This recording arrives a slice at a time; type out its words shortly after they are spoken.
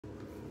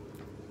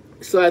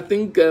So I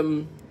think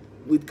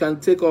we can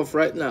take off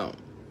right now.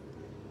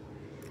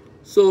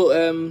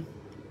 So,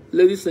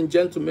 ladies and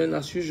gentlemen,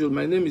 as usual,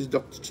 my name is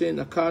Dr.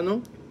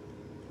 Akano.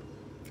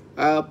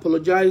 I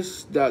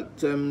apologize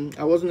that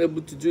I wasn't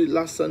able to do it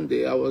last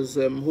Sunday. I was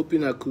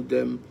hoping I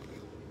could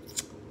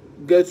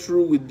get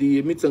through with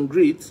the meet and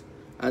greet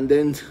and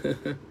then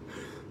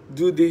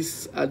do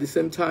this at the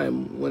same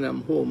time when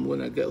I'm home,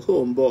 when I get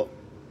home. But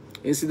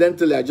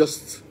incidentally, I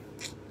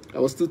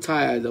was too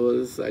tired.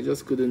 I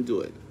just couldn't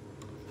do it.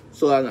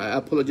 So I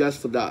apologize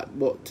for that.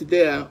 But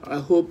today, I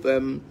hope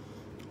I'm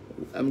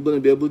going to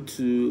be able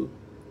to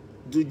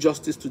do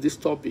justice to this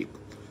topic.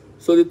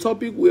 So the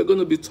topic we're going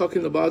to be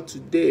talking about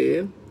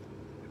today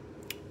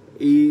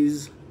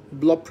is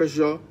blood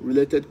pressure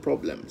related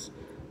problems.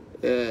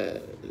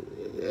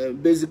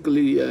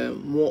 Basically,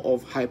 more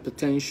of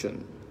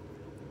hypertension.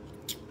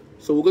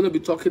 So we're going to be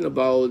talking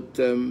about,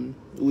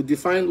 we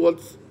define what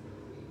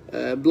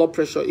blood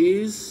pressure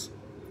is.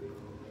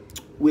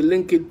 We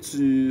link it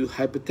to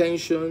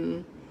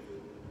hypertension.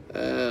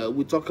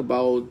 We talk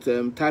about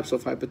types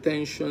of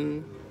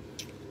hypertension,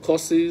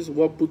 causes,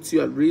 what puts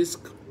you at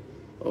risk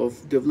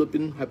of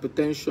developing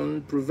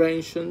hypertension,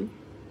 prevention,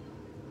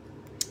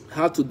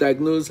 how to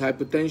diagnose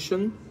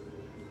hypertension,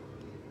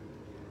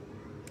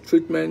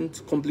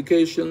 treatment,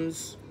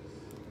 complications,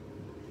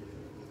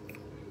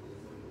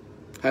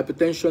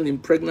 hypertension in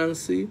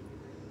pregnancy,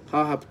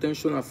 how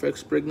hypertension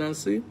affects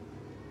pregnancy,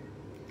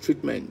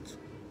 treatment.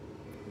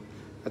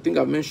 I think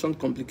I've mentioned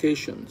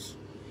complications.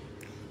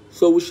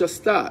 So we shall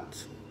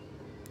start.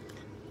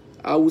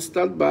 I will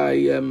start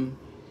by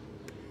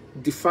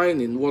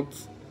defining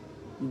what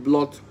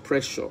blood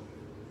pressure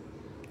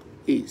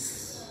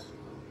is.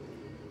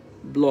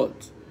 Blood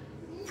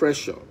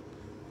pressure,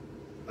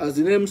 as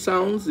the name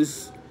sounds,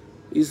 is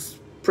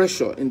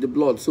pressure in the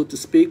blood, so to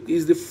speak,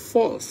 is the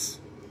force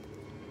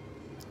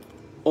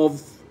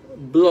of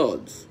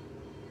blood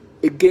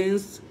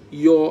against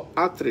your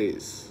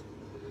arteries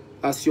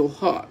as your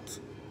heart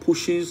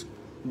pushes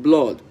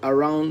blood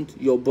around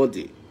your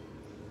body.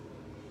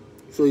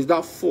 So it's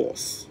that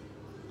force.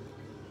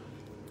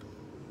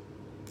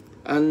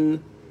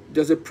 And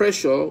there's a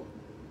pressure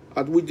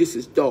at which this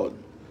is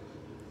done,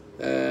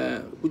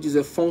 which is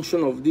a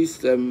function of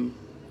this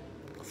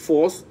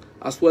force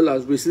as well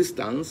as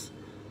resistance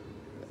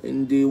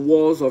in the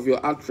walls of your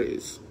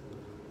arteries.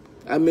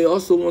 I may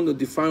also want to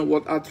define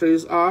what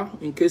arteries are,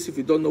 in case if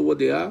you don't know what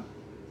they are.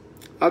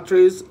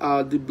 Arteries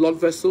are the blood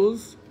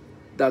vessels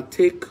that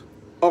take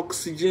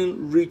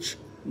oxygen-rich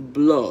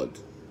blood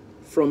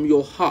from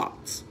your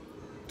heart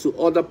to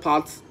other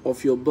parts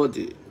of your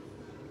body.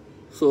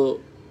 So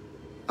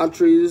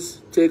arteries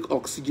take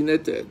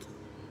oxygenated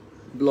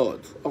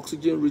blood,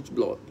 oxygen-rich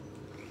blood.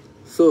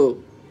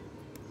 So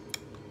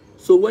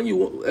when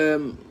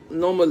you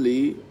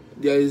normally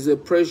there is a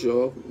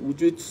pressure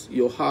with which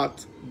your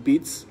heart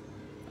beats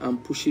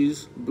and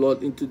pushes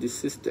blood into the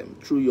system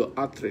through your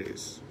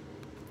arteries.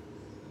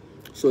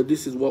 So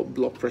this is what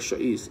blood pressure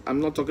is.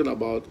 I'm not talking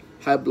about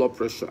high blood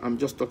pressure. I'm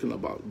just talking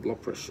about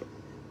blood pressure.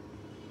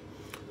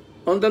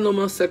 Under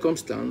normal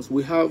circumstance,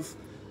 we have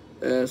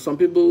some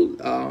people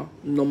are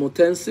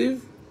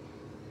normotensive.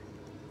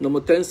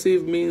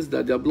 Normotensive means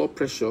that their blood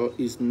pressure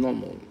is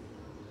normal.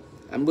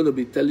 I'm going to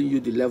be telling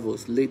you the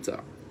levels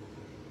later.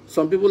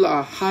 Some people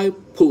are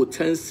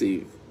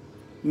hypotensive,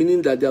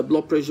 meaning that their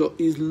blood pressure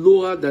is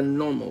lower than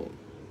normal,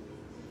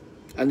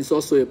 and it's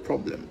also a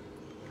problem.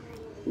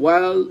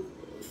 While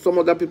some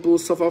other people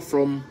suffer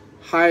from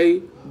high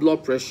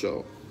blood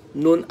pressure,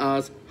 known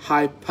as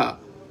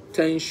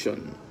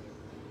hypertension.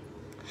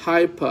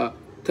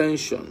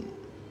 Hypertension.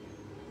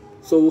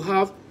 So we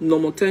have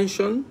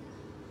normotension,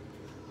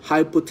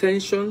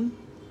 hypotension,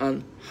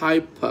 and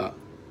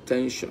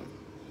hypertension.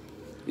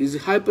 It's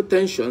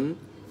hypertension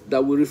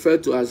that we refer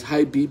to as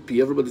high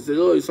BP. Everybody says,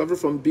 oh, you suffer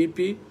from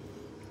BP,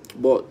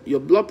 but your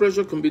blood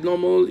pressure can be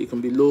normal, it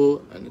can be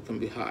low, and it can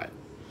be high.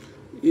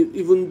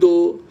 Even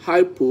though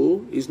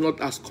hypo is not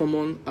as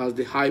common as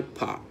the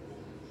hyper.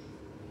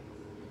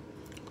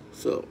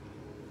 So,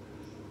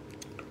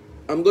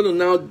 I'm going to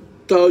now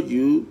tell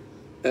you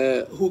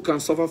who can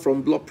suffer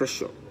from blood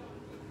pressure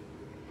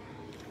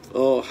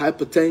or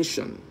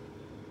hypertension.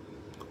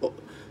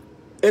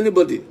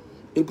 Anybody,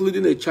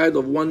 including a child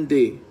of 1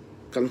 day,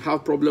 can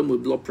have problem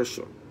with blood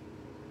pressure.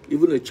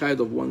 Even a child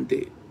of 1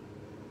 day.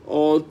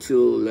 All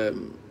till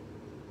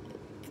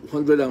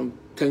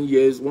 110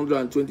 years,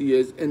 120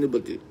 years,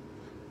 anybody.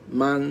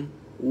 Man,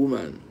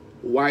 woman,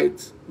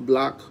 white,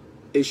 black,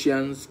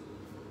 Asians,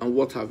 and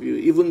what have you.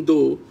 Even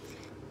though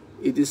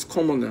it is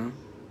commoner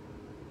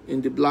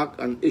in the black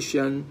and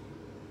Asian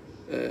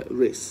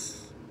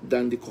race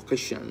than the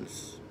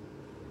Caucasians.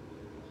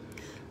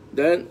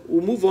 Then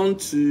we'll move on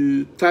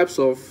to types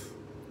of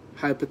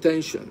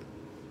hypertension.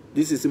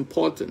 This is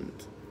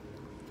important.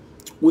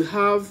 We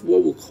have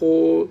what we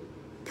call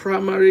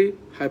primary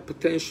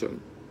hypertension,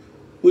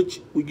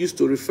 which we used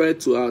to refer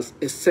to as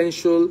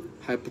essential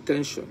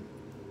hypertension.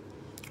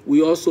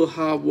 We also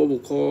have what we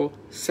call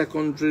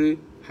secondary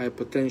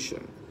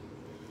hypertension.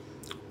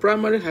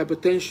 Primary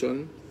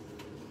hypertension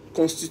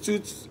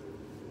constitutes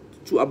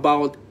to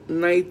about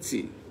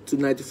 90 to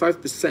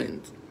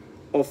 95%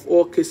 of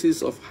all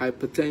cases of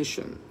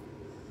hypertension.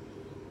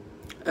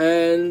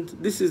 And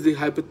this is the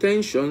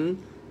hypertension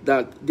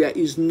that there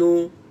is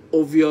no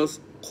obvious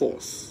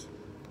cause,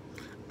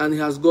 and it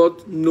has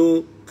got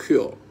no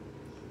cure,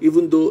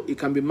 even though it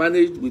can be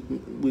managed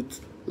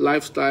with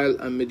lifestyle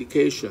and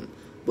medication,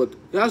 but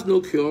it has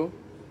no cure.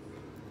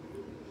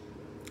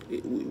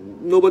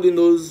 Nobody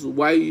knows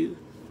why you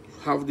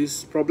have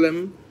this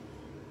problem,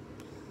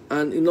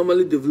 and it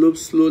normally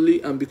develops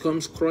slowly and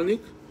becomes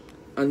chronic,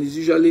 and is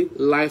usually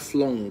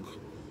lifelong.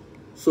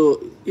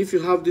 So if you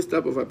have this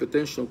type of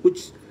hypertension,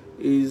 which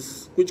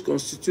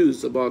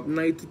constitutes about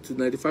 90 to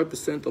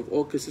 95% of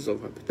all cases of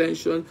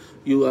hypertension,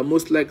 you are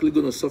most likely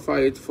going to suffer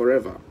it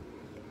forever,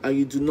 and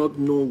you do not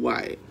know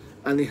why,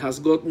 and it has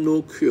got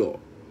no cure.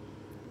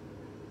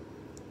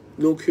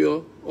 No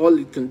cure. All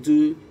it can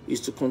do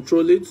is to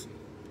control it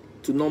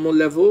to normal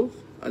levels,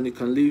 and you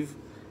can live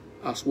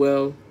as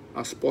well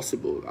as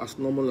possible, as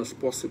normal as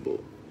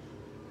possible.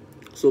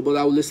 So, but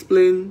I will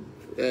explain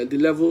the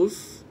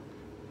levels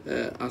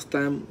as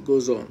time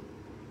goes on.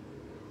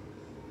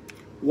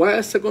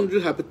 While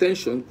secondary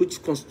hypertension,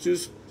 which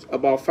constitutes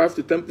about 5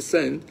 to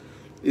 10%,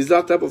 is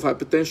that type of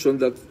hypertension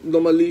that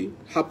normally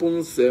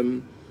happens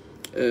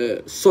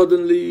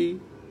suddenly,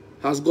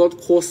 has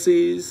got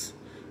causes,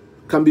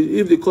 can be,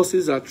 if the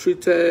causes are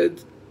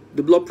treated,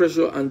 the blood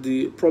pressure and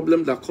the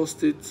problem that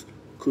caused it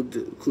could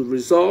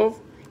resolve,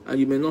 and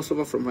you may not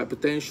suffer from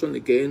hypertension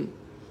again.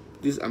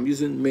 This I'm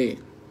using may.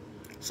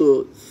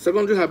 So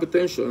secondary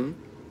hypertension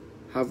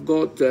have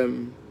got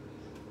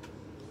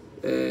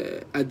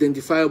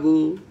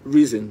identifiable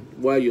reason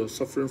why you're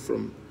suffering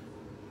from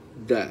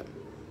that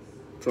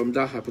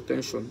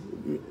hypertension.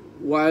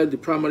 While the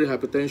primary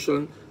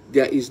hypertension,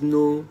 there is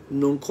no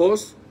known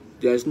cause,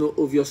 there is no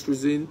obvious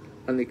reason,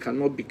 and it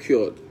cannot be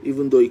cured,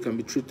 even though it can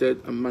be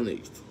treated and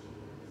managed.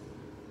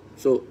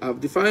 So I've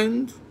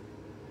defined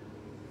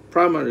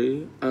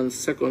primary and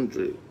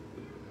secondary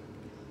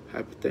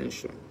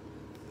hypertension.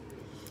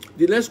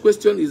 The next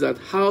question is that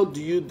how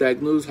do you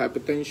diagnose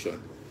hypertension?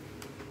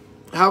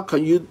 How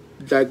can you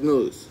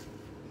diagnose?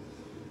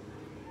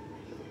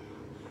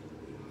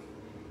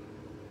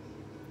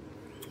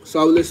 So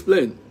I will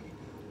explain.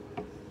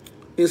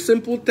 In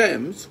simple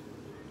terms,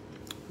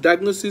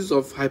 diagnosis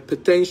of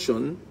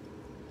hypertension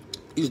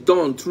is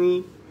done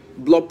through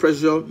blood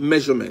pressure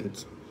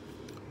measurement,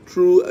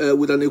 through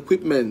with an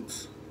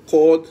equipment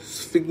called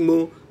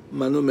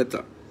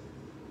sphygmomanometer,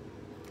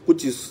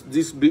 which is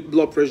this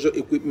blood pressure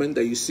equipment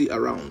that you see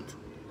around,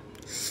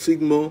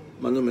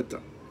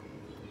 sphygmomanometer.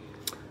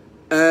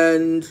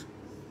 And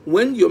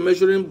when you're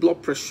measuring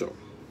blood pressure,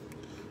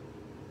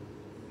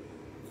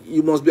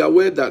 you must be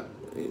aware that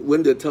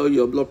when they tell you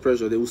your blood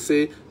pressure, they will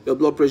say your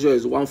blood pressure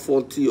is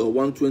 140 or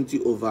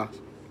 120 over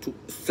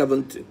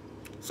 70.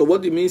 So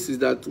what it means is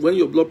that when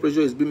your blood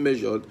pressure is being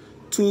measured,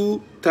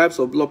 two types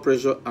of blood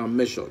pressure are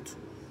measured.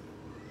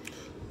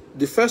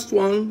 The first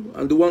one,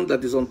 and the one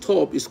that is on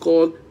top, is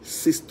called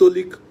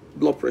systolic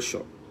blood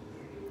pressure.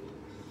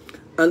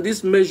 And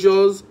this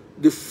measures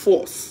the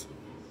force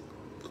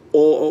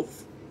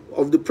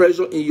of the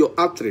pressure in your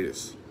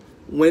arteries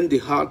when the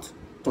heart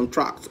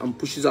contracts and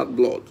pushes out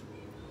blood.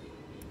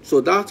 So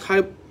that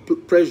high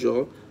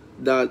pressure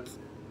that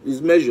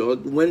is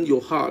measured when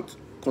your heart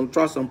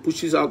contracts and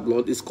pushes out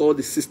blood is called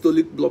the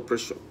systolic blood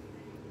pressure.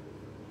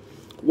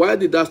 While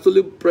the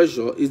diastolic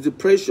pressure is the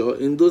pressure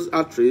in those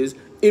arteries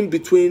in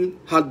between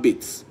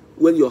heartbeats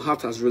when your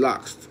heart has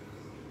relaxed.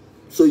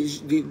 So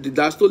the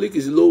diastolic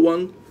is the low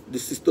one, the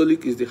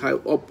systolic is the high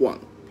up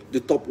one, the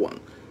top one.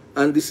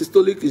 And the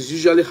systolic is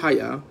usually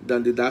higher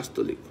than the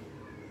diastolic.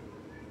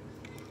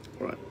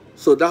 All right.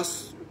 So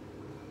that's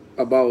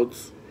about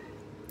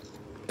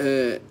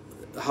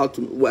how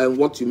to and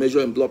what you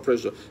measure in blood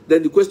pressure.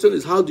 Then the question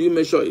is, how do you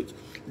measure it?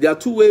 There are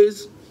two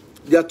ways.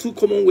 There are two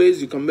common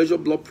ways you can measure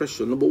blood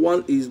pressure. Number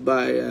one is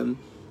by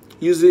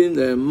using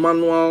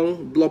manual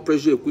blood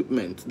pressure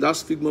equipment.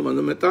 That's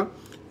sphygmomanometer,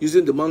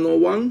 using the manual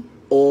one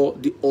or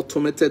the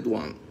automated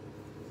one.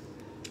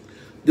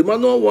 The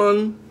manual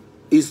one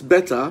is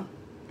better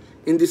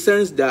in the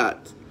sense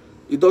that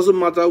it doesn't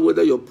matter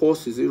whether your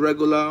pulse is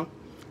irregular.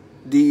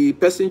 The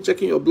person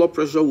checking your blood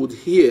pressure would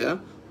hear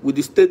with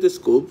the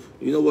stethoscope,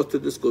 you know what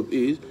stethoscope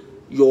is,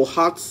 your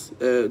heart's,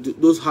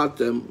 those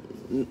heart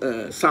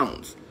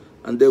sounds,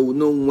 and they will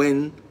know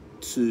when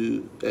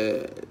to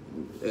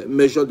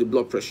measure the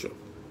blood pressure.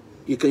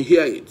 You can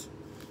hear it.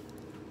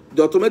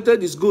 The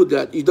automated is good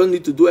that you don't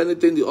need to do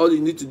anything. All you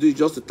need to do is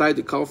just to tie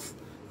the cuff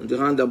on the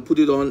hand and put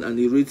it on, and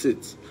it reads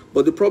it.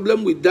 But the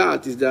problem with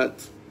that is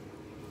that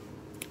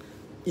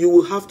you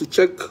will have to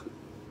check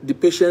the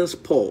patient's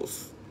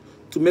pulse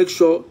to make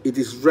sure it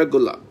is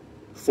regular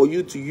for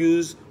you to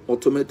use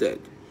automated.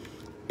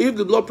 If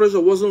the blood pressure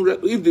wasn't,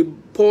 if the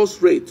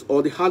pulse rate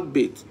or the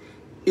heartbeat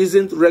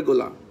isn't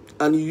regular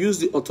and you use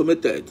the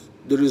automated,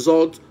 the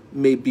result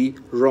may be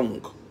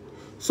wrong.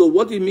 So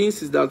what it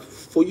means is that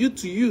for you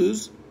to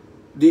use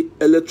the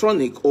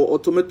electronic or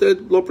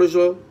automated blood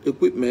pressure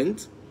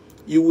equipment,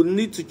 you will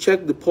need to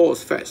check the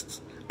pulse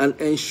first and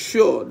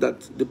ensure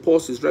that the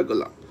pulse is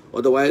regular.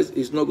 Otherwise,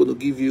 it's not going to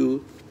give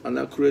you an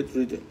accurate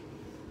reading.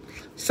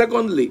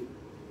 Secondly,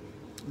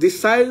 the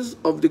size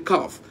of the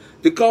cuff.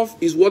 The cuff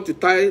is what you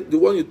tie, the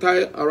one you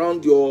tie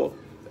around your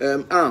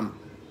arm.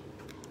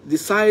 The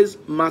size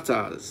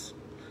matters.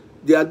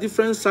 There are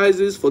different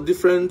sizes for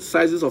different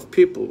sizes of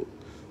people.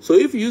 So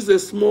if you use a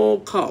small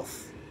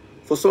cuff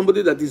for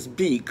somebody that is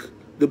big,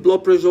 the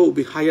blood pressure will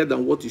be higher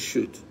than what it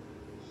should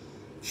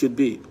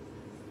be.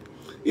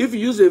 If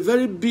you use a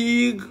very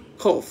big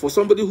cuff for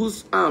somebody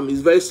whose arm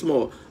is very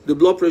small, the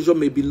blood pressure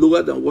may be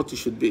lower than what it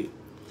should be.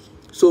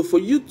 So for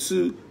you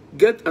to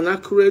get an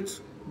accurate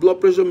blood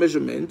pressure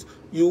measurement,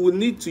 you will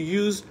need to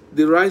use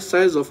the right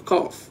size of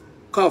cuff.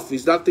 Cuff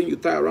is that thing you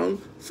tie around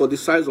for the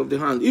size of the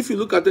hand. If you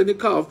look at any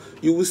cuff,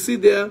 you will see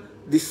there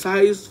the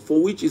size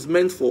for which it's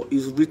meant for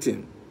is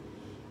written.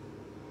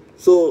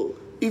 So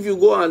if you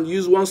go and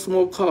use one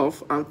small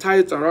cuff and tie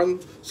it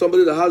around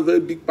somebody that has very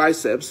big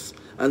biceps,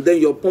 and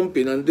then you're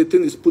pumping and the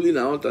thing is pulling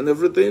out and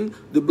everything,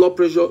 the blood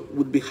pressure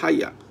would be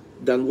higher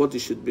than what it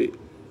should be.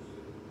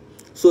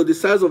 So the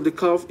size of the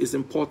cuff is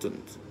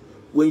important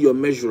when you're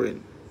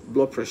measuring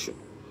blood pressure.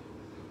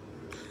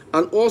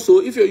 And also,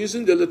 if you're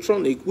using the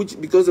electronic,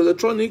 because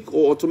electronic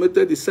or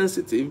automated is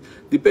sensitive,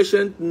 the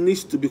patient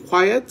needs to be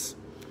quiet.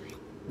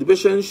 The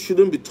patient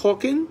shouldn't be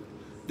talking.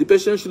 The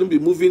patient shouldn't be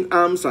moving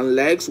arms and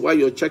legs while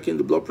you're checking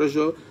the blood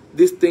pressure.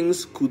 These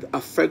things could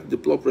affect the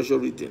blood pressure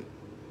reading.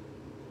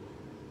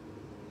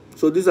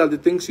 So these are the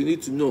things you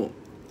need to know.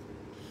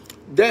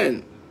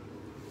 Then,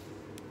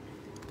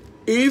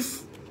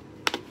 if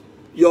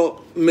your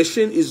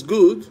machine is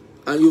good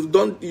and you've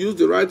used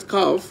the right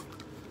cuff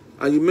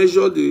and you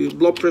measure the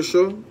blood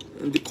pressure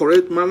in the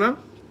correct manner,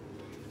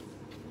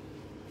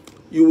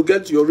 you will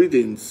get your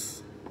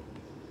readings.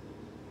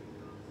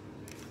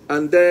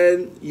 And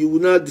then you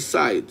will now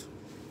decide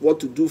what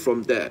to do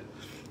from there.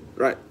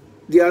 Right?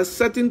 There are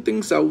certain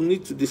things I will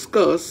need to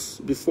discuss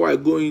before I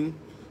go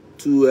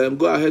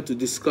ahead to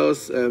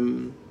discuss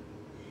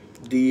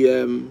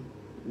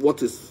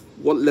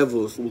what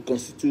levels will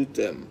constitute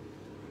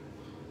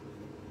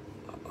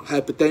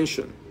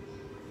hypertension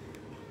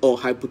or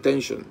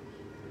hypotension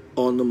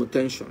or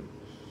normotension.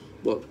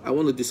 But I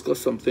want to discuss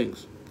some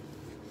things.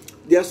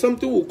 There's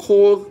something we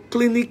call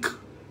clinic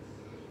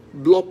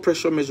blood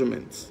pressure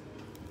measurements.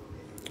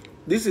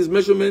 This is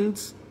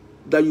measurements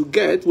that you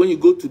get when you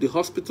go to the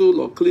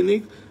hospital or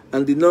clinic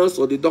and the nurse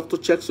or the doctor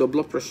checks your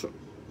blood pressure.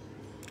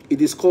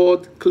 It is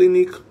called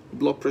clinic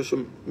blood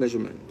pressure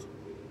measurement.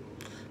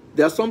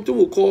 There's something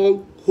we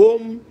call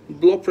home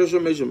blood pressure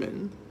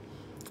measurement,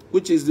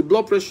 which is the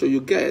blood pressure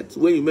you get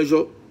when you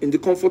measure in the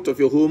comfort of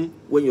your home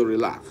when you're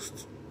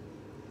relaxed.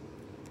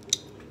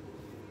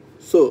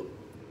 So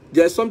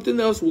there's something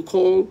else we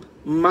call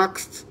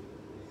maxed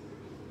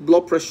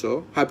blood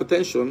pressure,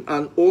 hypertension,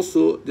 and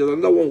also there's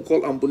another one we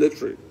call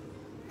ambulatory.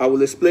 I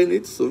will explain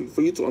it so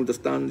for you to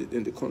understand it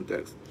in the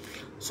context.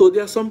 So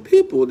there are some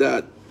people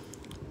that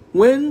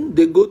when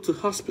they go to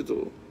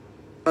hospital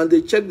and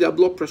they check their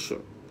blood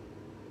pressure,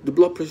 the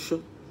blood pressure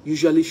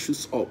usually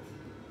shoots up.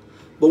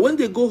 But when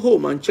they go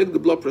home and check the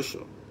blood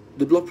pressure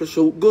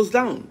goes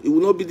down. It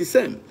will not be the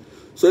same.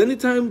 So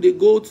anytime they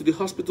go to the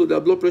hospital, their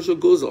blood pressure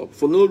goes up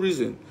for no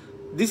reason.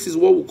 This is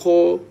what we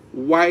call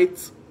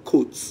white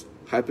coats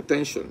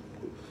hypertension.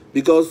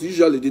 Because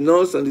usually the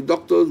nurse and the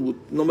doctors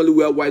would normally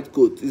wear white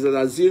coats. It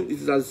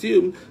is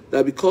assumed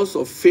that because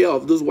of fear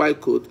of those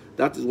white coats,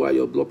 that is why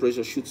your blood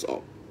pressure shoots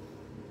up.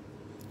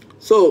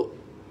 So,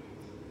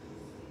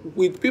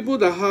 with people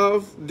that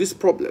have this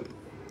problem,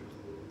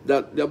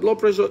 that their blood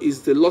pressure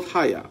is a lot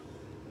higher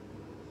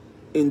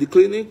in the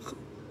clinic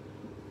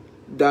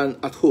than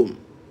at home,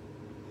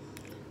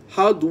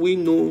 how do we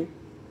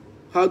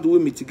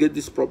mitigate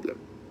this problem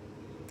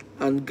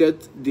and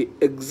get the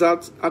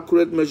exact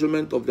accurate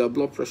measurement of their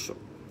blood pressure?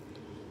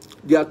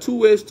 There are two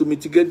ways to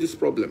mitigate this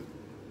problem.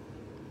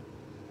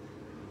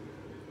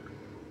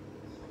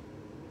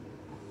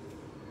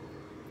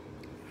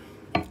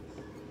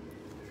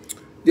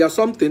 There's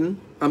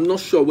something, I'm not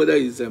sure whether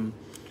it's, I'm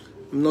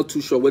not too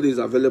sure whether it's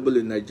available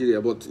in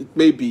Nigeria, but it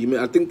may be,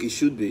 I think it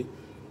should be.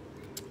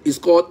 It's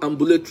called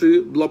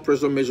ambulatory blood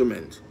pressure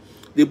measurement.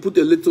 They put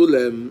a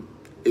little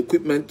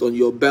equipment on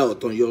your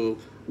belt, on your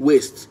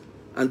waist,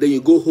 and then you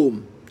go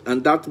home,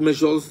 and that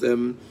measures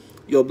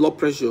your blood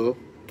pressure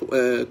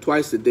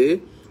twice a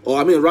day,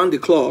 or around the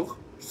clock,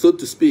 so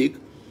to speak,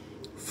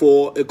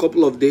 for a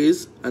couple of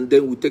days, and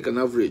then we take an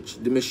average.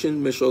 The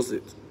machine measures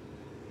it.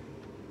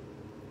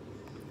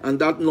 And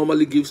that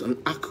normally gives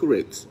an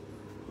accurate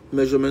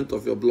measurement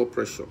of your blood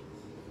pressure.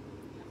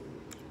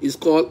 It's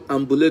called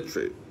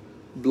ambulatory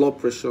blood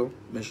pressure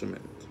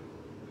measurement.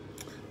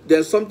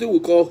 There's something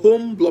we call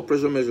home blood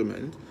pressure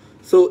measurement.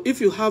 So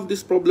if you have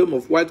this problem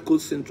of white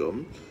coat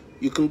syndrome,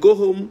 you can go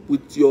home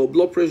with your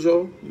blood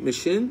pressure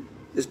machine,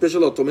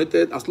 especially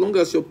automated, as long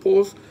as your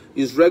pulse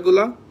is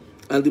regular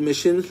and the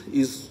machine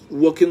is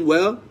working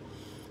well.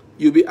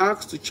 You'll be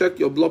asked to check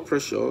your blood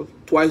pressure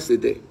twice a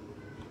day,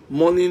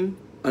 morning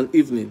and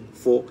evening,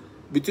 for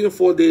between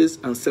 4 days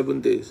and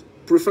 7 days,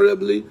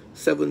 preferably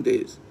 7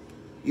 days.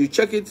 You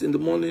check it in the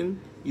morning,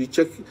 you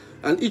check,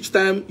 and each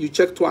time you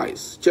check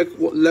twice. Check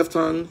left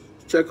hand,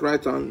 check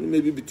right hand,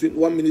 maybe between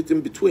 1 minute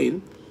in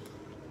between,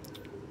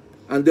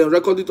 and then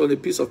record it on a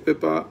piece of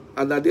paper.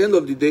 And at the end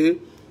of the day,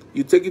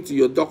 you take it to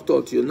your doctor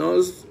or to your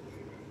nurse.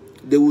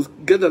 They will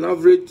get an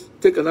average,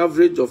 take an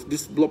average of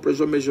these blood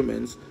pressure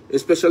measurements,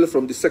 especially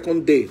from the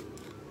second day,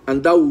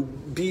 and that will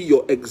be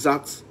your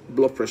exact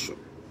blood pressure.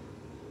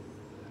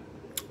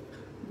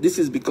 This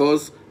is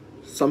because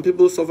some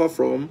people suffer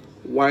from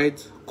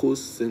white coat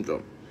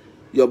syndrome.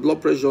 Your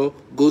blood pressure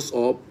goes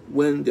up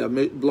when their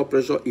blood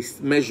pressure is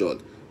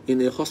measured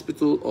in a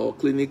hospital or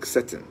clinic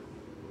setting.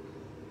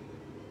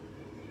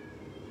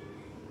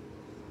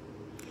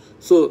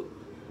 So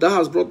that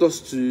has brought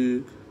us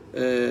to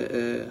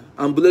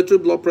ambulatory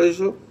blood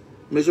pressure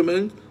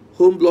measurement,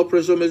 home blood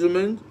pressure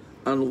measurement,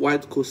 and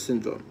white coat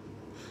syndrome.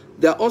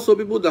 There are also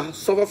people that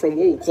suffer from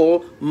what we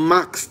call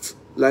masked,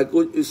 like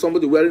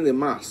somebody wearing a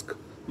mask,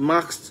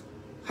 masked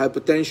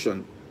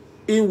hypertension,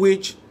 in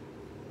which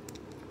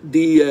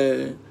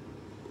the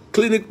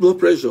clinic blood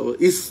pressure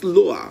is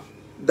lower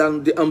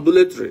than the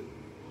ambulatory,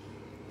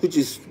 which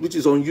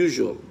is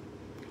unusual.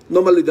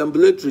 Normally, the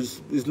ambulatory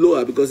is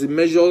lower because it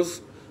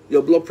measures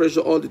your blood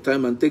pressure all the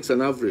time and takes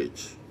an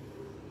average.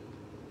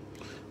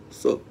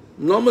 So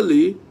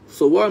normally,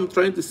 what I'm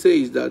trying to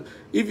say is that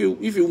if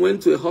you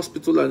went to a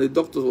hospital and a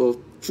doctor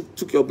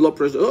took your blood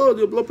pressure, oh,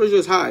 your blood pressure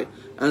is high,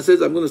 and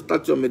says, I'm going to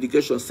start your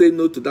medication, say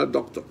no to that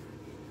doctor.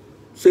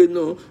 Say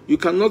no, you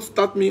cannot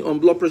start me on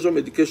blood pressure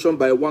medication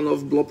by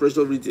one-off blood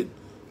pressure reading.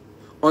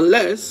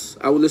 Unless,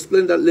 I will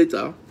explain that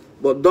later,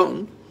 but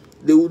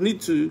they will need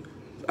to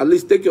at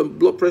least take your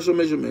blood pressure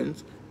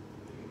measurement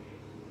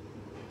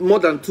more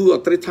than 2 or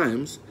 3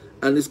 times,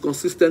 and it's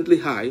consistently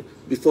high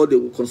before they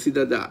will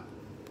consider that.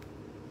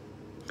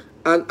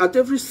 And at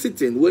every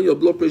sitting, when your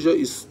blood pressure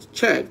is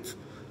checked,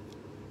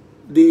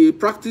 the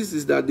practice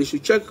is that they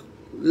should check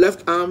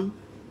left arm,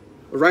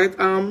 right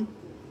arm,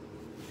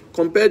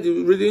 compare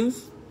the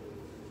readings.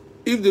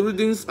 If the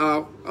readings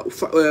are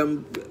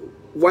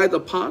wide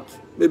apart,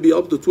 maybe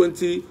up to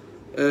 20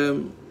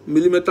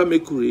 millimeter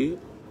mercury,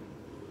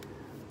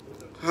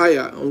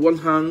 higher on one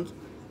hand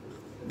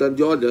than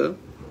the other,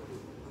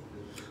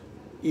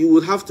 you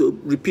will have to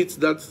repeat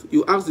that.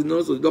 You ask the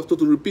nurse or the doctor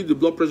to repeat the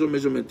blood pressure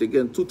measurement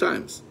again 2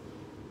 times.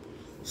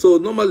 So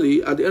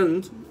normally, at the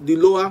end, the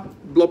lower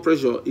blood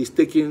pressure is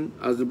taken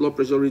as the blood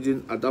pressure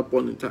reading at that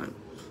point in time.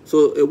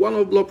 So a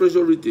one-off blood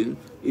pressure reading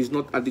is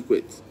not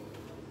adequate.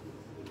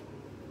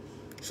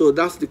 So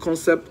that's the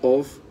concept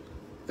of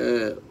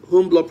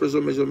home blood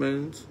pressure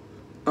measurements,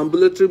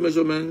 ambulatory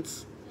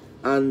measurements,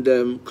 and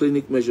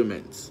clinic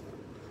measurements.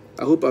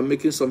 I hope I'm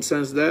making some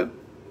sense there.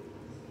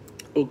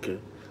 Okay.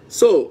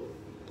 So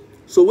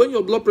when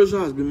your blood pressure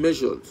has been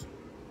measured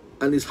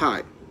and is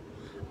high,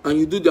 and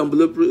you do the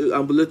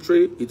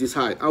ambulatory, it is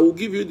high. I will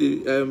give you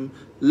the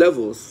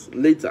levels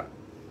later.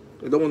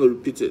 I don't want to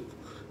repeat it.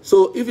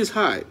 So if it's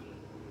high,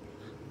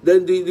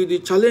 then the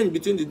challenge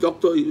between the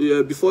doctor,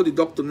 before the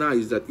doctor now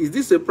is that, is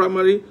this a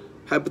primary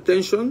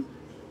hypertension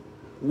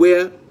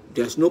where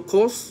there's no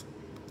cause,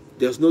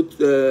 there's no,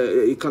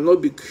 it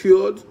cannot be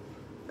cured,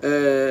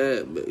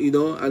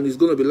 and it's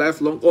going to be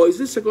lifelong, or is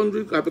this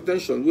secondary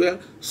hypertension where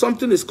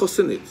something is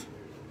causing it?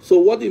 So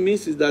what it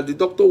means is that the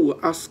doctor will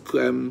ask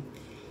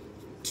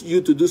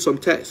you to do some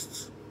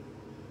tests.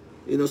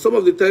 Some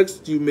of the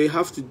tests you may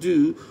have to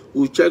do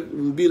will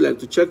be like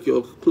to check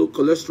your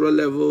cholesterol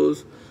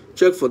levels,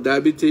 check for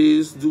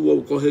diabetes, do what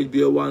we call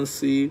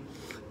HbA1c.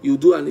 You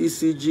do an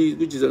ECG,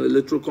 which is an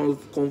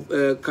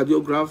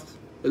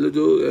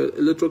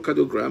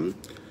electrocardiogram.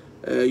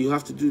 You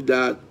have to do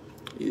that.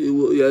 They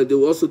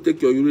will also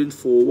take your urine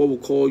for what we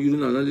call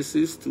urine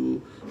analysis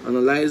to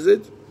analyze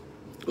it.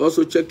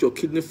 Also check your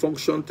kidney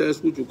function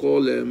test, which we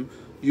call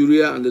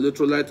urea and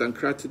electrolyte and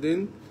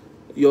creatinine.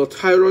 Your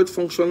thyroid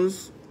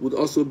functions would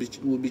also be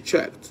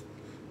checked,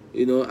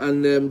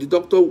 and the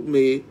doctor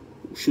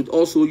should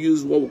also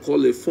use what we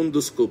call a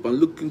fundoscope and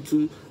look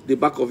into the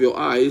back of your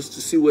eyes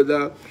to see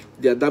whether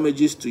there are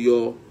damages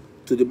to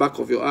the back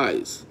of your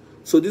eyes.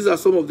 So these are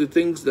some of the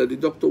things that the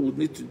doctor would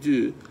need to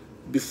do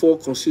before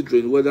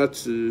considering whether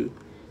to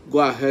go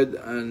ahead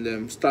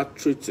and start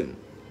treating.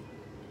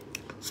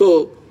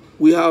 So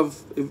we have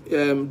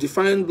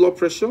defined blood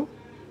pressure.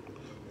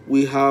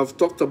 We have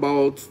talked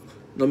about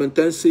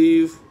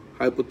non-intensive,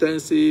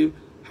 hypotensive,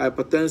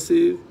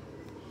 hypertensive.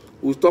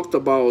 We've talked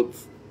about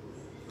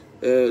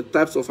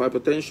types of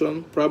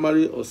hypertension,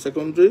 primary or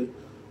secondary.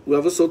 We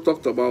have also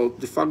talked about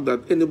the fact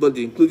that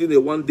anybody, including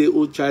a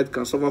 1-day-old child,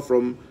 can suffer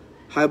from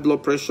high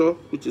blood pressure,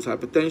 which is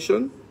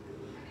hypertension.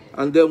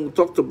 And then we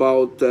talked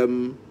about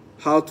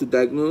how to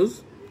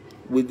diagnose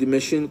with the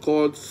machine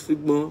called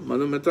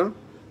sphygmomanometer.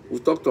 We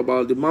talked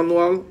about the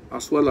manual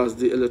as well as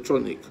the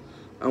electronic.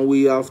 And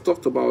we have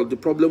talked about the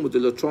problem with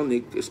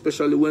electronic,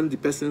 especially when the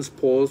person's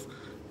pulse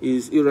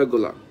is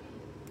irregular.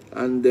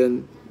 And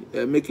then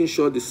making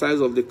sure the size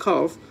of the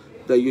curve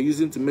that you're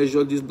using to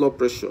measure this blood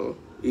pressure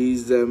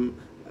is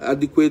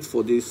adequate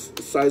for the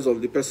size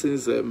of the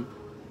person's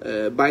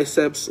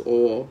biceps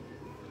or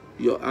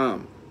your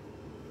arm.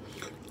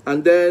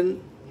 And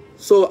then,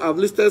 so I've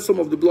listed some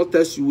of the blood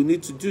tests you will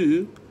need to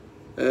do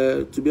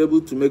to be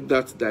able to make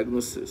that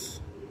diagnosis.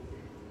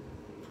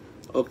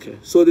 Okay,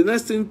 so the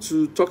next thing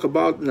to talk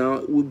about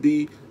now would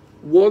be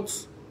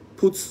what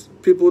puts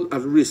people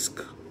at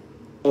risk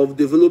of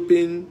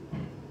developing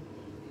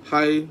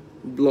high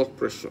blood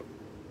pressure.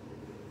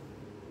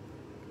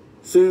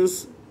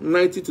 Since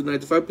 90 to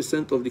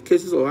 95% of the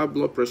cases of high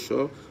blood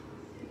pressure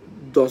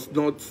do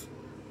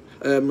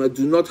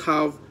not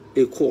have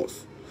a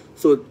cause.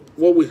 So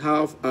what we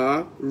have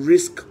are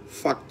risk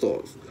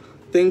factors,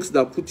 things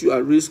that put you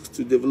at risk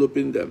to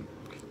developing them.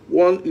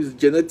 One is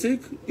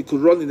genetic. It could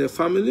run in a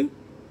family.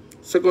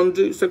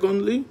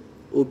 Secondly,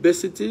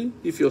 obesity.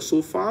 If you're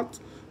so fat,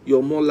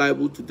 you're more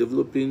liable to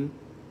developing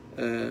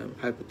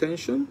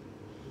hypertension.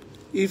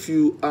 If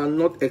you are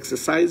not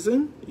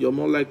exercising, you're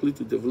more likely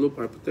to develop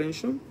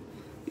hypertension.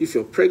 If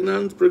you're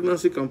pregnant,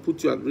 pregnancy can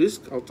put you at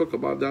risk. I'll talk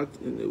about that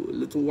in a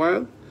little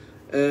while.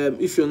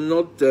 If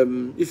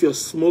you're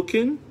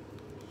smoking,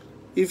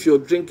 if you're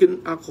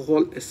drinking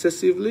alcohol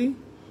excessively,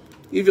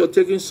 if you're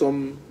taking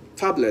some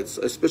tablets,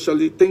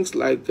 especially things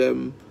like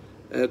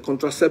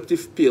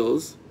contraceptive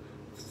pills,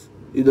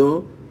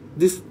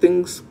 these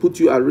things put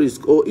you at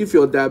risk. Or if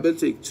you're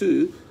diabetic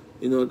too,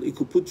 it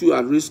could put you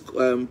at risk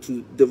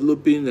to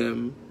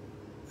developing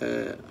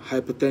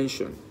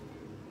hypertension.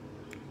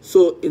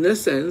 So in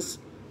essence,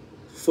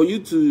 for you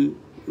to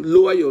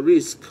lower your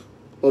risk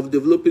of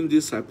developing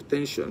this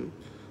hypertension,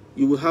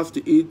 you will have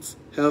to eat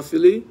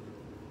healthily,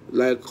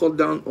 like cut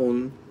down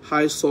on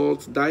high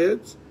salt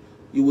diet.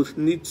 You would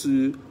need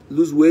to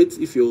lose weight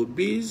if you're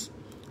obese.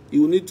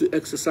 You will need to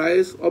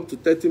exercise up to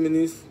 30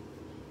 minutes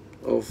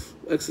of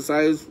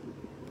exercise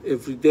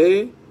every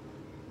day.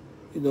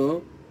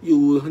 You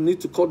will need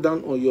to cut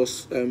down on your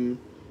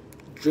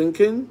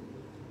drinking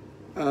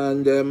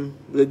and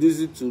reduce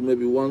it to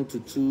maybe 1 to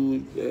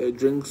 2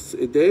 drinks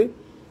a day.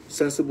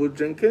 Sensible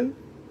drinking,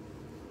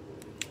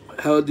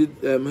 healthy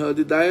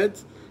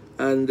diet,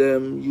 and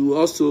you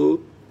also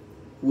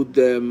would,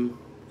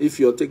 if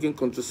you're taking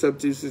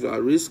contraceptives, if you're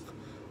at risk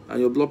and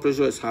your blood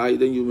pressure is high,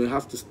 then you may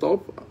have to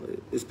stop,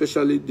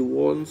 especially the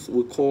ones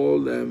we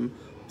call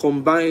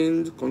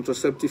combined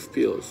contraceptive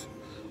pills.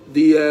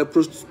 The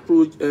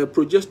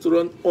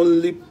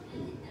progesterone-only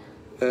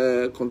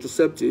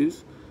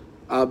contraceptives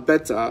are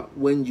better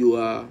when you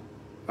are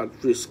at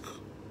risk.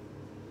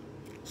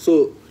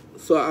 So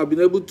I've been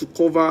able to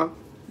cover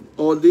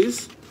all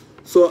this.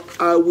 So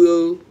I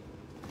will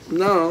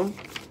now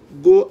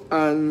go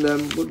and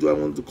what do I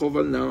want to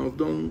cover now? I've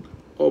done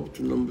up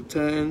to number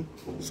 10.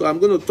 So I'm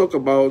going to talk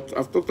about,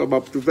 I've talked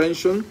about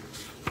prevention,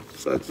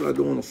 so I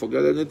don't want to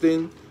forget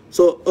anything.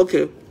 So,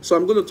 okay, so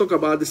I'm going to talk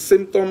about the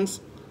symptoms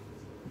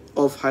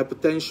of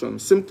hypertension.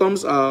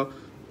 Symptoms are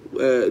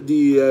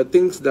the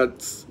things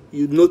that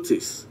you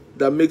notice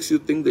that makes you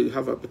think that you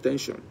have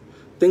hypertension.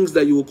 Things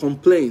that you will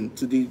complain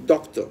to the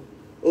doctor.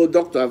 Oh,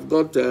 doctor, I've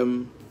got,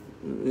 I'm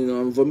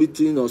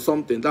vomiting or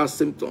something. That's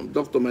symptom.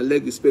 Doctor, my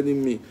leg is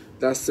paining me.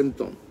 That's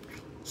symptom.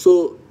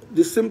 So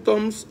the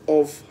symptoms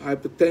of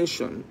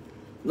hypertension.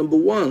 Number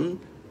one,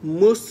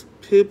 most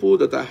people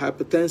that are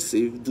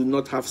hypertensive do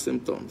not have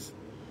symptoms.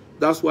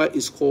 That's why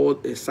it's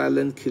called a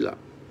silent killer.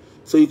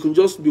 So you can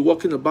just be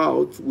walking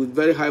about with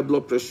very high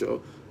blood pressure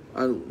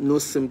and no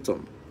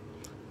symptom.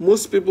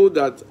 Most people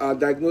that are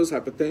diagnosed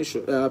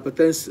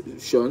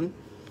hypertension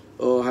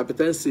or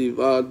hypertensive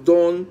are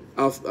done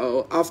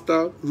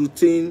after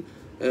routine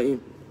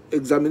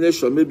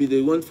examination. Maybe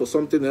they went for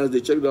something else,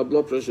 they checked their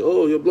blood pressure.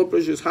 Oh, your blood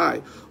pressure is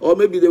high. Or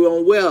maybe they were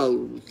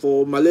unwell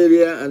for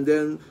malaria, and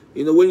then,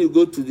 when you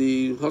go to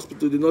the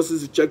hospital, the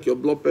nurses will check your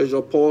blood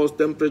pressure, pulse,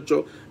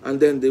 temperature, and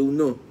then they will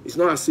know. It's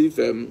not as if,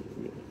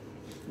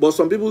 but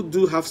some people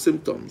do have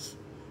symptoms.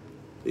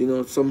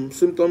 Some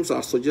symptoms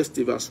are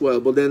suggestive as well,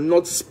 but they're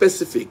not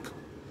specific.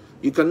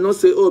 You cannot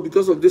say, oh,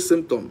 because of this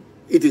symptom,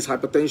 it is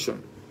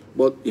hypertension.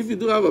 But if you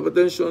do have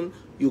hypertension,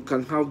 you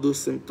can have those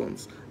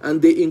symptoms.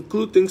 And they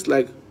include things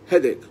like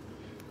headache,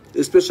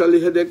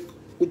 especially headache,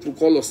 which we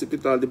call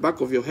occipital, at the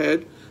back of your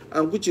head,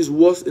 and which is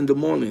worse in the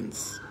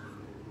mornings.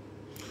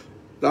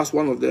 That's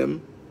one of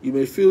them. You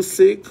may feel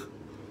sick,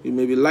 you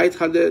may be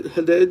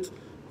lightheaded,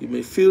 you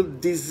may feel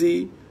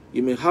dizzy,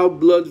 you may have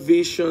blurred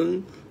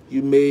vision,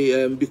 you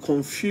may be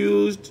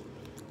confused,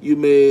 you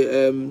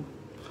may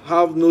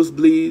have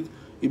nosebleed,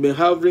 you may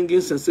have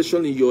ringing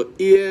sensation in your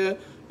ear,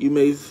 you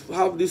may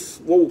have this,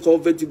 what we call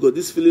vertigo,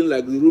 this feeling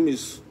like the room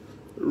is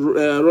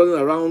running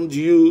around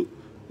you.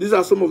 These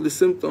are some of the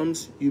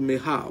symptoms you may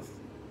have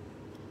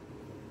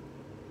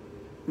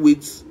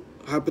with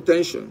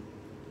hypertension.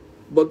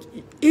 But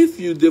if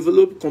you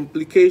develop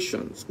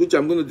complications, which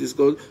I'm going to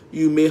discuss,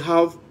 you may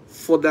have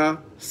further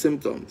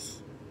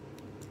symptoms,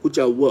 which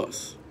are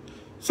worse.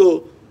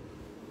 So,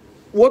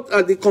 what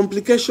are the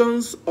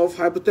complications of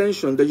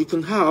hypertension that you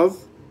can have?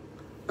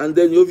 And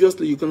then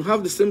obviously you can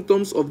have the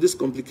symptoms of this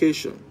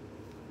complication.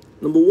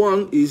 Number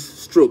one is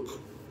stroke.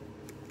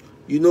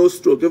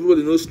 Stroke.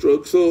 Everybody knows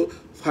stroke. So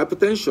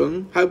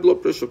hypertension, high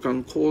blood pressure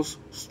can cause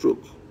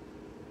stroke.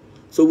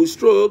 So with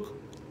stroke,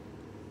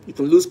 you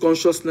can lose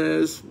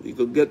consciousness, you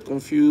can get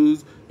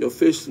confused, your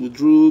face will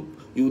droop,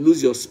 you will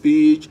lose your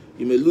speech,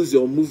 you may lose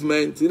your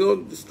movement,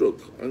 the stroke,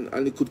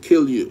 and it could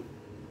kill you.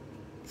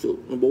 So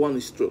number one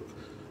is stroke.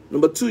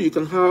 Number two, you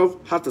can have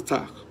heart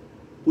attack,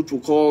 which we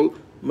call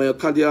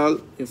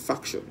myocardial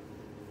infarction.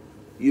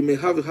 You may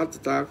have a heart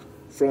attack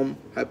from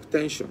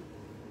hypertension.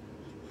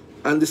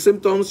 And the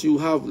symptoms you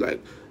have,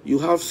 like you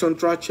have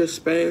central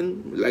chest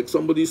pain, like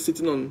somebody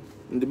sitting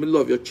in the middle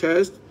of your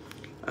chest,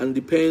 and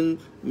the pain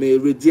may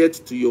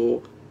radiate to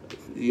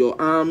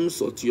your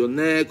arms or to your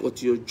neck or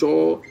to your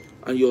jaw,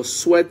 and you're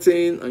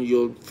sweating and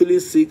you're feeling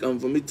sick and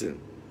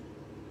vomiting.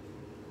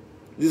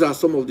 These are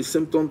some of the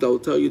symptoms that will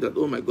tell you that,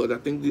 oh my God, I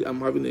think I'm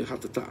having a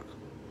heart attack.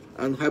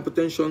 And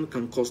hypertension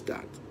can cause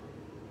that.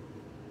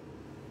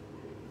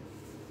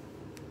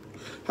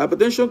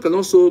 Hypertension can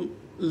also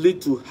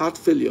lead to heart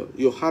failure.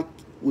 Your heart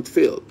would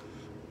fail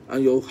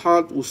and your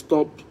heart will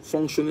stop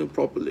functioning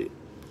properly.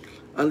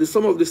 And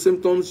some of the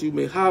symptoms you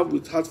may have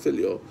with heart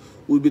failure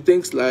will be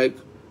things like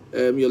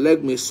your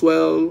leg may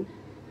swell,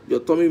 your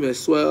tummy may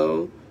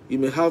swell, you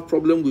may have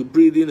problem with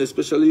breathing,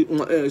 especially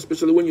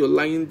when you're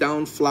lying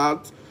down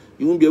flat.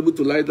 You won't be able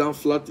to lie down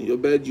flat in your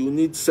bed. You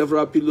need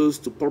several pillows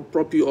to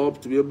prop you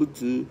up to be able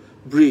to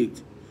breathe.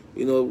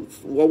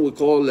 What we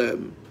call,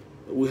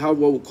 we have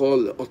what we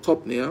call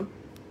orthopnea,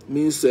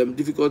 means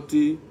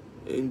difficulty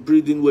in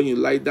breathing when you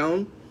lie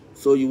down.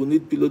 So you will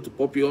need pillow to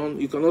prop you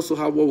on. You can also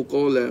have what we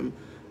call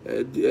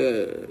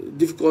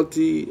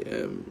difficulty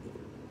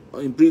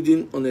in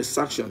breathing on a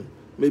suction.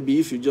 Maybe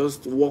if you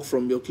just walk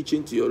from your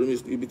kitchen to your room,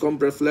 you become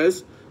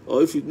breathless.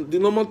 Or if the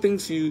normal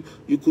things you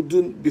could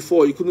do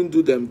before, you couldn't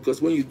do them,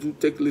 because when you do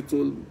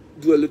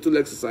a little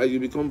exercise, you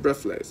become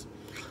breathless.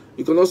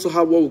 You can also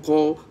have what we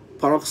call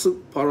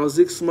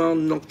paroxysmal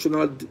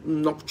nocturnal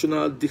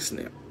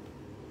dyspnea,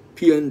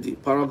 PND,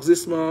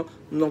 paroxysmal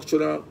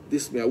nocturnal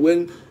dyspnea,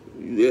 when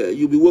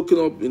you'll be waking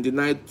up in the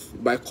night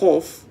by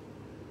cough,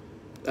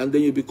 and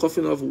then you'll be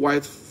coughing off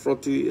white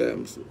frothy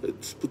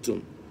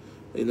sputum,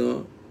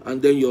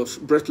 and then you're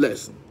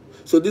breathless.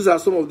 So these are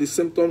some of the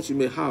symptoms you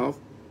may have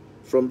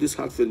from this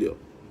heart failure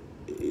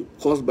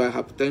caused by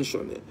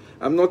hypertension.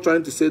 I'm not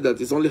trying to say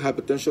that it's only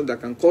hypertension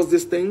that can cause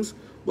these things,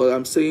 but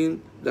I'm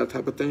saying that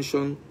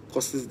hypertension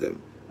causes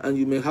them, and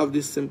you may have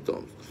these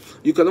symptoms.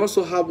 You can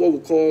also have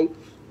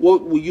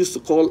what we used to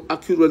call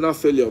acute renal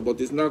failure, but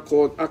it's now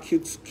called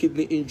acute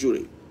kidney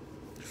injury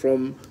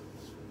from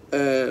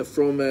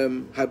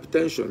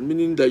hypertension,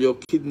 meaning that your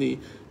kidney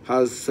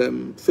has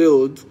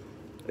failed,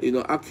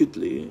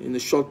 acutely in a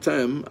short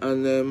term,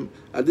 and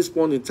at this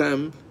point in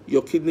time,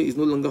 your kidney is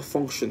no longer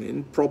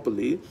functioning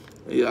properly,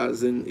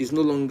 as in it's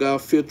no longer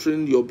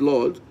filtering your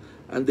blood,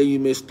 and then you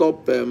may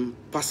stop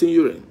passing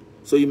urine.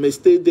 So you may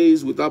stay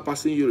days without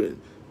passing urine,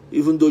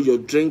 even though you're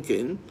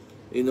drinking,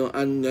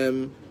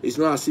 and it's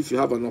not as if you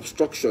have an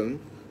obstruction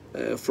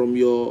from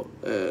your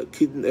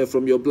kidney,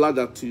 from your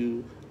bladder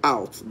to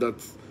out,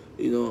 that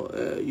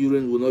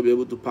urine will not be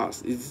able to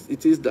pass.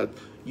 It is that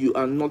you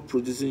are not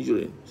producing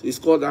urine. So it's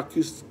called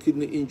acute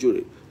kidney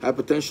injury.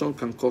 Hypertension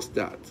can cause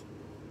that.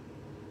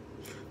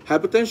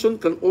 Hypertension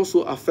can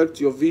also affect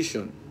your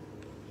vision,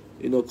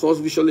 cause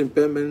visual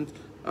impairment,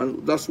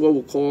 and that's what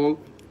we call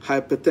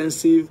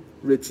hypertensive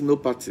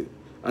retinopathy,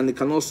 and it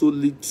can also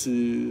lead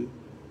to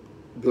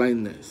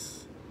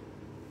blindness.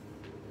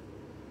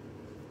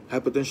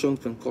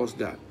 Hypertension can cause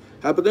that.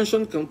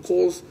 Hypertension can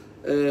cause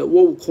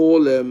what we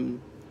call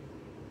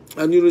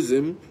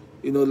aneurysm,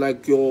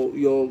 like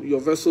your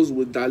vessels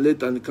will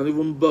dilate, and it can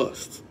even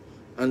burst,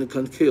 and it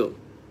can kill.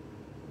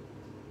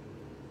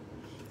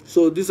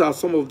 So these are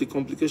some of the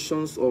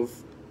complications of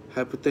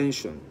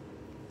hypertension.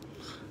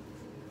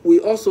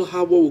 We also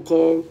have what we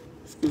call,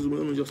 excuse me,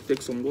 let me just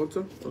take some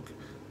water. Okay.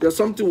 There's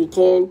something we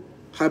call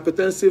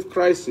hypertensive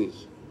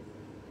crisis.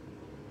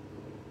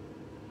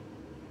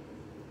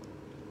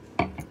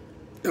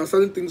 There are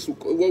certain things,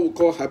 what we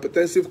call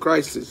hypertensive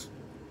crisis.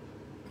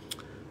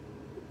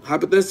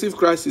 Hypertensive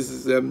crisis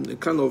is a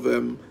kind of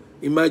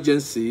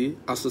emergency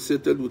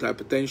associated with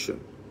hypertension.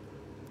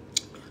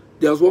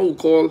 There's what we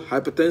call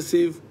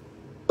hypertensive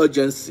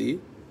urgency,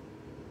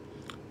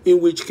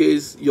 in which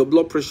case your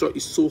blood pressure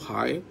is so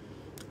high,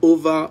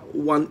 over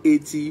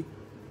 180,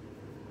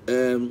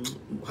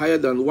 higher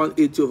than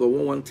 180 over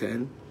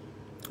 110,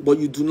 but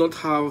you do not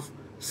have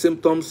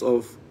symptoms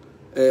of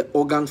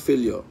organ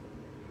failure.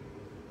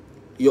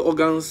 Your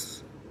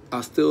organs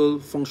are still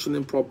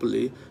functioning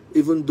properly,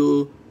 even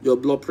though your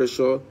blood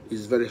pressure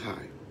is very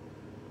high.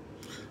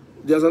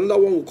 There's another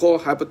one we call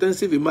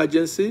hypertensive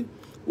emergency,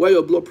 where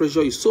your blood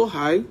pressure is so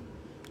high,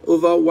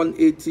 over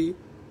 180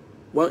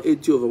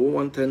 over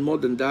 110, more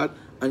than that,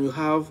 and you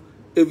have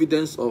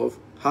evidence of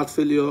heart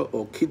failure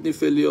or kidney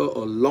failure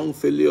or lung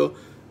failure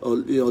or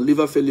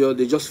liver failure.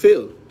 They just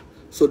fail.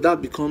 So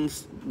that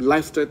becomes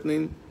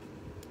life-threatening,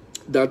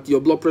 that your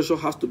blood pressure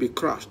has to be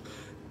crushed.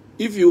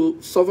 If you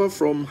suffer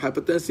from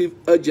hypertensive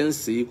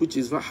urgency, which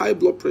is high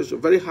blood pressure,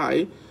 very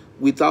high,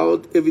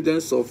 without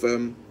evidence of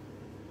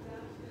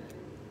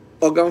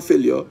organ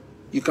failure,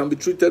 you can be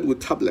treated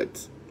with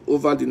tablets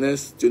over the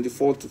next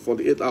 24 to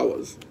 48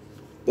 hours.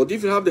 But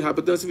if you have the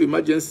hypertensive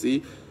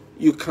emergency,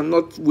 you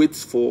cannot wait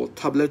for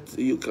tablet.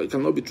 You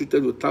cannot be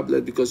treated with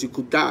tablet because you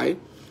could die.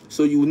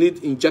 So you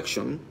need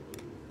injection.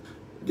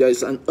 There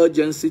is an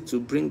urgency to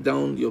bring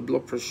down your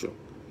blood pressure.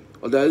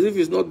 Otherwise, if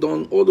it's not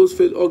done, all those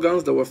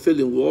organs that were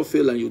failing will all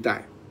fail and you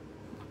die.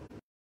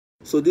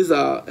 So these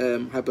are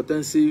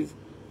hypertensive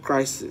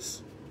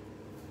crises.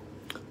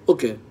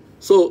 Okay,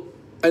 so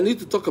I need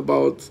to talk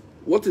about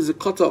what is the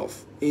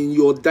cutoff in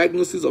your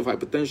diagnosis of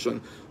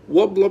hypertension.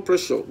 What blood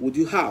pressure would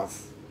you have?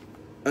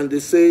 And they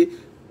say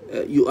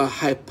you are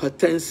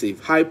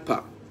hypertensive,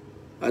 hyper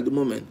at the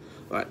moment.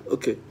 All right,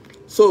 okay.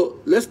 So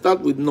let's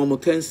start with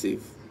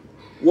normotensive.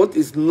 What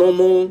is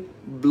normal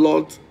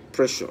blood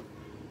pressure?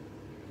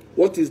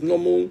 What is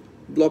normal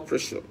blood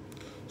pressure?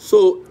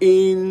 So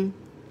in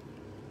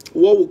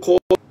what we call...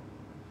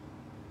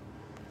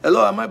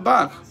 Hello, am I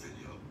back?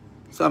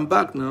 So I'm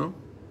back now.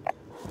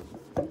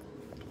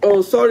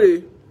 Oh,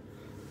 sorry.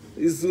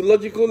 It's a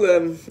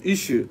logical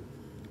issue.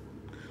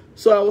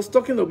 So I was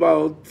talking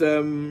about,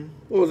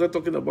 what was I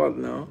talking about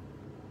now?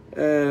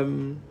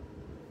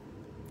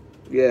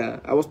 Yeah,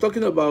 I was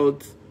talking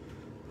about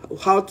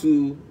how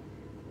to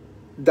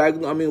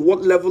diagnose,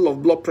 what level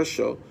of blood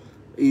pressure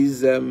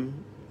is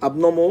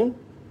abnormal,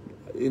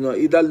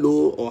 either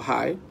low or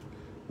high.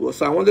 Well,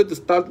 so I wanted to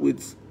start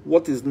with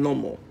what is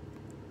normal.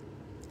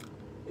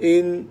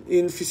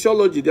 In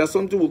physiology, there's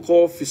something we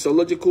call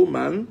physiological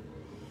man.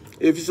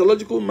 A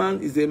physiological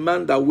man is a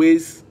man that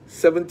weighs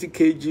 70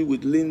 kg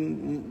with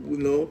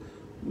lean,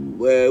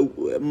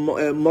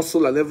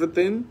 muscle and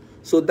everything.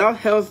 So that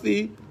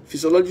healthy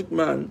physiological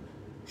man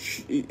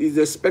is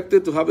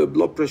expected to have a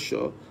blood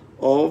pressure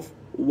of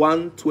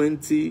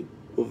 120/80.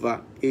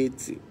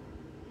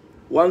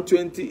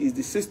 120 is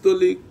the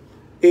systolic,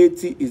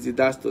 80 is the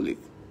diastolic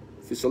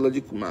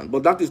physiological man.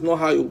 But that is not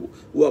how it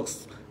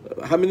works.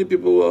 How many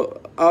people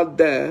out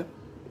there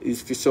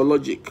is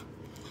physiologic?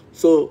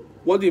 So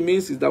what it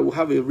means is that we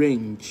have a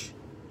range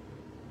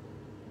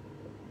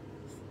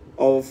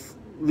of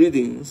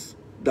readings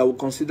that we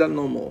consider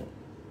normal.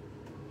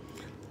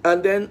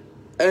 And then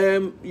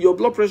your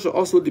blood pressure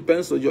also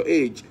depends on your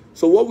age.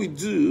 So what we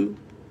do,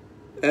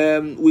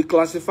 we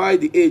classify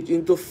the age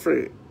into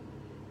 3.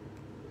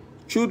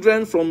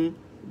 Children from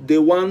day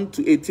 1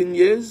 to 18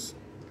 years,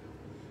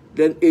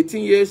 then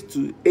 18 years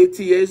to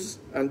 80 years,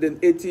 and then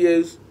 80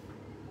 years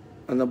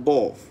and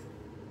above.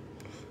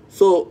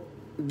 So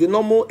the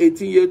normal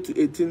 18 years to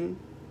 18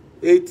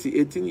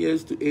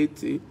 years to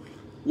 80,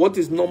 what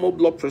is normal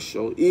blood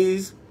pressure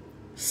is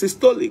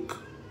systolic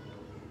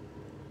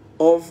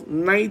of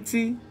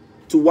 90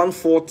 to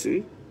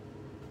 140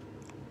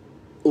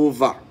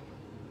 over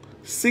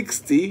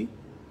 60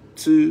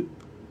 to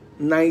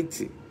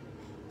 90.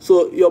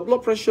 So your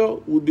blood pressure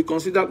would be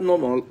considered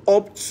normal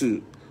up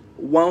to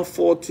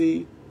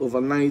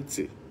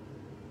 140/90.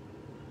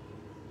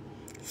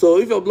 So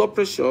if your blood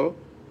pressure,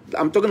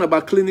 I'm talking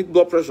about clinic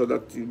blood pressure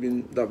that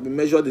been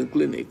measured in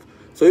clinic.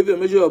 So if you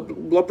measure your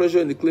blood pressure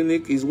in the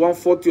clinic is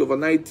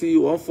 140/90,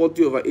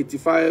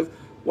 140/85,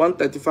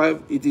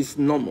 135, it is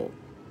normal.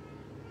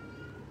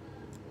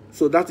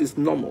 So that is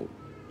normal.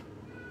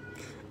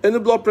 Any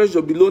blood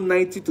pressure below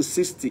 90 to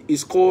 60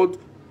 is called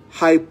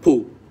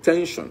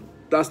hypotension.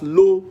 That's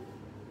low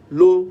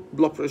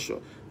blood pressure.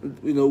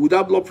 With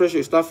that blood pressure,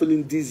 you start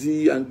feeling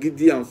dizzy and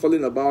giddy and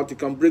falling about. You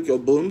can break your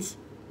bones.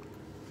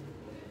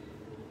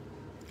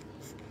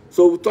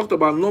 So we talked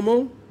about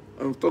normal,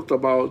 and we talked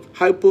about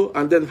hypo,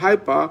 and then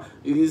hyper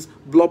is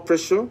blood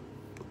pressure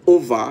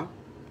over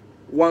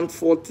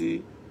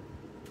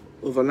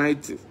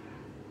 140/90.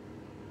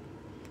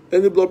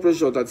 Any blood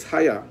pressure that's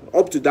higher,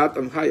 up to that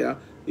and higher,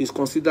 is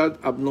considered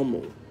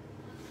abnormal.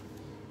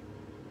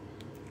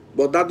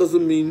 But that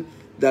doesn't mean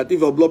that if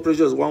your blood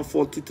pressure is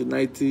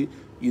 140/90,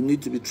 you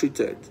need to be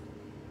treated.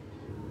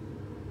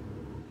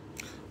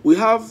 We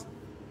have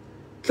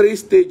 3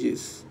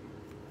 stages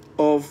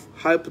of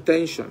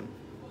hypertension.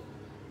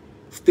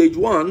 Stage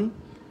 1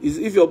 is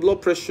if your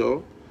blood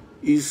pressure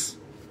is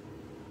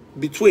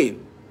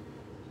between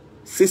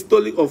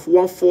systolic of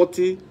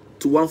 140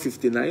 to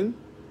 159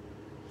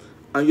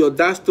 and your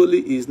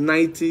diastolic is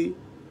 90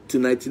 to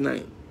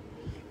 99.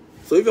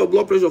 So if your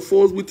blood pressure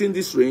falls within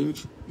this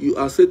range, you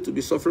are said to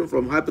be suffering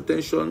from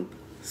hypertension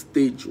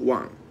stage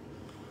 1.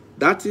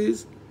 That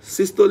is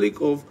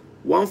systolic of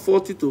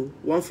 140 to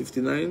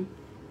 159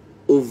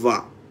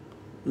 over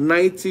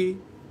 90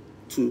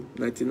 to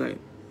 99.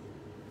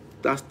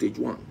 That's stage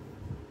 1.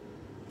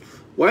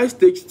 While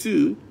stage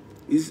 2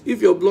 is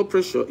if your blood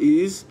pressure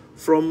is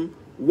from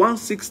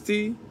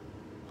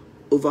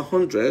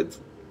 160/100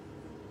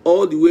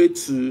 all the way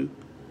to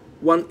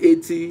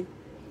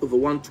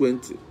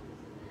 180/120.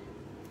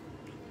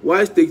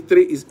 While stage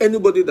 3 is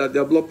anybody that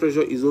their blood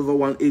pressure is over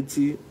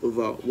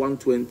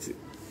 180/120.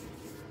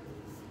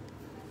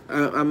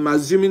 I'm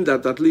assuming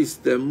that at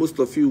least most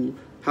of you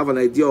have an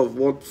idea of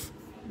what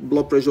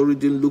blood pressure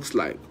reading looks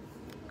like.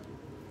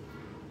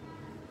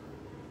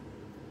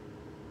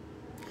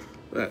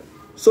 Right.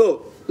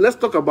 So let's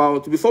talk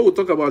about, before we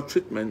talk about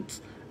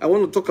treatment, I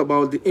want to talk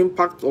about the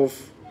impact of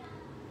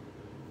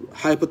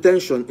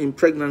hypertension in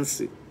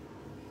pregnancy.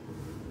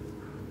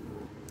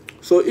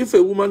 So if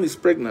a woman is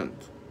pregnant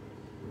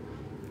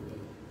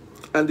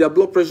and their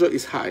blood pressure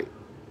is high,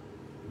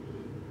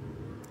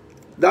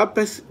 that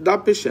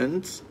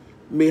patient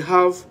may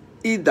have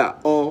either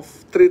of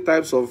three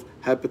types of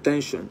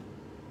hypertension.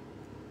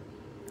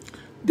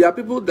 There are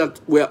people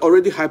that were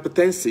already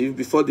hypertensive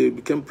before they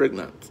became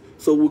pregnant.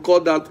 So we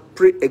call that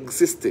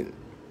pre-existing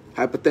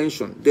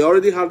hypertension. They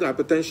already had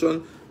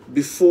hypertension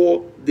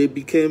before they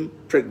became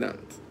pregnant.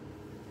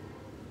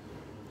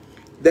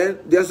 Then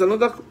there's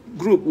another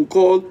group we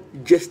call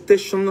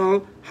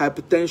gestational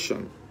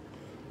hypertension.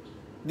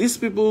 These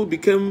people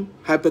became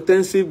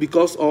hypertensive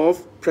because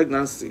of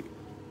pregnancy.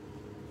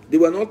 They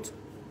were not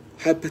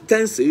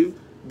hypertensive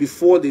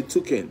before they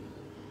took in.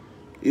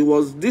 It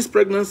was this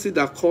pregnancy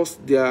that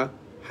caused their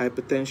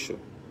hypertension.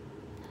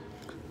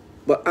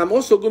 But I'm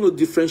also going to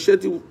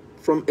differentiate it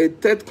from a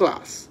third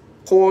class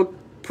called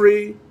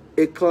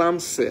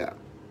pre-eclampsia.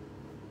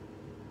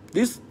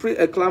 This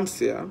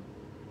pre-eclampsia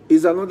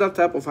is another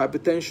type of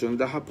hypertension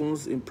that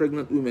happens in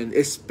pregnant women,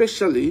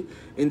 especially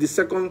in the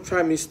second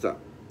trimester.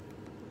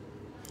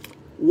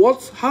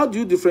 How do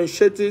you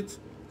differentiate it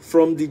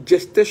from the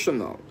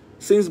gestational,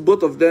 since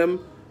both of them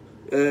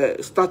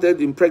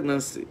started in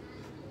pregnancy?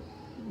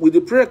 With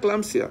the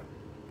preeclampsia,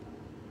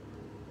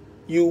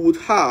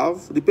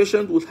 the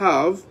patient would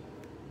have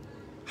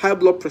high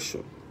blood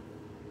pressure,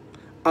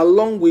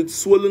 along with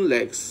swollen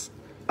legs,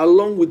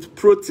 along with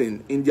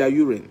protein in their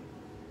urine.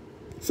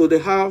 So they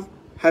have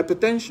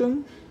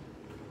hypertension,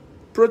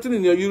 protein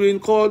in your urine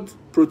called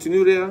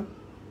proteinuria,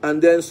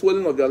 and then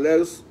swelling of their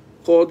legs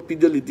called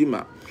pedal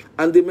edema.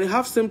 And they may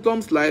have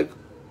symptoms like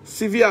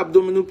severe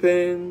abdominal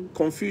pain,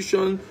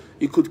 confusion.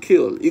 It could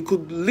kill. It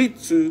could lead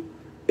to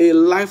a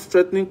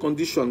life-threatening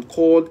condition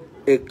called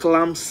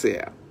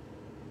eclampsia,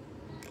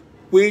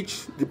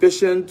 which the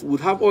patient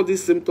would have all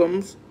these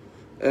symptoms: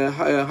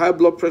 high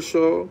blood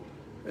pressure,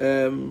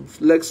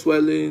 leg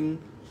swelling,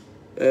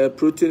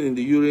 protein in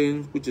the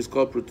urine, which is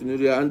called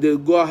proteinuria, and they'll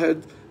go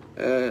ahead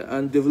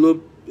and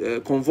develop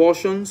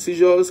convulsions,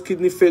 seizures,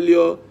 kidney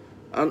failure,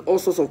 and all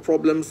sorts of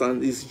problems.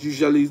 And it's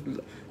usually,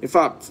 in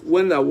fact,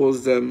 when I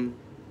was,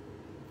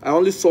 I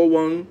only saw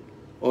one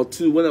or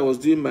two when I was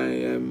doing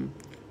my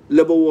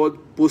labor ward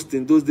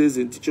posting those days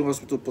in Teaching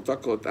Hospital, Port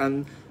Harcourt.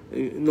 And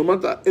no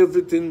matter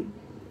everything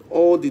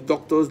all the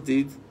doctors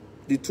did,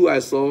 the two I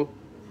saw,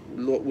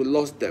 we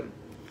lost them.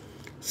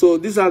 So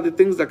these are the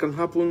things that can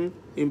happen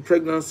in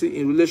pregnancy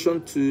in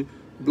relation to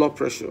blood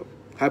pressure,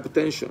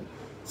 hypertension.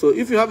 So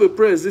if you have a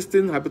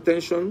pre-existing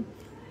hypertension,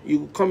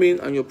 you come in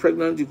and you're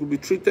pregnant, you could be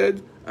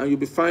treated and you'll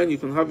be fine, you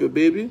can have your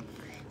baby.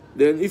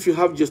 Then if you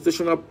have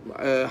gestational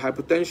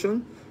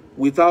hypertension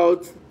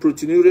without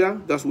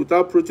proteinuria, that's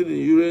without protein in the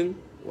urine,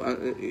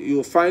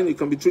 you're fine, you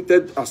can be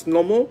treated as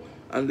normal,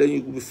 and then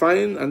you'll be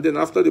fine. And then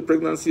after the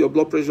pregnancy, your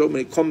blood pressure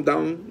may come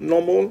down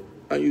normal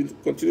and you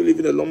continue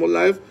living a normal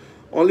life.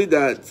 Only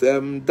that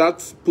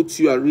that puts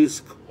you at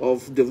risk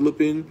of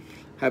developing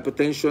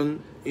hypertension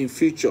in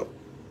future.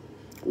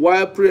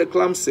 While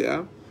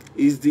preeclampsia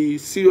is the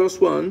serious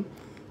one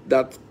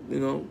that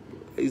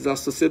is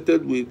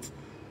associated with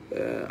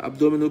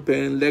abdominal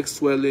pain, leg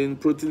swelling,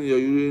 protein in your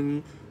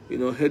urine,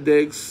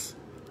 headaches,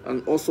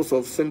 and all sorts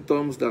of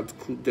symptoms that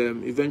could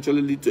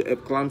eventually lead to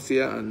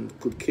eclampsia and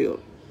could kill.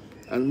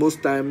 And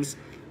most times,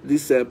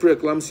 this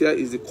preeclampsia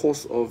is the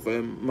cause of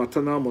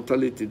maternal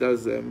mortality.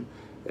 That's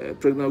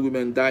pregnant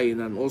women dying,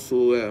 and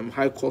also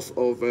high cost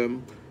of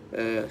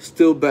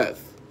stillbirth.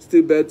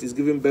 Stillbirth is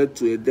giving birth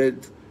to a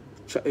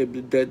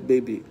dead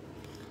baby.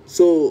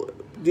 So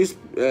this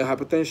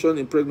hypertension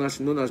in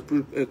pregnancy, known as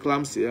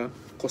preeclampsia,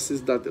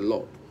 causes that a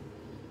lot.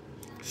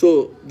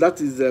 So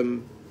that is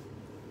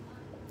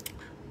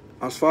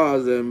as far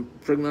as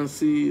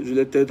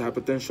pregnancy-related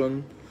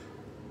hypertension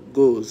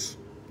goes.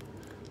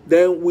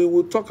 Then we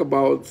will talk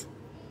about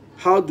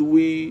how do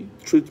we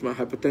treat my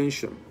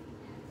hypertension,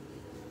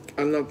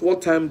 and at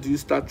what time do you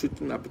start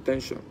treating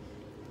hypertension.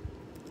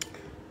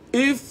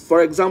 If,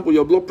 for example,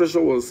 your blood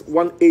pressure was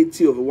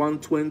 180 over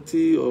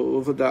 120 or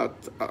over that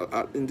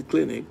in the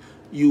clinic,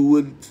 you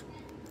would,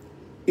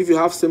 if you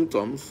have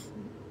symptoms,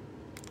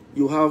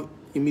 you have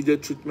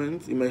immediate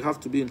treatment. You may have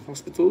to be in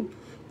hospital.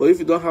 But if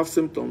you don't have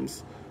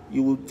symptoms,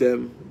 you would,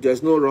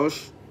 there's no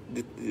rush.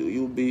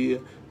 You'll be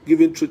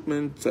given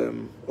treatment,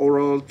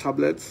 oral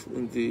tablets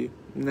in the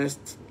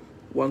next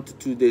 1 to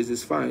 2 days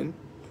is fine,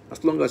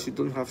 as long as you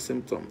don't have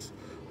symptoms.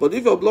 But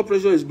if your blood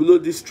pressure is below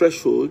this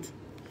threshold,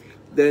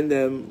 then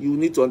you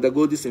need to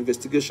undergo these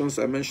investigations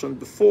I mentioned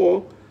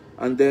before,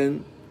 and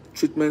then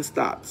treatment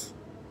starts.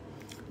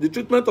 The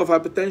treatment of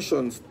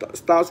hypertension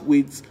starts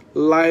with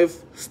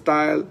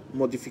lifestyle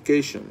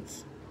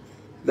modifications.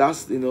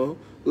 That's,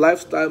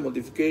 lifestyle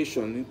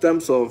modification in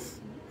terms of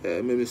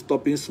maybe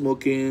stopping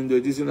smoking,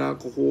 reducing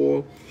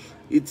alcohol,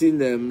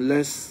 eating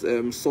less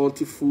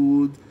salty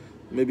food,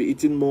 maybe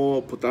eating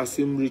more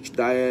potassium-rich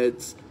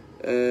diets,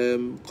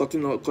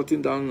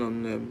 cutting down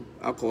on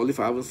alcohol, if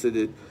I haven't said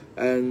it,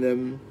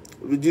 and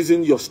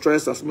reducing your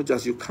stress as much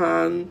as you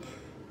can,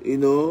 you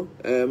know,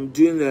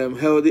 doing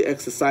healthy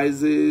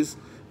exercises.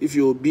 If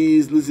you're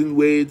obese, losing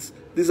weight.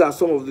 These are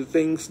some of the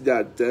things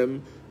that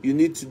you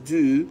need to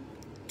do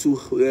to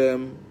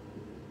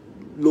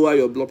lower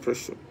your blood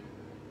pressure.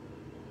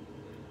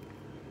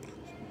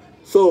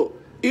 So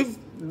if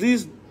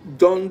these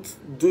don't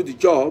do the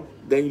job,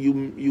 then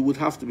you would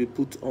have to be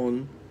put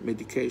on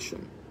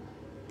medication,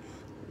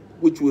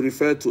 which we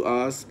refer to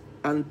as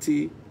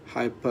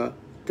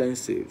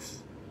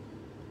antihypertensives.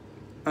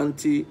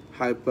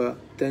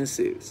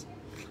 Antihypertensives.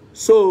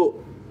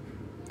 So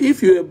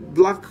if you're a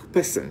black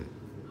person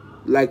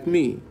like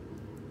me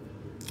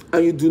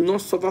and you do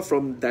not suffer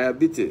from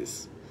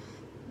diabetes,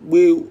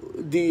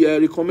 the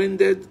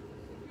recommended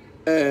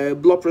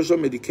blood pressure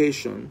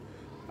medication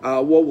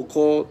are what we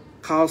call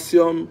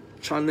calcium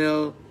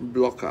channel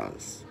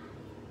blockers.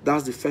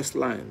 That's the first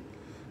line.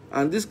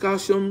 And these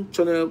calcium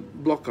channel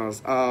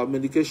blockers are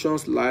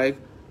medications like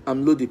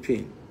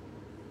amlodipine,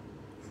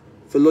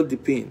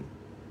 felodipine.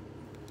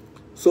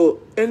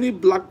 So any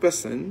black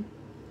person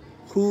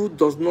who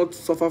does not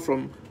suffer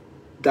from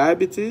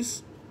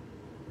diabetes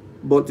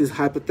but is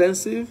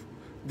hypertensive,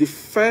 the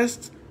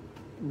first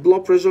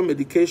blood pressure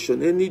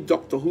medication any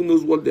doctor who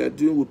knows what they are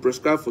doing will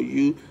prescribe for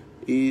you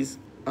is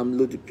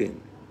amlodipine.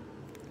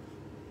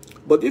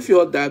 But if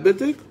you're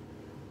diabetic,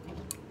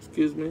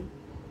 excuse me,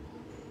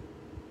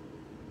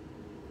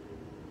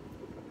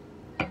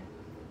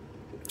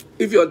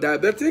 if you're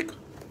diabetic,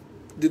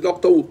 the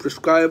doctor will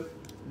prescribe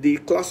the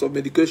class of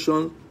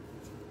medication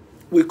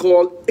we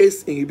call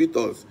ACE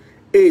inhibitors.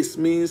 ACE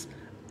means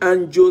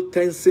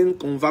angiotensin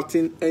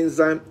converting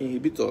enzyme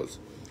inhibitors.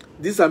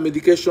 These are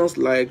medications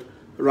like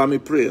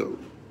ramipril,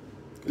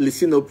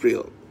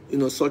 lisinopril.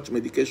 Such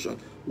medication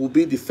will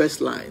be the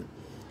first line.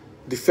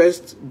 The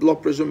first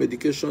blood pressure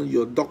medication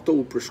your doctor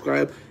will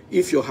prescribe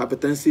if you're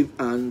hypertensive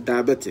and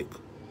diabetic.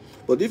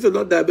 But if you're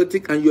not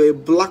diabetic and you're a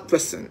black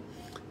person,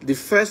 the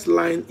first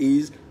line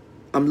is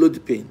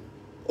amlodipine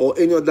or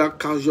any other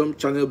calcium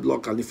channel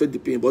blocker,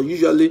 nifedipine. But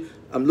usually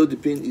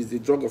amlodipine is the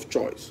drug of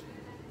choice.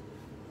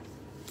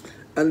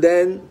 And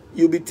then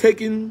you'll be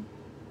taking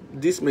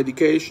this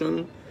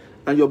medication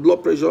and your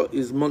blood pressure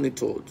is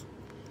monitored.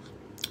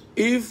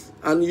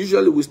 And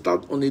usually we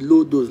start on a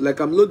low dose, like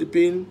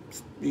amlodipine,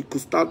 you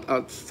could start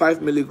at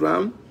 5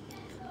 milligrams,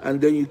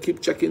 and then you keep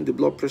checking the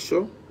blood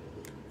pressure.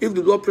 If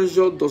the blood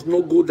pressure does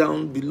not go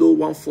down below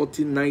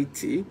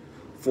 140/90,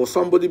 for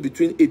somebody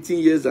between 18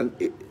 years and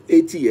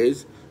 80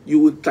 years, you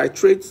would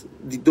titrate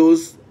the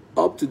dose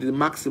up to the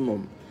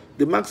maximum.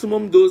 The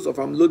maximum dose of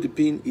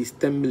amlodipine is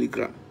 10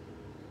 milligrams.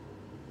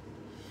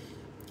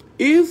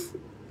 If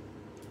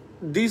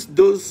this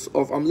dose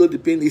of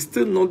amlodipine is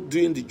still not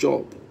doing the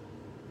job,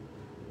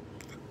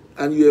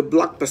 and you're a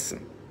black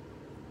person,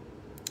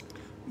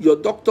 your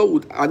doctor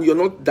would, and you're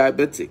not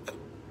diabetic,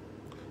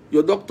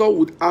 your doctor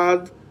would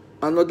add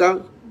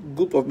another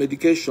group of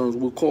medications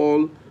we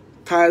call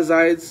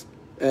thiazide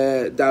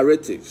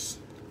diuretics.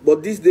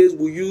 But these days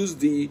we use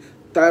the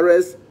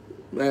thiazide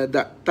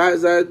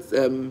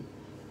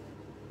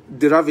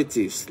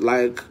derivatives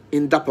like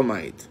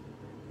indapamide.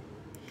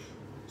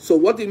 So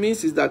what it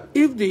means is that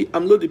if the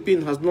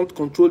amlodipine has not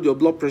controlled your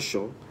blood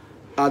pressure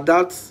at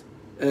that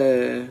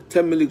 10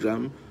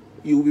 milligram,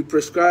 you will be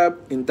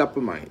prescribed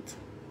indapamide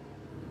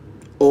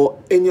or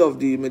any of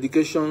the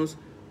medications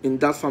in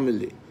that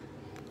family.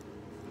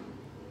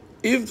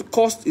 If the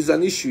cost is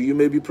an issue, you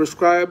may be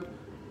prescribed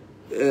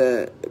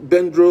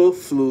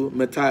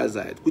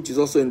bendroflumethiazide, which is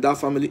also in that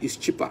family, is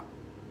cheaper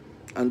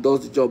and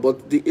does the job.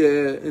 But the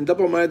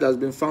indapamide has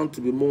been found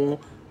to be more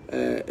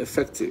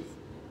effective.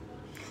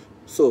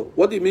 So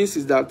what it means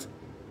is that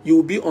you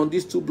will be on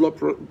these two blood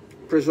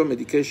pressure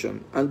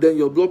medication, and then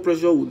your blood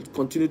pressure will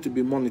continue to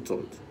be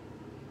monitored.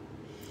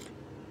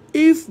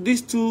 If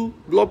these two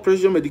blood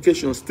pressure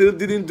medications still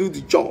didn't do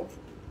the job,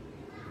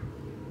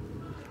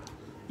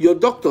 your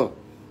doctor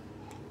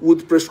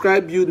would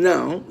prescribe you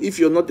now, if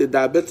you're not a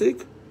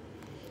diabetic,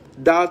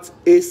 that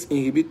ACE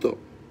inhibitor,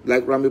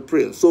 like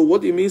ramipril. So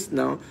what it means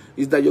now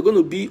is that you're going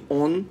to be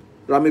on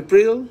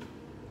ramipril,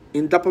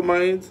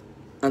 indapamide,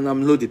 and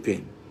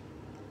amlodipine.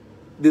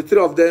 The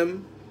three of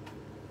them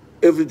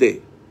every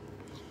day.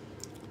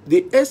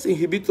 The ACE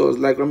inhibitors,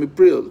 like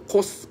ramipril,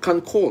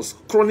 can cause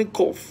chronic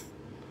cough.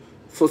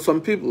 For some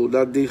people,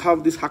 that they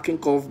have this hacking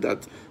cough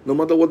that no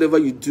matter whatever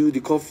you do,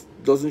 the cough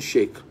doesn't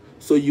shake.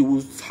 So you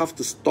will have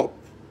to stop.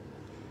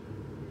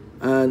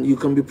 And you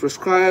can be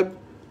prescribed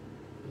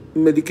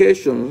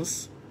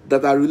medications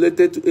that are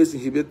related to ACE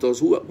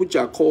inhibitors, which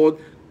are called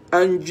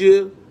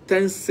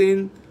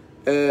angiotensin,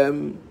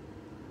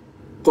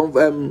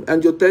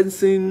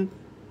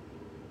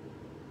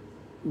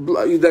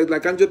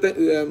 like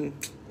angiotensin,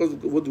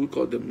 what do we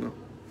call them now?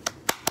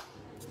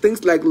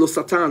 Things like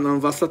losartan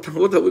and valsartan.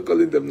 What are we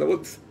calling them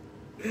now?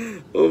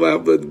 Oh my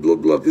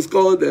blood. It's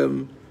called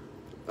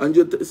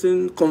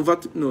angiotensin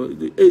convert. No,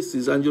 the ACE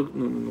is No.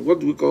 What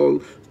do we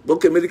call?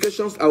 Okay,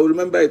 medications. I will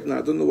remember it now.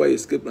 I don't know why it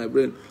escaped my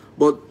brain.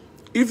 But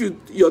if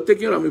you're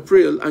taking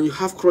ramipril and you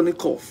have chronic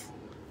cough,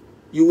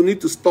 you will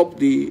need to stop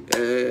the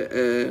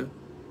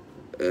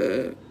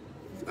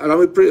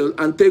ramipril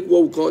and take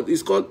what we call,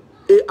 it's called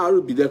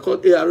ARB. They're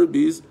called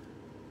ARBs.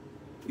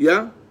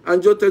 Yeah,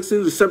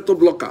 angiotensin receptor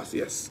blockers.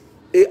 Yes,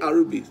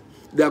 ARBs.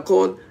 They are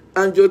called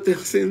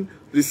angiotensin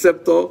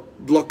receptor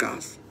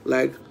blockers,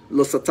 like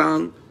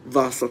losartan,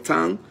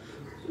 valsartan.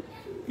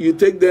 You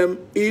take them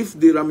if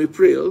the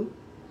ramipril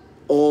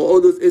or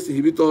all those ACE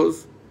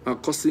inhibitors are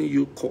causing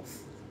you cough.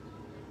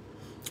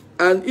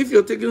 And if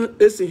you're taking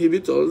ACE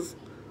inhibitors,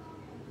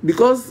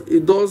 because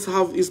it does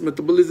have its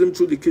metabolism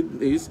through the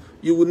kidneys,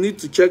 you will need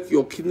to check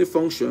your kidney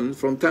function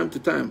from time to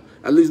time,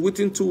 at least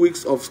within 2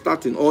 weeks of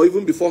starting, or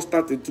even before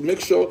starting, to make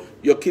sure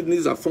your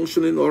kidneys are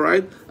functioning all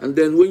right. And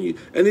then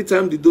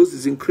anytime the dose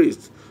is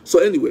increased. So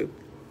anyway,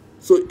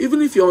 so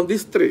even if you're on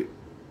these three,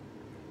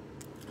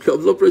 your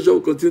blood pressure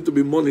will continue to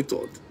be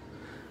monitored.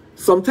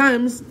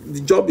 Sometimes the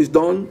job is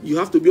done, you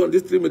have to be on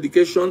these three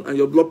medications and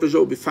your blood pressure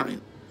will be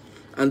fine.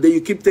 And then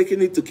you keep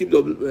taking it to keep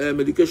the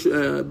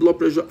medication, blood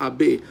pressure at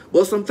bay.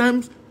 But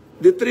sometimes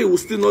the three will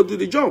still not do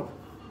the job.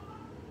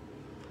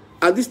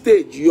 At this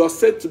stage, you are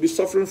said to be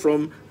suffering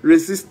from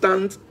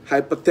resistant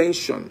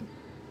hypertension.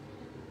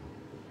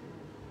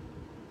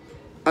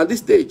 At this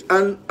stage,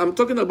 and I'm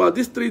talking about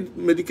these three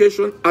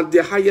medications at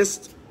their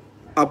highest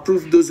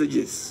approved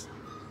dosages.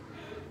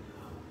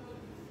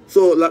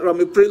 So, like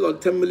ramipril on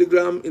 10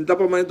 milligram,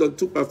 indapamide on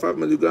 2.5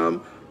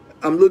 milligram,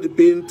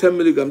 amlodipine 10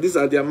 milligram. These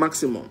are their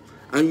maximum.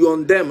 And you're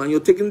on them, and you're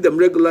taking them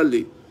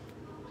regularly.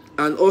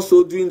 And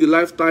also doing the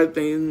lifestyle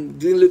thing,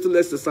 doing little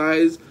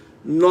exercise,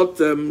 not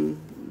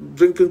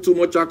drinking too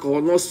much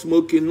alcohol, not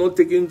smoking, not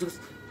taking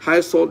high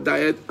salt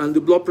diet, and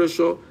the blood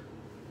pressure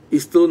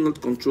is still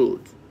not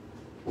controlled.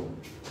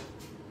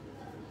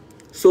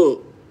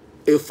 So,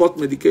 a fourth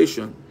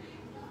medication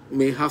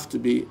would have to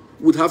be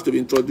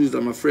introduced,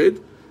 I'm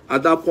afraid.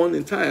 At that point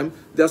in time,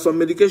 there are some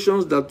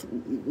medications that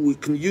we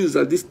can use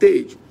at this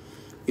stage.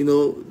 You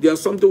know,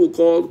 there's something we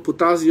call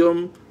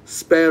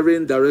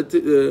potassium-sparing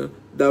diuretic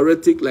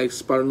like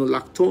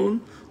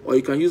spironolactone, or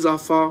you can use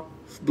alpha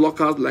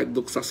blockers like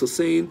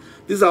doxazosin.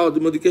 These are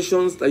the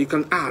medications that you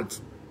can add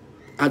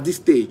at this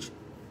stage.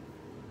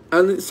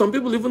 And some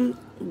people even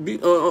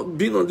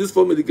being on this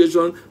four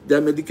medication,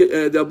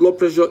 their blood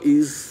pressure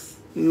is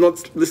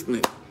not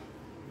listening.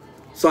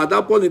 So at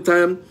that point in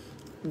time,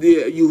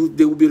 they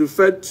will be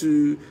referred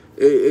to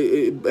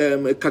a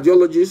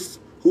cardiologist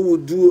who will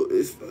do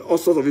all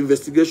sorts of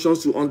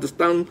investigations to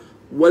understand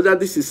whether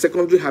this is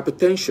secondary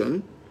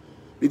hypertension,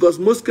 because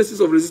most cases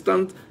of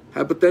resistant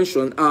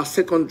hypertension are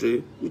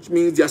secondary, which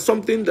means there's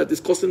something that is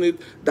causing it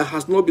that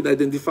has not been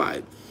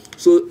identified.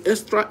 So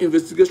extra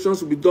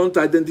investigations will be done to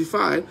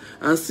identify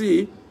and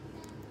see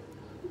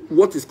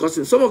what is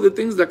causing. Some of the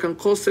things that can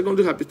cause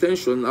secondary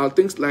hypertension are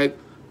things like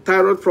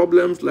thyroid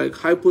problems like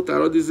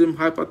hypothyroidism,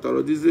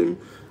 hyperthyroidism,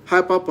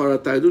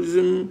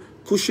 hyperparathyroidism,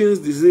 Cushing's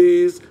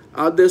disease,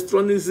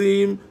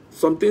 aldosteronism,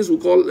 some things we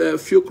call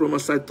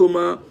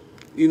pheochromocytoma.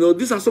 You know,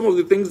 these are some of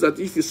the things that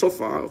if you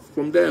suffer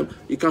from them,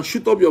 you can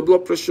shoot up your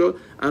blood pressure,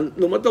 and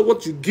no matter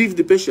what you give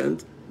the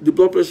patient, the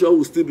blood pressure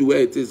will still be where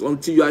it is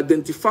until you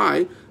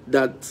identify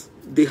that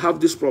they have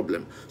this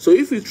problem. So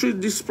if you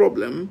treat this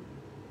problem,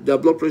 their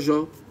blood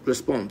pressure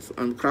responds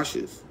and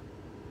crashes.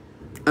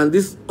 And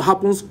this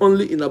happens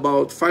only in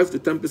about 5 to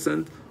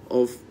 10%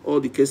 of all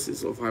the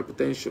cases of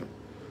hypertension.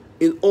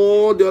 In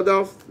all the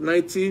other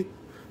 90,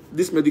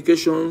 these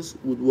medications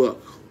would work.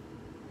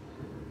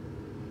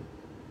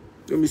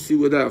 Let me see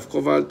whether I've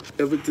covered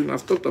everything.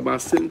 I've talked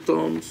about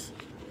symptoms.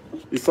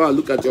 Before I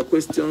look at your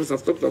questions,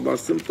 I've talked about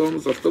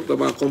symptoms. I've talked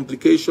about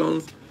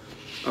complications.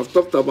 I've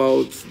talked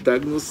about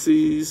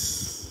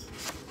diagnosis,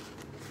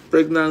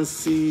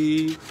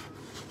 pregnancy.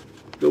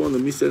 Don't want to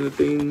miss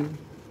anything.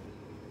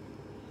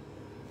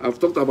 I've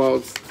talked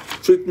about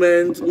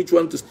treatment, which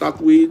one to start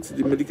with,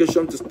 the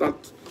medication to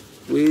start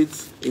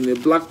with in a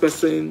black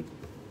person.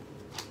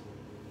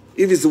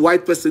 If it's a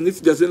white person,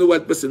 if there's any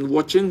white person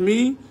watching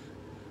me,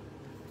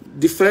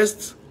 the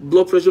first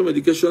blood pressure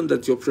medication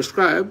that you're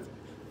prescribed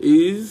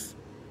is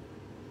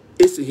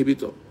ACE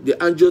inhibitor. The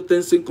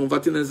angiotensin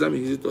converting enzyme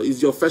inhibitor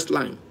is your first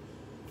line,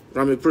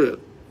 ramipril,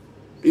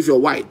 if you're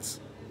white.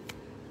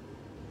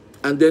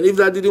 And then if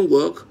that didn't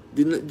work,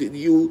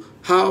 you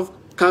have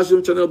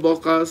calcium channel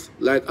blockers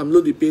like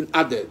amlodipine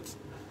added.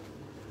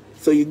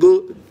 So you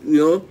go, you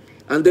know,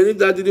 and then if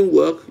that didn't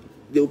work,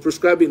 they will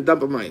prescribe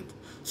indapamide.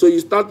 So you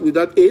start with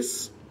that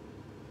ACE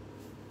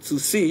to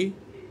C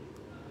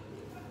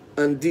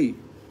and D.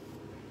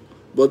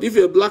 But if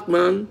you're a black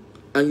man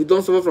and you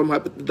don't suffer from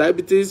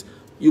diabetes,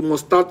 you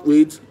must start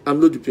with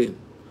amlodipine.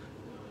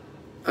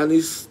 And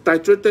it's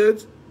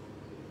titrated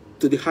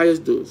to the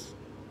highest dose.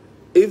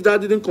 If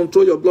that didn't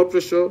control your blood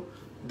pressure,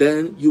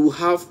 then you will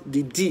have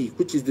the D,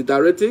 which is the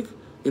diuretic,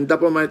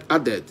 indapamide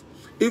added.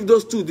 If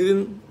those two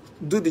didn't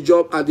do the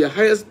job at their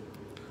highest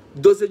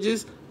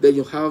dosages, then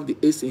you have the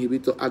ACE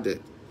inhibitor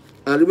added.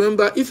 And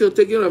remember, if you're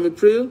taking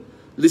ramipril,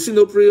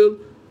 lisinopril,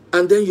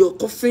 and then you're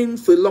coughing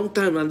for a long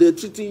time, and they're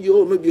treating you,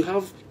 oh, maybe you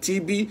have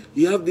TB,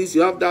 you have this,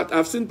 you have that.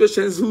 I've seen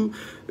patients who,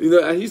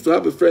 I used to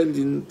have a friend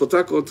in Port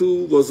Harcourt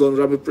who was on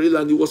Ramipril,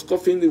 and he was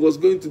coughing, he was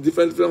going to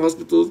different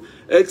hospitals,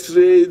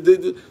 X-ray.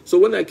 So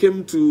when I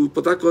came to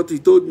Port Harcourt, he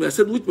told me, I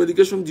said, which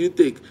medication do you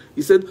take?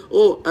 He said,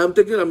 oh, I'm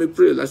taking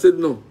Ramipril. I said,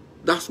 no,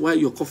 that's why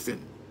you're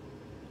coughing.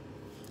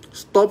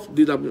 Stop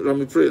the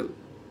Ramipril.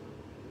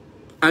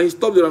 And he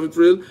stopped the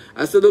Ramipril.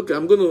 I said, okay,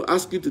 I'm going to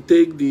ask you to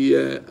take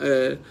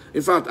the,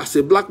 in fact, as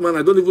a black man,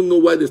 I don't even know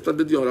why they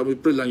started you on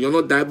Ramipril and you're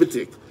not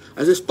diabetic.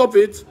 I said, stop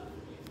it.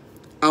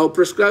 I'll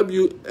prescribe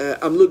you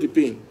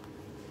amlodipine.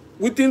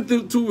 Within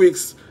 2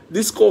 weeks,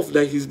 this cough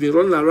that he's been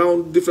running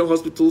around different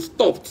hospitals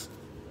stopped.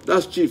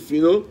 That's chief,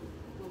 The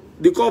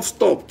cough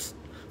stopped.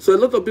 So a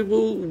lot of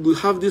people will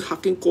have this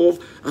hacking cough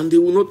and they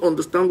will not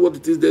understand what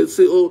it is. They'll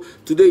say, oh,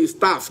 today is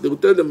staph. They will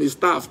tell them it's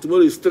staph.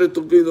 Tomorrow is straight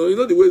up, you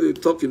know the way they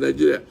talk in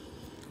Nigeria.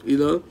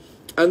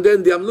 And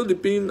then the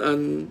amlodipine,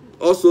 and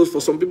also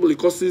for some people it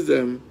causes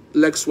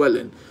leg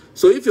swelling.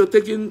 So if you're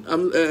taking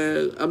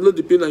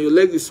amlodipine and your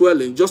leg is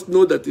swelling, just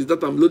know that it's that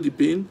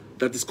amlodipine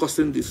that is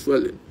causing this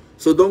swelling.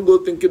 So don't go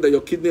thinking that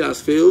your kidney has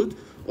failed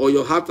or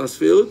your heart has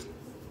failed.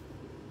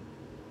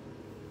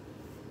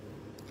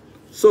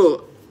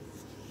 So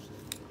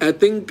I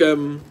think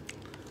I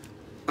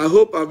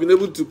hope I've been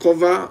able to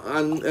cover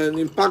and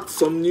impact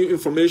some new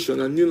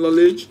information and new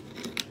knowledge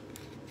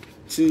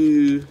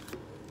to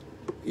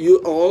you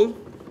all.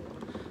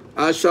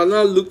 I shall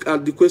now look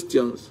at the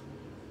questions.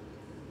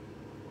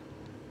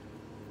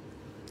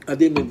 Are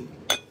there many?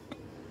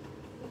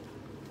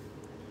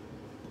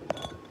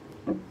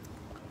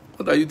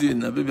 What are you doing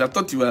now, baby? I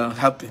thought you were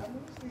helping.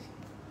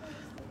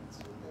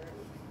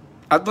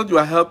 I thought you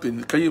were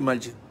helping. Can you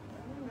imagine?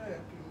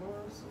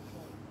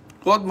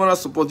 What moral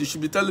support? You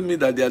should be telling me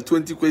that there are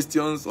 20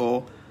 questions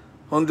or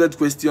 100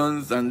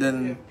 questions and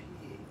then...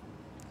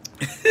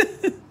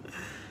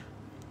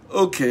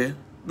 Okay.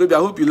 Baby, I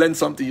hope you learned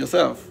something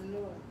yourself.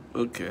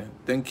 Okay,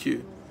 thank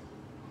you.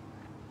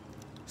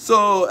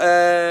 So,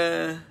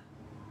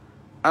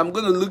 I'm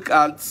going to look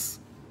at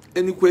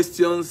any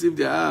questions if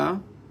there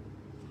are.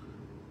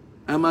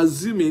 I'm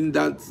assuming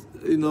that,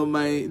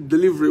 my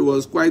delivery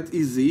was quite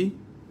easy,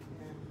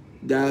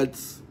 that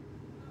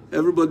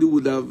everybody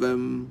would have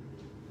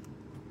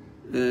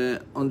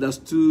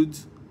understood.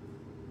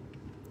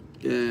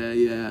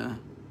 Yeah.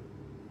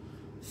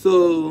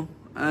 So,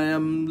 I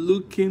am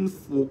looking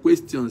for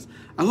questions.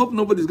 I hope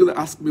nobody's going to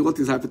ask me what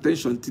is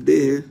hypertension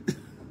today.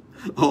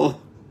 Or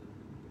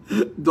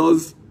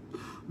does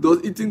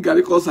eating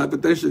garri cause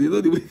hypertension?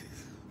 The way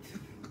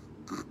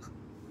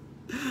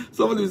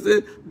somebody will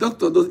say,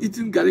 doctor, does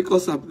eating garri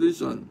cause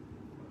hypertension?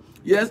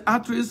 Yes,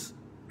 arteries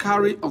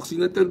carry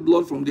oxygenated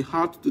blood from the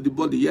heart to the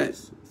body.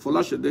 Yes.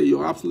 Folashade,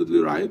 you're absolutely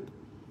right.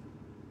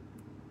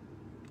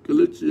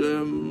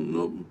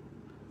 No.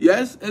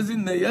 Yes, as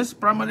in yes,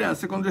 primary and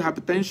secondary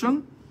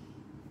hypertension.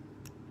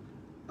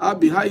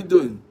 Abby, how you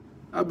doing?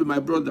 Abby, my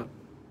brother.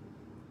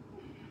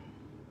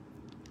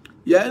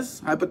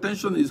 Yes,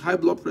 hypertension is high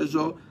blood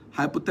pressure.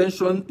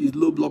 Hypertension is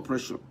low blood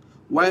pressure.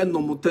 While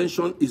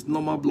normotension is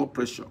normal blood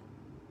pressure.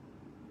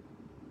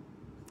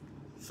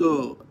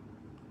 So,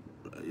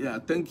 yeah,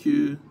 thank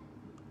you.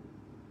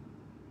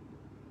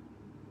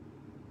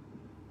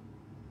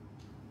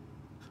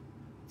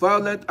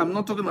 Violet, I'm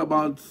not talking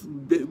about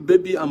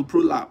baby and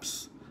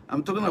prolapse.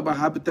 I'm talking about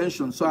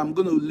hypertension. So I'm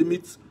going to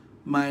limit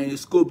my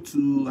scope to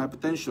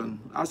hypertension.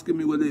 Asking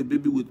me whether a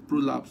baby with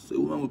prolapse, a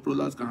woman with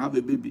prolapse can have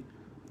a baby,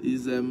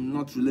 is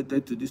not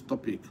related to this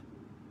topic.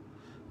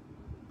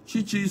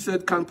 Chichi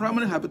said, can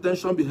primary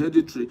hypertension be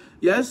hereditary?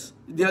 Yes,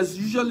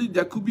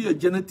 there could be a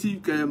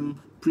genetic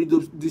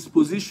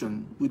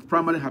predisposition with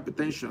primary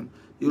hypertension.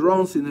 It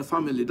runs in a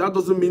family. That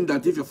doesn't mean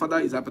that if your father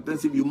is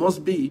hypertensive, you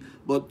must be,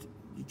 but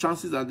the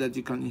chances are that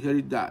you can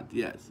inherit that,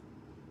 yes.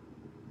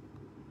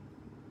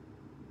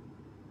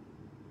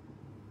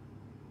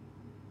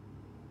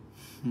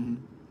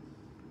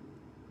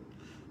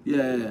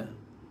 Yeah,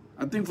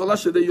 I think for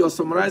last year you are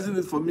summarizing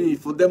it for me,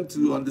 for them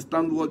to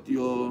understand what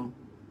you're,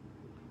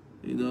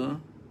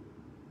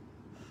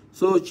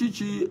 So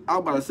Chichi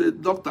Albert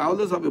said, doctor, I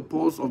always have a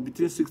pulse of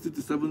between 60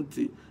 to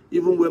 70,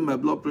 even when my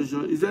blood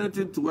pressure, is there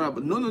anything to worry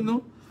about?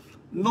 No.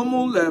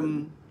 Normal,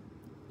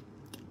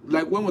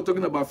 like when we're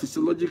talking about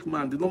physiologic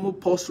man, the normal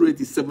pulse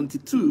rate is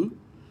 72,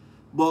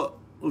 but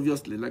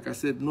obviously, like I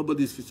said,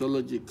 nobody is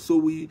physiologic.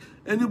 So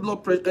any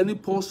blood pressure, any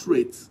pulse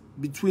rate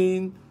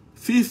between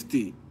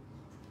 50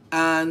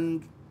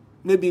 and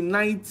maybe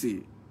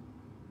 90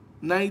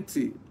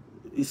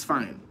 is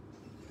fine.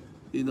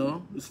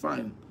 It's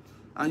fine.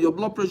 And your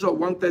blood pressure of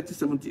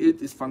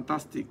 130/78 is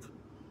fantastic.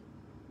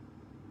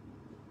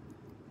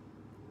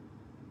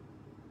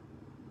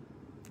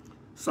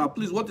 So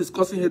please, what is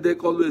causing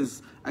headache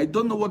always? I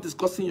don't know what is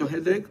causing your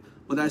headache,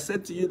 but I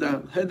said to you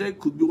that headache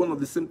could be one of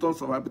the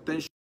symptoms of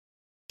hypertension.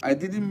 I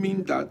didn't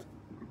mean that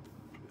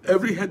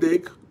every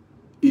headache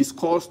is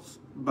caused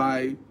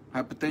by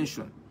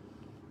hypertension.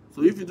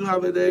 So if you do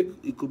have a headache,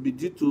 it could be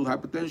due to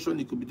hypertension,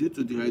 it could be due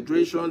to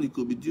dehydration, it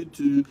could be due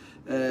to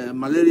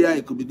malaria,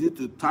 it could be due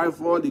to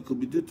typhoid, it could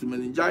be due to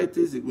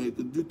meningitis, it could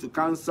be due to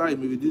cancer, it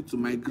may be due to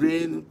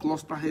migraine,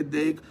 cluster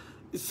headache.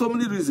 It's so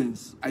many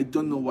reasons. I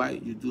don't know why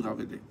you do have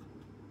a headache.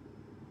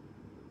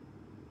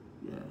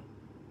 Yeah.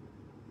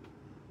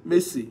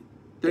 Messi,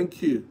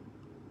 thank you.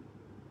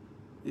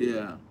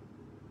 Yeah.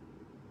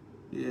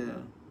 Yeah.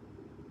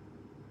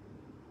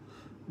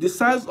 The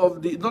size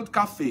of the, not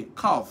cafe,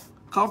 calf.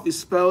 Calf is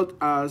spelled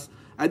as,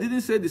 I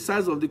didn't say the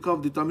size of the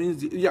calf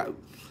determines the, yeah,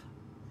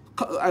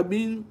 I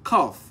mean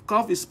calf.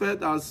 Calf is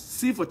spelled as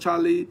C for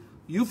Charlie,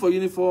 U for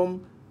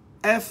uniform,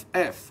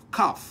 FF,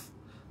 calf.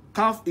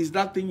 Calf is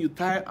that thing you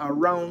tie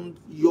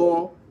around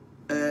your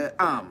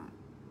arm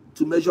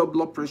to measure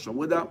blood pressure,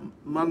 whether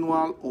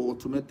manual or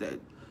automated.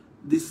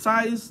 The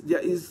size, there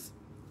is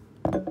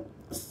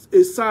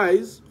a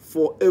size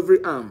for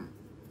every arm.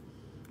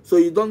 So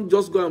you don't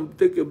just go and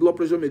take a blood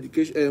pressure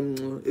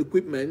medication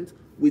equipment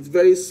with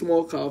very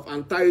small calf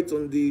and tie it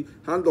on the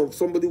hand of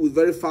somebody with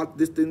very fat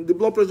distance. The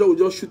blood pressure will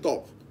just shoot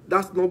up.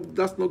 That's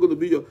not going to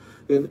be your.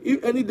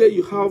 If any day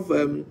you have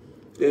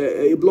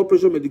a blood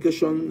pressure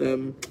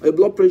medication, a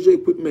blood pressure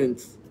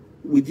equipment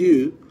with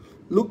you,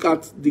 look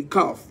at the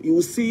calf. You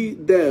will see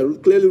there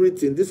clearly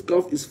written, this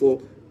calf is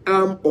for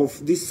arm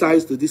of this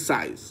size to this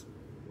size.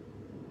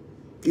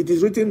 It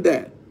is written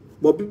there.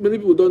 But many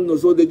people don't know,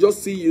 so they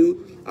just see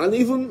you. And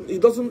even,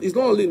 it's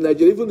not only in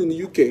Nigeria, even in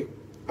the UK.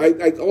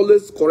 I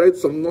always correct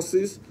some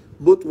nurses,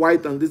 both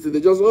white and this. They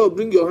just, oh,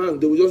 bring your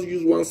hand. They will just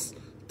use one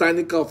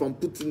tiny calf and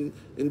put in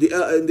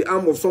the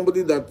arm of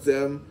somebody that,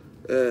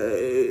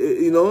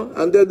 you know,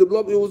 and then the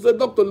blood, he will say,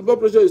 doctor, the blood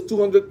pressure is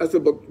 200. I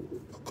said, but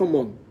come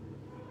on.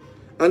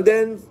 And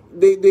then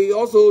they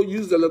also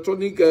use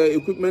electronic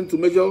equipment to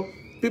measure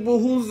people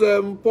whose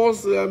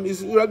pulse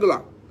is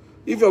irregular.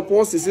 If your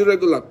pulse is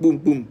irregular, boom,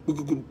 boom, boom,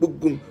 boom, boom,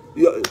 boom,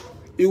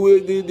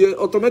 the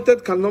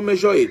automated cannot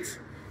measure it.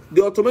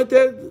 The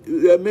automated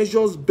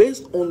measures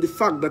based on the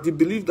fact that it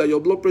believes that your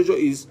blood pressure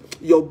is,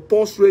 your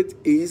pulse rate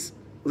is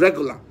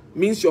regular.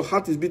 Means your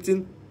heart is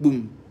beating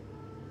boom,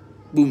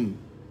 boom,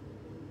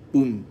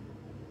 boom,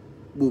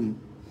 boom,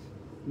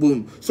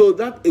 boom. So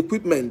that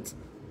equipment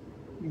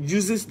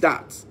uses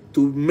that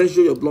to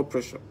measure your blood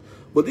pressure.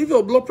 But if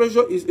your blood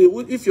pressure is,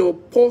 if your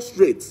pulse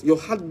rate, your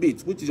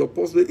heartbeat, which is your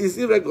pulse rate, is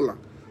irregular,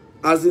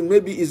 as in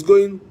maybe it's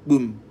going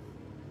boom,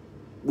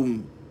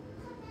 boom,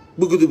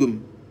 boogity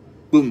boom,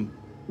 boom,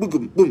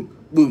 boom, boom,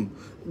 boom,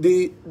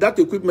 that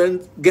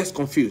equipment gets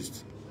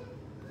confused.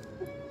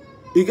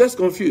 It gets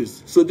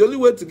confused. So the only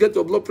way to get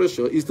your blood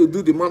pressure is to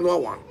do the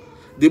manual one.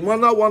 The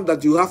manual one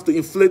that you have to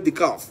inflate the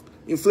calf.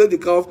 Inflate the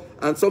calf,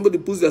 and somebody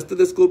puts their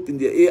stethoscope in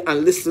their ear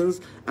and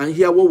listens and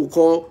hear what we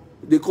call,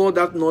 they call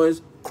that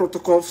noise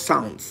Crotokov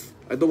sounds.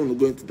 I don't want to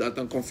go into that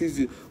and confuse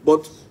you,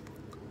 but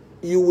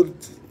you would.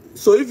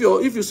 So if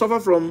you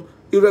suffer from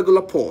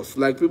irregular pulse,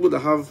 like people that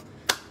have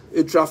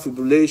atrial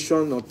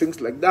fibrillation or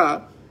things like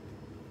that,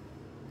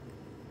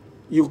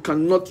 you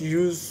cannot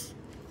use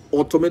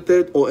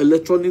automated or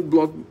electronic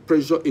blood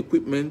pressure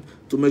equipment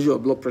to measure your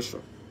blood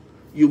pressure.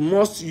 You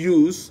must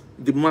use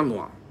the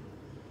manual.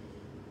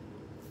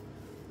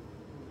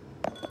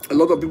 A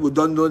lot of people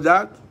don't know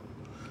that.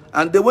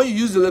 And then when you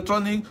use the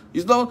electronic,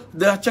 it's not,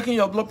 they are checking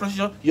your blood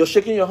pressure, you're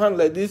shaking your hand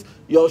like this,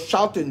 you're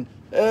shouting,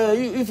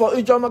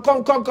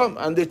 come,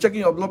 and they're checking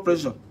your blood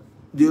pressure.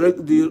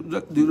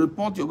 The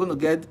report you're going to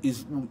get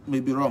may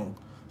be wrong.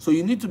 So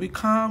you need to be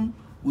calm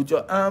with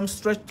your arms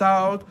stretched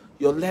out,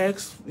 your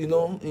legs, you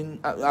know, in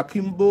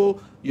akimbo.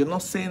 You're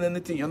not saying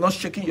anything. You're not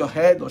shaking your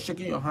head or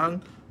shaking your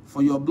hand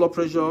for your blood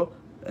pressure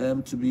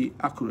to be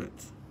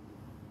accurate.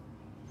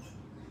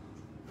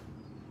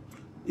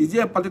 Is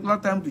there a particular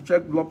time to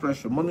check blood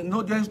pressure? Morning?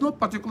 No, there is no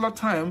particular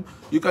time.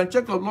 You can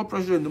check your blood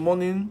pressure in the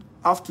morning,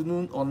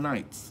 afternoon, or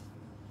night.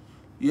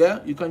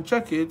 Yeah, you can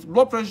check it.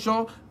 Blood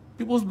pressure,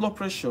 people's blood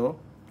pressure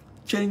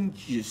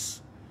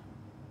changes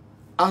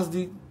as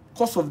the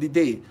course of the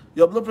day.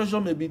 Your blood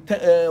pressure may be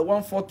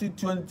 140,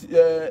 20,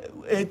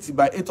 80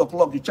 by 8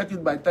 o'clock. You check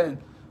it by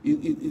 10.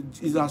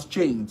 It has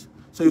changed.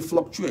 So it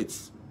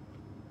fluctuates.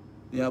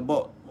 Yeah,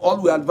 but all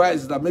we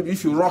advise is that maybe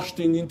if you rushed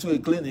into a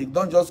clinic,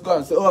 don't just go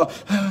and say, oh,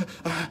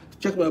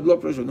 check my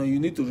blood pressure. No, you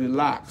need to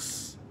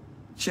relax.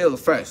 Chill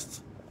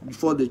first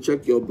before they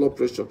check your blood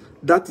pressure.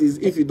 That is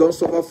if you don't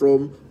suffer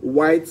from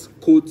white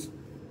coat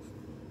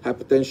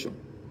hypertension.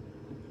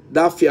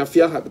 That fear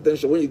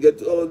hypertension, when you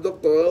get, oh,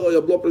 doctor, oh,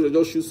 your blood pressure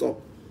just shoots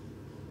up.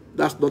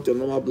 That's not your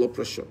normal blood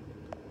pressure.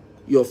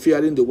 You're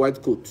fearing the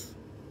white coat.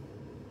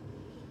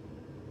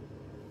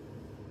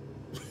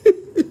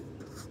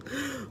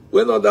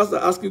 When others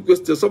are asking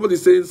questions, somebody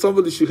saying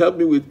somebody should help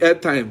me with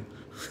airtime.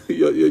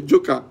 You're a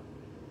joker.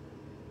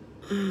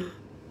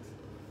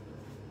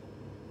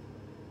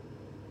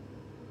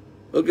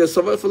 Okay, you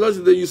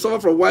suffer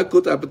from white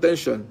coat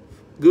hypertension.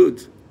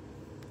 Good.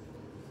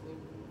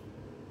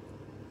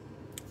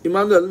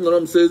 Emmanuel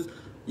Noram says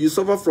you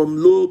suffer from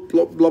low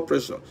blood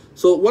pressure.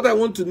 So what I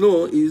want to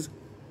know is,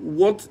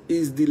 what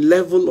is the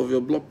level of your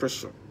blood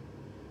pressure?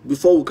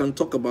 before we can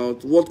talk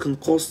about what can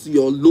cause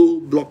your low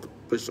blood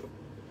pressure.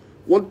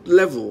 What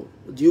level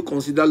do you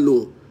consider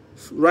low?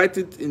 Write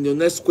it in your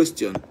next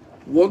question.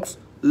 What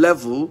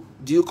level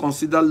do you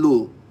consider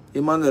low?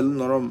 Emmanuel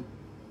Norom.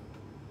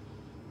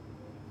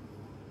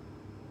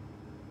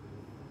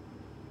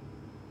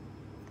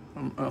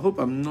 I hope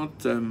I'm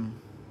not...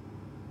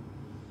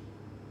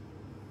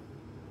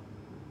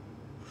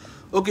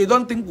 Okay,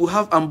 don't think we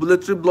have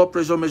ambulatory blood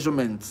pressure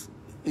measurements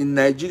in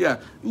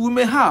Nigeria. We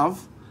may have.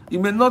 It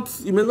may not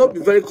be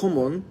very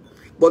common,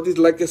 but it's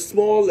like a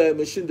small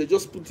machine. They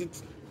just put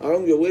it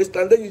around your waist,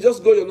 and then you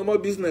just go your normal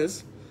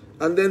business,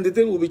 and then the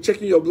thing will be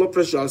checking your blood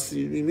pressure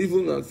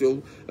even as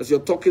you're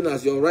talking,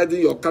 as you're riding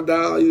your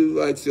car,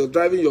 as you're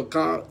driving your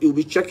car, it will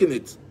be checking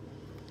it.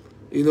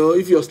 You know,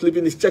 if you're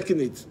sleeping, it's checking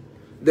it.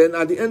 Then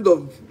at the end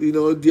of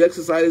the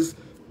exercise,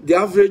 the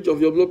average of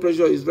your blood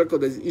pressure is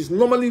recorded. It's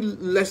normally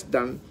less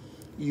than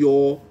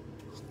your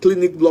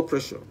clinic blood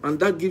pressure, and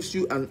that gives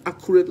you an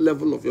accurate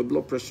level of your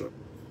blood pressure.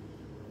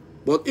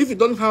 But if you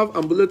don't have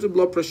ambulatory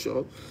blood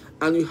pressure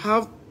and you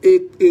have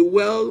a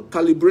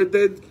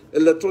well-calibrated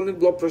electronic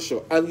blood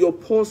pressure and your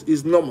pulse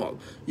is normal,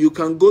 you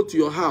can go to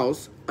your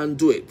house and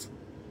do it.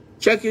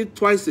 Check it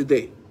twice a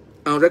day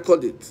and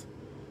record it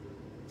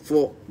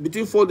for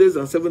between 4 days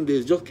and 7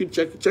 days. Just keep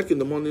check in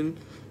the morning,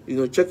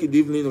 check in the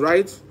evening,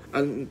 right?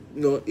 And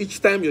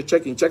each time you're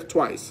checking, check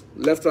twice,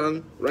 left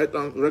hand, right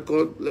hand,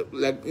 record,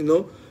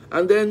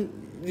 and then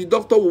the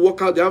doctor will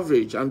work out the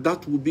average, and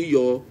that will be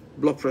your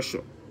blood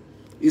pressure.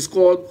 It's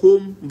called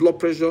home blood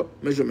pressure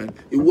measurement.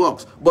 It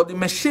works, but the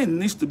machine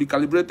needs to be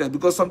calibrated,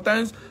 because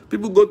sometimes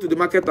people go to the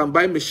market and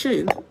buy a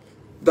machine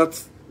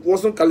that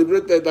wasn't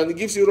calibrated, and it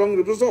gives you wrong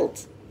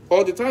results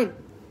all the time.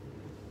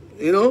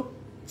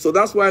 So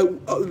that's why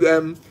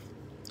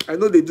I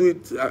know they do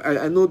it.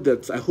 I know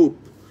that. I hope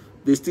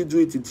they still do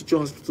it in teaching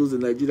hospitals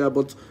in Nigeria,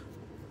 but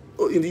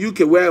in the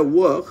UK where I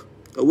work,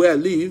 where I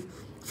live,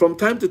 from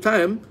time to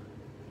time,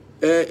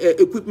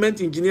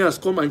 equipment engineers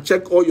come and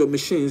check all your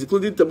machines,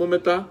 including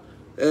thermometer,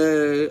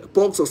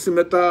 pulse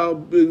oximeter,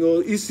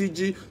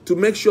 ECG, to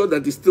make sure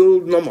that it's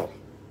still normal.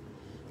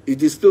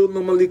 It is still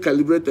normally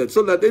calibrated,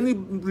 so that any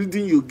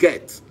reading you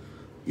get,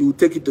 you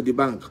take it to the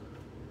bank.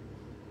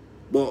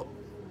 But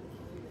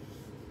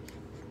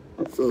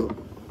so,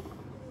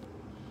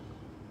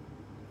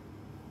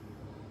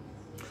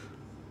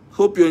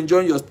 hope you're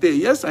enjoying your stay.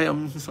 Yes, I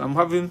am. I'm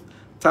having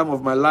time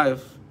of my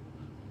life.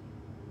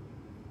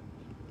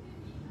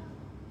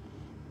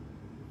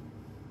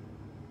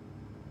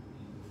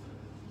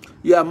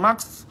 Yeah,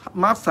 max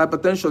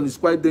hypertension is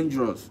quite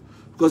dangerous,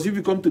 because if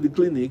you come to the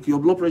clinic, your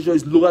blood pressure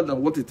is lower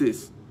than what it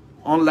is.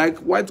 Unlike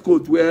white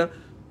coat, where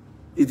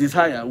it is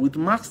higher. With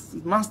max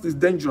is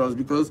dangerous,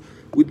 because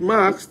with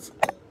max,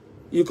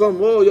 you come,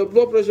 your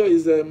blood pressure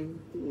is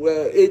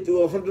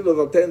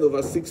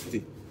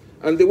 100/10/60.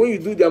 And then when you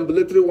do the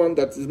ambulatory one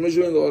that is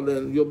measuring all,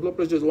 then your blood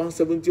pressure is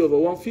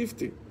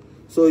 170/150.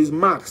 So it's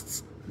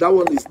maxed. That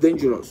one is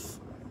dangerous.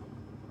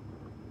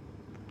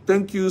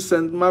 Thank you,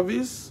 St.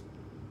 Mavis.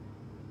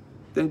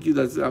 Thank you,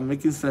 that I'm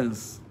making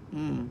sense.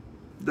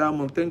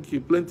 Diamond, thank you.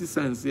 Plenty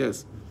sense,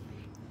 yes.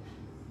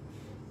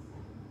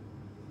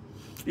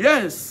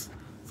 Yes.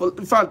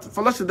 In fact,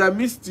 Falashid, I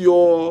missed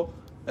your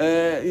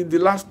in the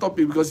last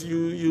topic, because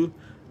you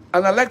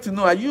and I'd like to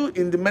know, are you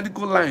in the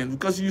medical line?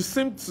 Because you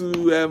seem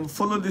to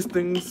follow these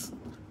things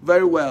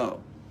very well.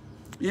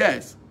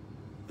 Yes.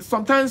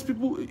 Sometimes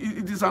people,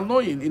 it is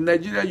annoying. In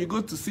Nigeria, you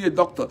go to see a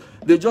doctor,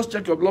 they just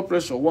check your blood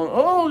pressure.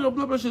 Your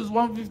blood pressure is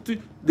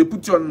 150. They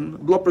put you on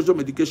blood pressure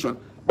medication.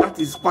 That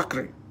is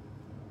quackery.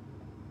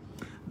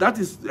 That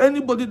is,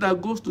 anybody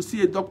that goes to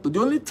see a doctor, the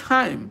only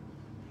time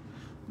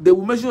they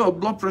will measure your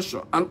blood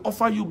pressure and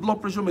offer you blood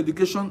pressure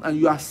medication and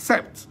you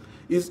accept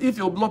is if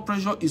your blood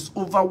pressure is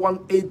over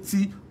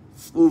 180,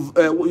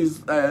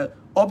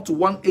 up to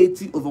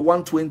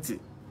 180/120.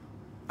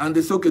 And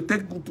they say, okay,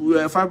 take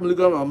 5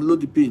 milligrams of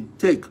amlodipine,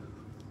 take.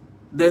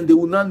 Then they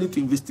will not need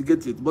to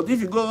investigate it. But if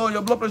you go,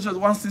 your blood pressure is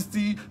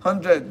 160,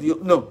 100,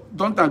 no,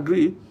 don't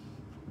agree.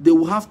 They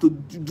will have to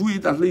do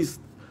it at least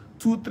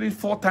 2, 3,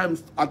 4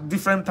 times at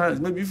different times.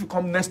 Maybe if you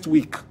come next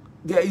week,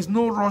 there is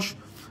no rush.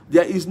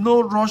 There is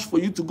no rush for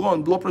you to go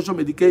on blood pressure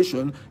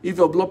medication if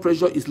your blood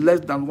pressure is less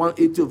than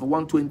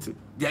 180/120.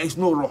 There is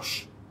no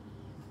rush.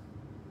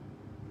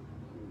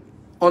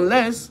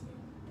 Unless,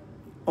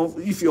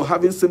 if you're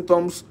having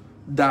symptoms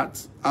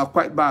that are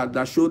quite bad,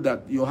 that show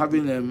that you're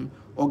having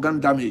organ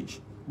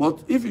damage.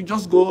 But if you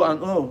just go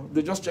and,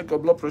 they just check your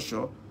blood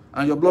pressure,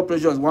 and your blood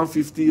pressure is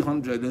 150,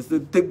 100, and say,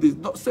 take this,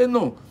 say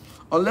no.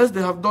 Unless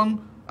they have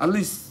done, at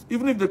least,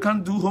 even if they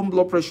can't do home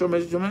blood pressure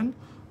measurement,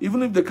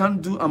 even if they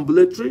can't do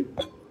ambulatory,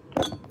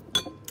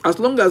 as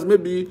long as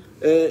maybe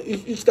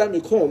each time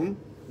you come,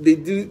 they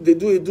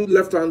do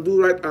left arm,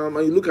 do right arm,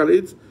 and you look at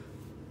it,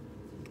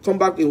 come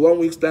back in 1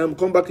 week's time,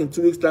 come back in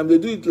 2 weeks' time. They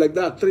do it like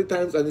that 3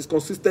 times, and it's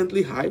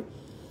consistently high.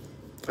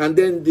 And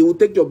then they will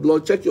take your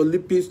blood, check your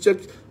lipids,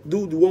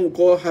 do the one we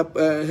call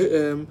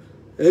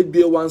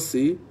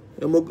HbA1c,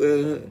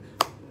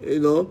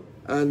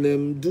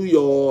 and do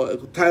your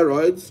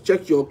thyroid,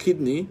 check your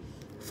kidney,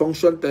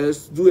 function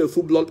test, do a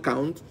full blood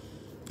count,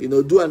 you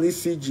know, do an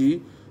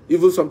ECG.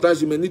 Even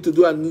sometimes you may need to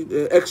do an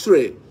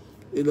X-ray,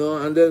 you know,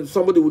 and then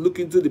somebody will look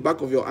into the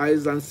back of your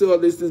eyes and say all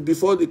these things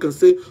before they can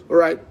say, all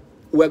right,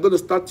 we're going to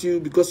start you,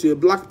 because you're a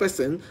black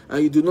person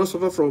and you do not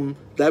suffer from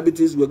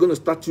diabetes, we're going to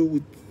start you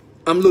with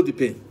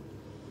amlodipine.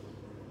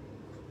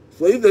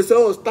 So if they say,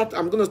 oh,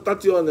 I'm going to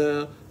start you on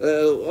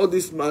all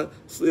this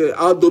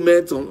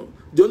Aldomet,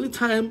 the only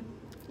time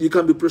you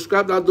can be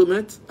prescribed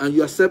Aldomet and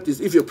you accept is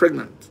if you're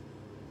pregnant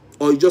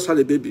or you just had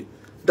a baby.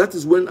 That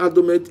is when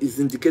Aldomet is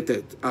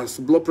indicated as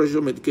blood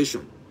pressure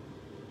medication.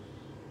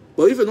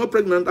 But if you're not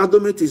pregnant,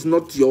 Aldomet is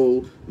not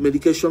your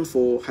medication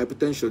for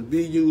hypertension,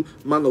 be you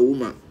man or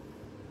woman.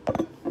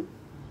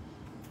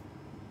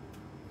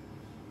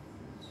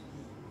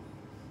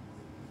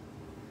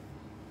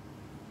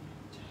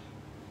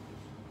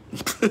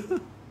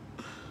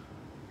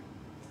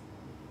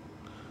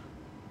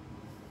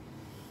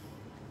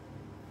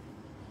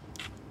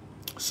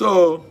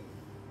 So,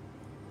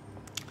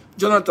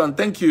 Jonathan,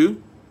 thank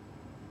you.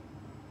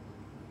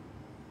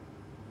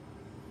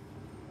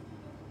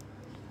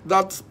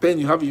 That pain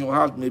you have in your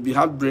heart may be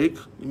heartbreak.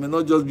 It may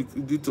not just be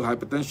due to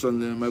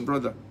hypertension, my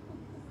brother.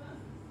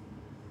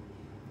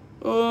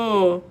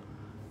 Oh,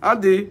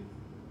 Adi,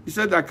 he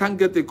said I can't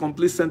get a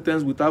complete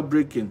sentence without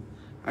breaking.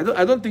 I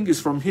don't think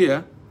it's from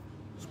here.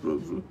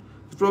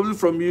 It's probably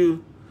from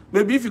you.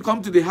 Maybe if you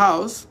come to the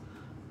house,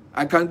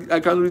 I can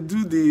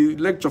redo the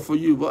lecture for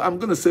you, but I'm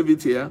gonna save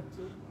it here.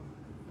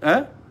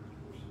 Eh?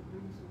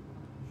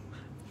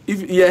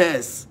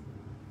 Yes,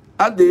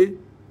 Adi,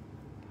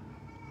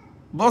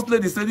 boss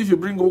lady said if you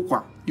bring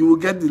okwa, you will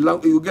get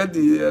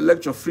the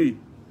lecture free.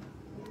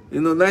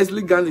 You know,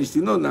 nicely garnished.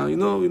 You know now. You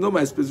know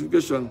my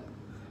specification.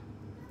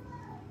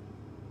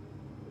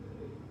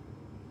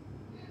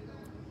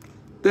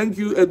 Thank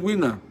you,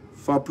 Edwina,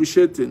 for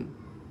appreciating.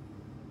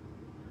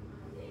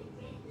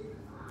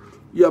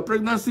 Your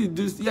pregnancy,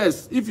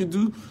 yes, if you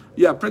do,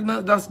 yeah,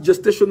 pregnant, that's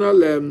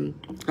gestational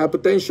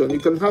hypertension. You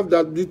can have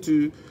that due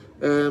to,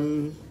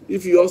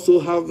 if you also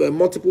have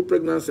multiple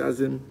pregnancies,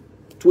 as in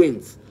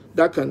twins,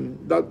 that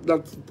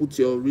puts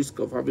your risk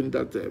of having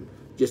that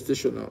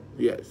gestational,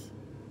 yes.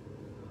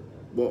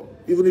 But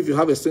even if you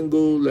have a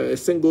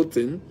single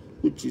thing,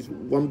 which is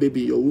one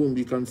baby in your womb,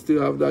 you can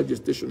still have that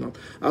gestational.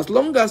 As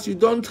long as you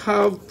don't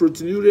have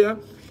proteinuria,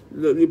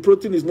 the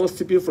protein is not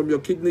seeping from your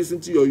kidneys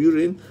into your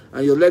urine,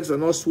 and your legs are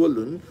not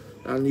swollen,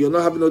 and you're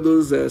not having all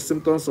those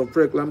symptoms of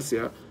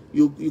preeclampsia,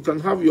 you can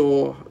have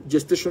your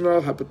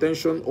gestational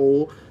hypertension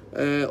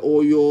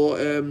or your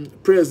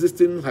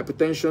pre-existing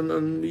hypertension,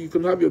 and you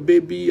can have your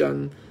baby,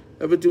 and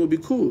everything will be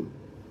cool.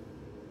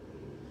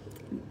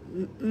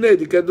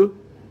 Nedikedo,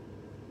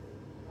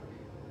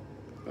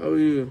 how are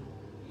you?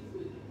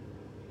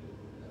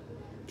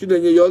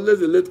 You're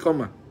always a late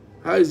comer.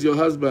 How is your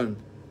husband?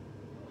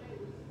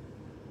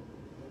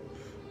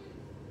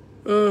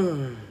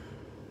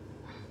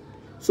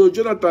 So,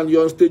 Jonathan,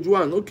 you're on stage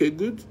 1. Okay,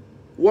 good.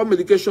 What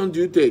medication do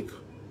you take?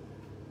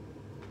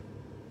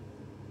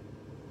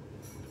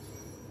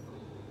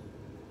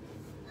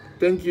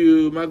 Thank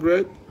you,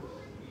 Margaret.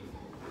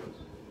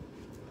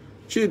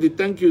 Chidi,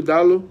 thank you,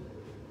 Dalo.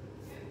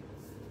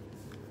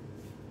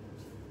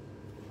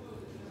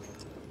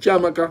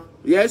 Chiamaka,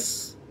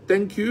 yes,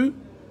 thank you.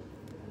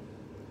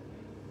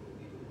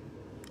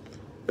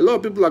 A lot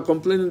of people are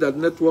complaining that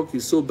network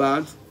is so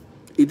bad.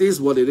 It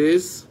is what it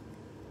is.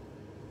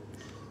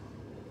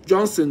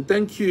 Johnson,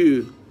 thank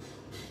you.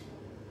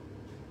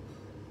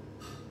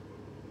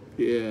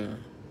 Yeah.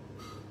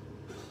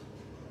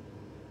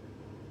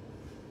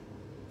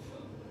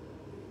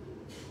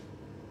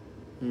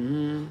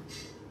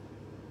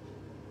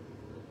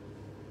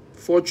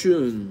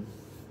 Fortune,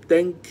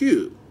 thank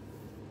you.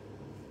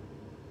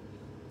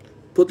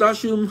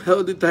 Potassium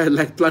held it tight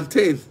like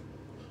plantain.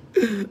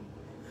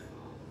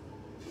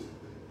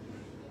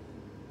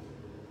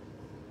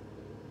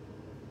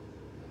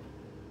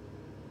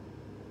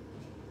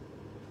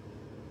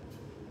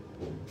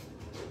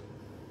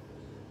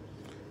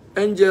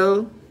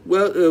 Angel,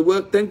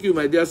 well, thank you,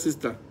 my dear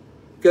sister.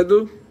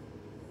 Kedu,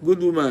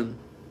 good woman.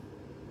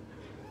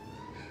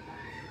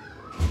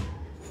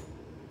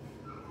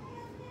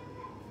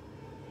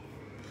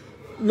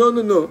 No.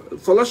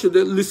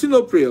 Folashide,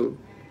 lisinopril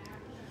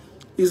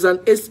is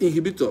an ACE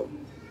inhibitor.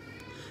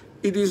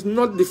 It is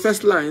not the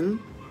first line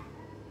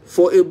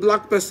for a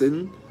black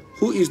person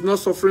who is not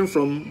suffering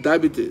from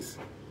diabetes.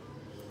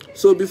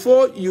 So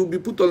before you be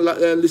put on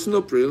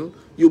lisinopril,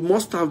 you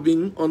must have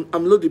been on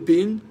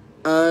amlodipine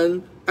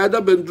and either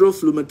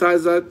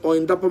bendroflumetazide or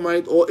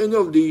indapamide or any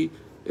of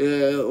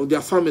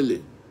their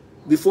family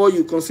before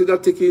you consider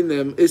taking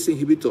ACE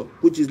inhibitor,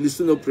 which is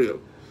lisinopril.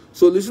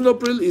 So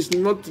lisinopril is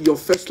not your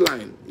first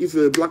line if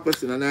you're a black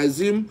person, and I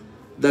assume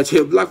that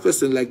you're a black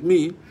person like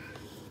me.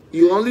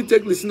 You only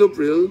take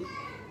lisinopril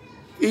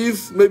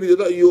if maybe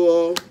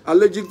you're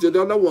allergic to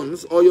the other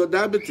ones or you're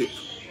diabetic.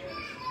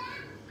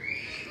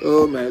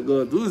 Oh my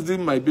God, who's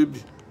doing my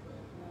baby?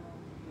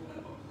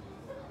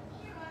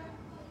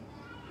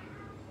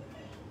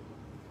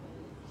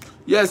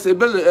 Yes,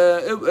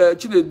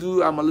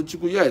 Chinedu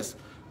Amaluchuku, yes.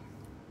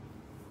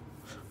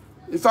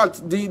 In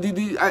fact,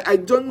 I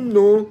don't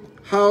know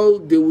how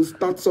they will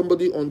start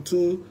somebody on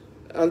 2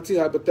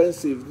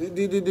 antihypertensive.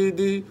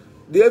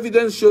 The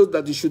evidence shows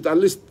that you should at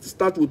least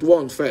start with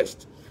 1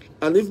 first.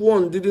 And if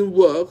 1 didn't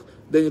work,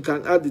 then you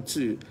can add the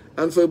 2.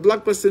 And for a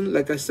black person,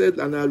 like I said,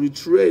 and I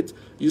reiterate,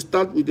 you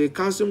start with a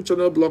calcium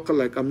channel blocker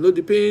like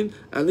amlodipine,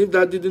 and if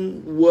that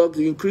didn't work,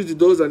 you increase the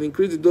dose and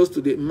increase the dose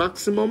to the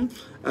maximum.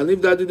 And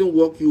if that didn't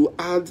work, you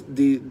add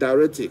the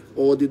diuretic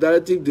or the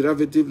diuretic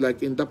derivative like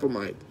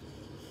indapamide.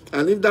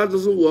 And if that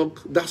doesn't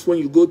work, that's when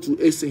you go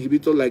to ACE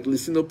inhibitor like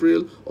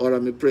lisinopril or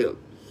ramipril.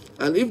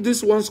 And if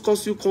this ones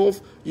cause you cough,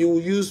 you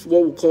will use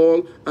what we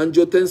call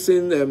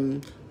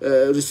angiotensin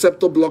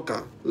receptor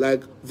blocker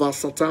like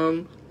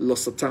valsartan,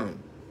 losartan.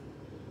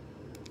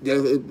 There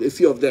are a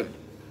few of them.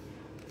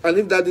 And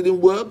if that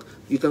didn't work,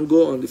 you can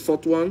go on the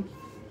 4th one.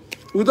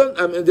 We don't.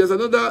 There's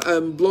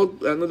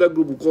another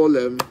group we call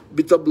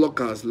beta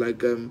blockers like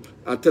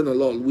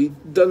atenolol. We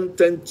don't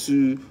tend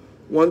to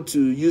want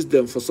to use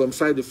them for some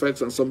side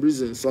effects and some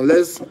reasons,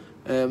 unless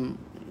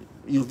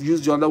you've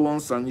used the other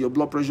ones and your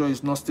blood pressure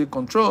is not still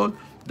controlled,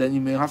 then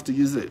you may have to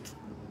use it,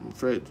 I'm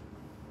afraid.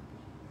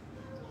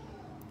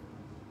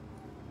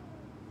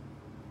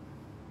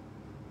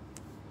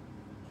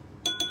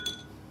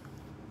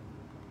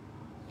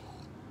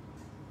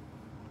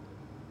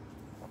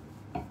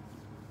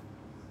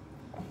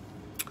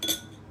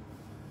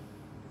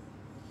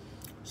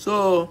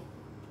 So,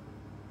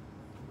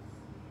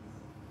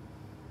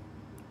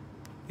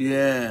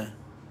 yeah.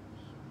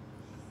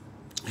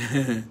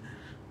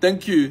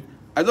 Thank you.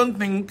 I don't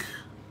think,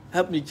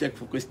 help me check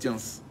for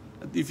questions.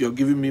 If you're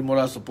giving me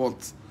moral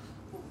support.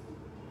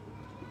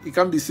 You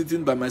can't be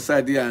sitting by my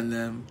side here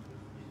and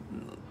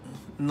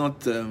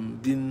not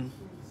being...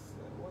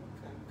 What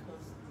can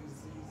cause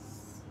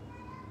disease,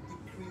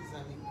 decrease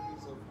and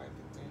increase of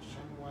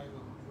hypertension while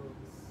on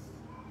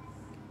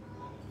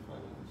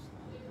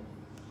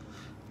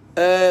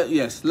drugs?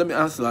 Yes, let me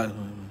answer.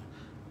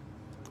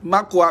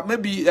 Makwa,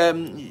 maybe,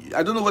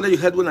 I don't know whether you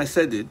heard when I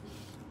said it.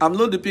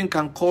 Amlodipine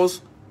can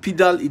cause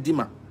pedal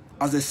edema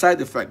as a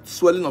side effect,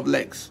 swelling of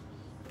legs,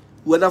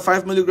 whether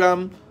 5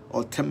 milligram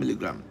or 10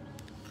 milligram.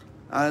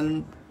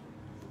 And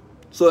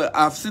so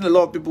I've seen a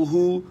lot of people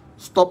who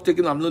stop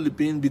taking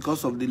amlodipine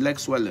because of the leg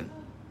swelling.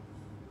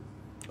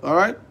 All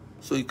right?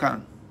 So you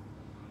can.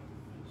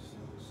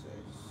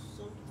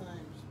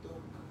 Sometimes,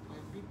 doc, my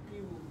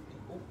BP will be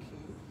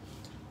okay,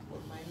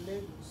 but my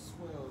leg will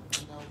swell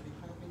and I'll be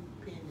having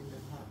pain in the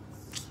heart.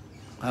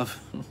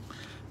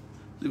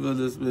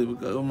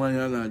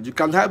 You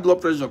can high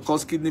blood pressure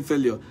cause kidney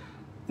failure.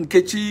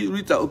 Nkechi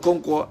Rita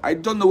Okonkwo, I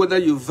don't know whether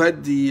you've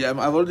heard the, I've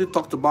already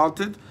talked about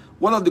it.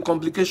 One of the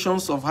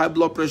complications of high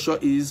blood pressure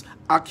is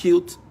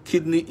acute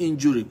kidney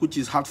injury, which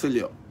is heart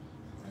failure.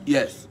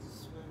 Yes.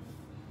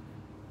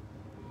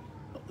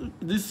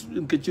 This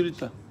Nkechi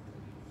Rita.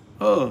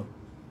 Oh,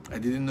 I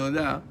didn't know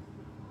that.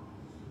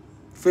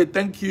 Faith,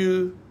 thank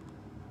you.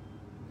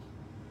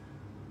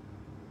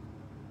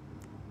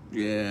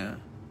 Yeah.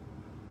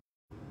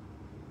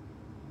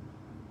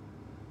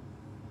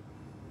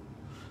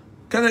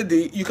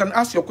 Kennedy, you can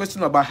ask your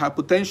question about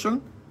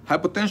hypertension.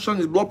 Hypertension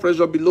is blood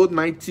pressure below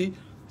 90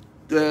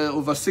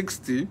 over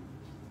 60,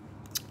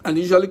 and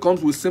usually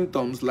comes with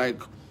symptoms like,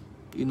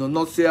 you know,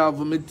 nausea,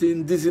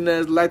 vomiting,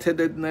 dizziness,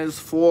 lightheadedness,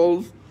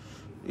 falls,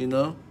 you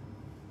know.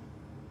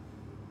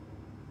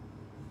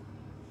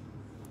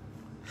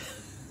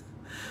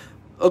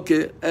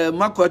 Okay,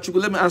 Marco Achuku,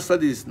 let me answer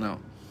this now.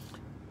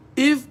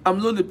 If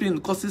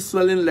amlodipine causes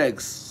swelling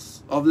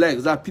of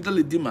legs, that pedal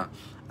edema,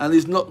 and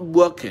is not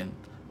working,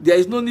 there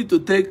is no need to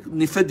take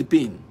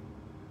nifedipine.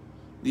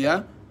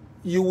 Yeah,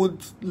 you would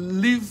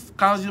leave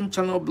calcium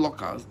channel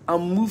blockers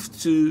and move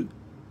to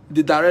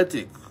the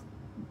diuretic.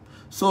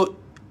 So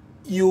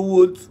you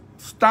would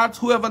start,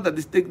 whoever that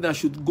is taking that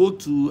should go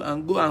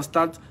and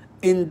start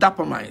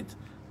indapamide.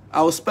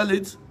 I will spell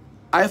it: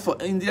 I for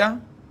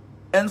India,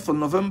 N for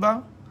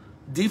November,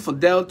 D for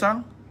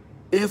Delta,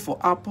 A for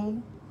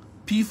Apple,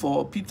 P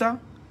for Peter,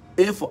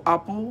 A for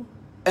Apple,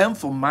 M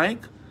for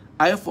Mike,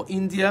 I for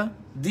India,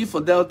 D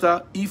for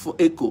Delta, E for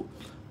Echo.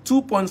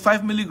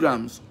 2.5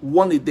 milligrams,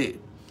 1 a day.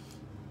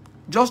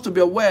 Just to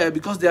be aware,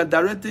 because they are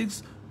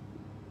diuretics,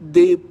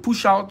 they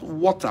push out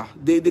water.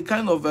 They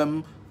kind of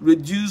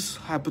reduce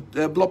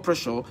blood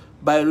pressure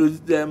by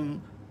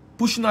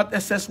pushing out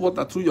excess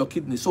water through your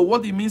kidney. So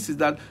what it means is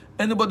that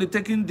anybody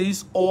taking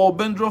this or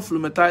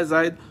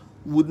benzoyl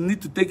would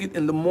need to take it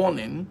in the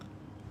morning,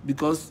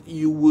 because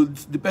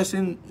the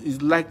person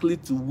is likely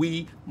to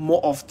wee more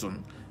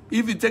often.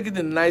 If you take it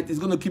in the night, it's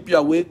going to keep you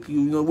awake,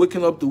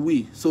 waking up to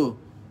wee. So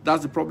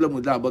that's the problem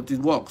with that, but it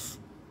works.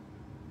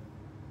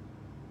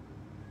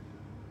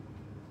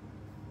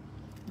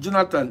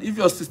 Jonathan, if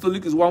your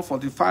systolic is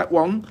 145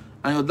 and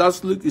your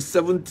diastolic is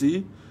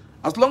 70,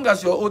 as long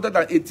as you're older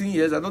than 18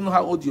 years, I don't know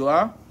how old you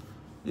are,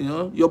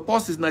 your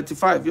pulse is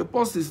 95. Your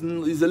pulse is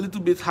a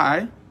little bit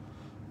high,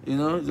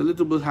 it's a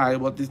little bit high,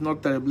 but it's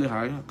not terribly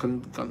high. I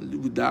can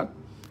live with that.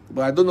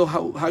 But I don't know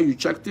how you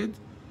checked it,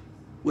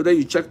 whether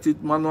you checked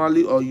it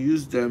manually or you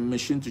used the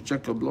machine to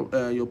check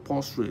your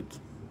pulse rate.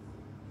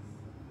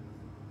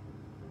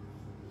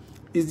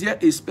 Is there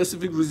a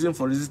specific reason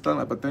for resistant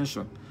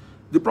hypertension?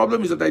 The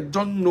problem is that I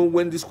don't know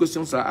when these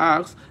questions are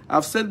asked.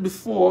 I've said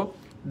before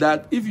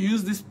that if you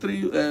use these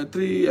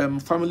three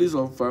families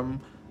of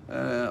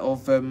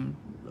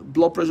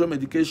blood pressure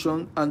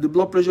medication and the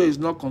blood pressure is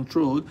not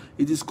controlled,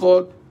 it is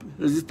called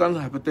resistant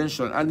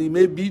hypertension, and it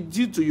may be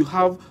due to you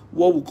have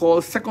what we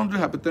call secondary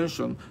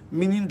hypertension,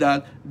 meaning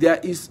that there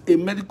is a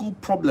medical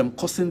problem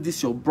causing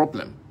this your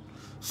problem.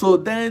 So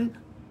then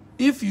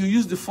if you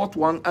use the fourth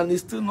one and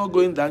it's still not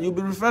going down, you'll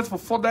be referred for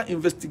further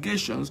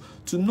investigations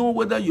to know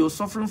whether you're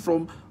suffering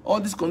from all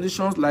these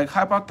conditions like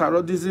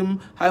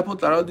hyperthyroidism,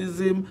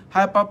 hypothyroidism,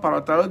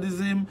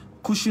 hyperparathyroidism,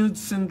 Cushing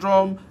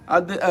syndrome,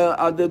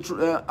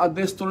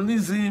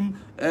 aldosteronism,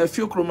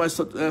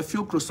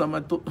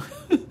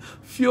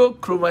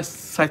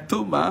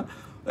 pheochromocytoma,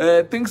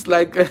 things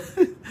like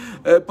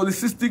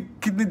polycystic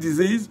kidney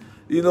disease,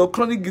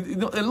 chronic,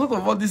 a lot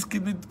of all these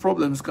kidney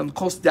problems can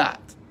cause that.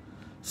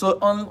 So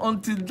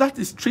until that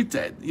is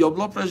treated, your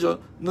blood pressure,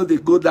 they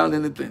go down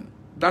anything.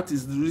 That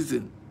is the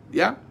reason.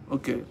 Yeah?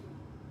 Okay.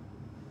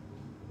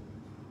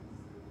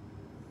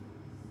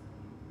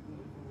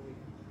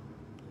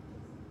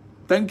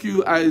 Thank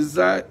you,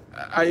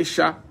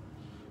 Aisha.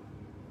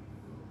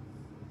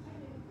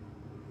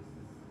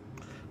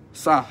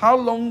 Sir, how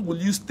long will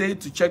you stay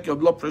to check your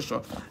blood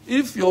pressure?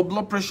 If your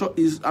blood pressure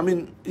is,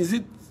 is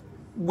it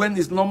when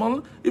it's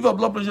normal? If your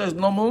blood pressure is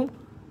normal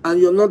and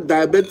you're not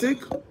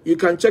diabetic, you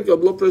can check your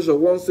blood pressure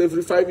once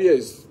every 5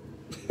 years.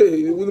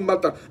 It wouldn't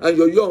matter. And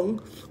you're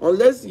young,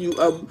 unless you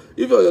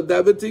if you're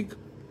diabetic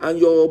and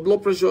your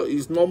blood pressure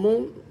is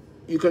normal,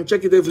 you can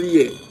check it every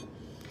year.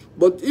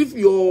 But if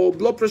your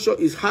blood pressure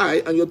is high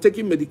and you're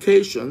taking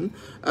medication,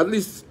 at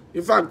least,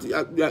 in fact,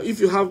 if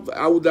you have,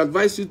 I would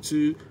advise you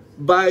to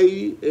buy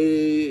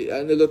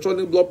an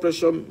electronic blood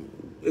pressure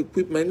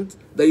equipment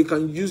that you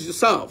can use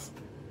yourself.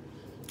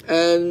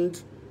 And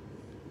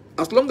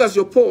as long as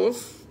your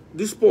pulse,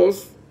 this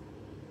pulse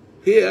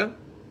here,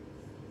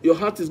 your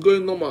heart is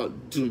going normal,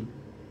 doom,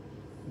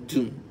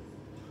 doom,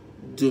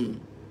 doom,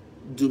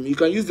 doom. You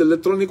can use the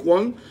electronic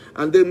one,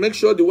 and then make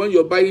sure the one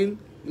you're buying,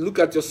 look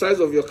at your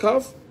size of your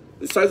calf,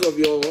 the size of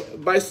your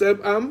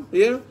bicep arm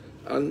here,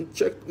 and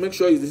check, make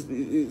sure it's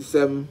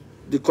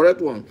the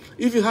correct one.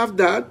 If you have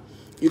that,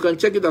 you can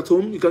check it at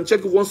home. You can check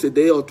it once a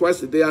day or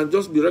twice a day and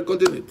just be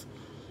recording it.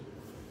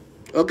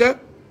 Okay?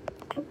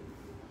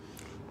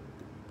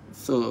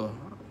 So,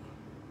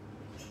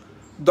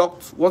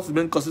 Doc, what's the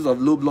main causes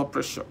of low blood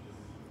pressure?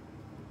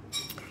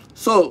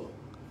 So,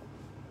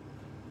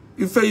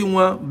 if you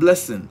want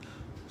blessing.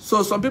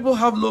 So, some people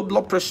have low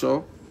blood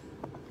pressure.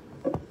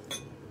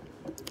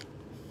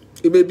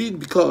 It may be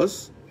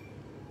because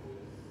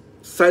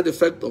side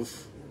effect of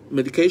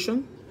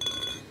medication.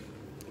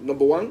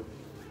 Number one,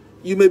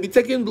 you may be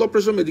taking blood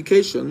pressure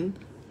medication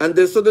and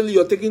then suddenly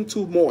you're taking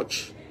too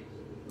much.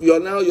 Your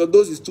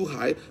dose is too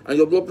high and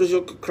your blood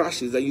pressure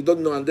crashes and you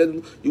don't know, and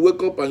then you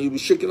wake up and you'll be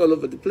shaking all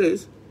over the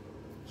place.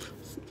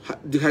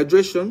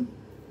 Dehydration,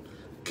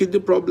 kidney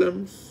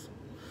problems,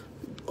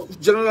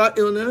 general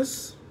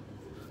illness,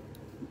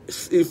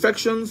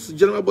 infections,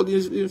 general body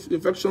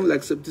infection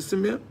like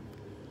septicemia.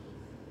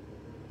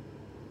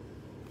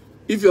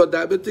 If you're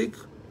diabetic,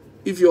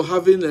 if you're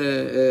having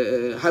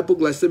a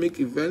hypoglycemic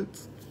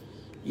event,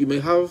 you may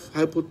have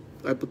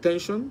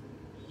hypertension.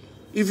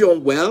 If you're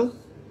unwell,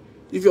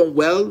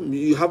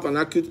 you have an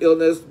acute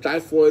illness,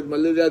 typhoid,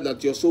 malaria,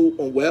 that you're so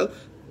unwell,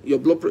 your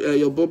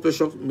blood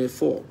pressure may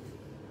fall.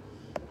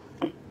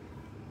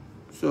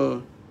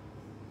 So,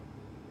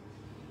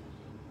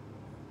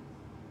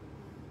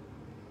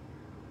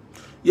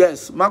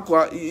 yes,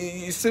 Makwa,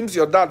 it seems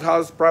your dad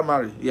has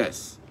primary.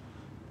 Yes,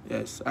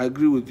 I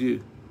agree with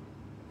you.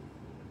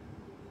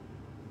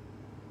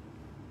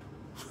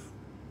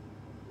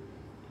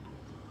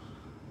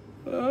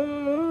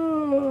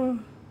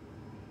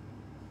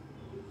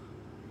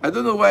 I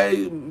don't know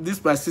why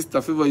my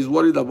sister Favor is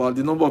worried about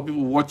the number of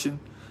people watching.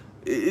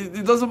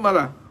 It doesn't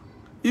matter.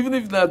 Even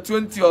if there are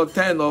 20 or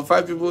 10 or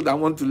 5 people that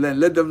want to learn,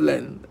 let them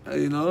learn.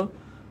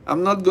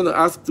 I'm not going to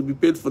ask to be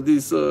paid for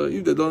this. So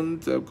if they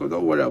don't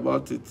worry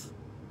about it.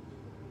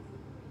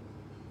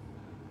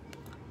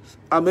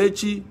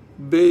 Amechi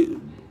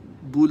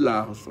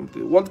Bula or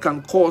something. What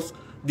can cause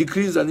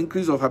decrease and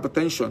increase of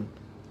hypertension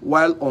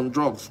while on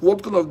drugs?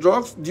 What kind of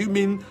drugs? Do you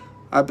mean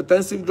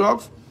hypertensive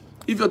drugs?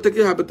 If you're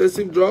taking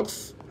hypertensive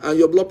drugs and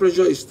your blood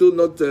pressure is still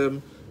not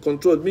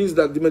controlled, it means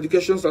that the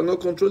medications are not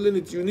controlling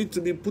it. You need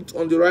to be put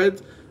on the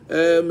right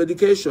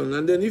medication.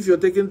 And then if you're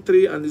taking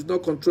 3 and it's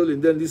not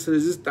controlling, then it's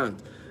resistant.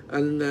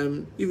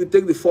 And if you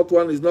take the 4th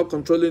one, it's not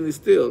controlling it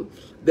still,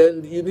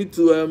 then you need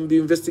to be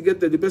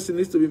investigated. The person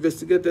needs to be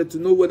investigated to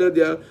know whether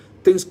there are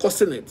things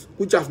causing it,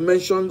 which I've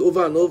mentioned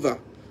over and over.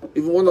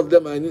 Even one of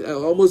them, I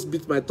almost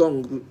bit my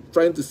tongue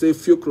trying to say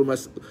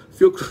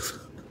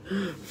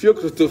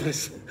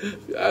pheochromatization.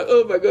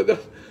 Oh my God.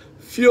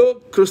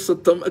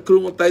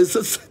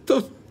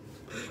 Pheochromatization.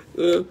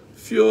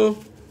 Few,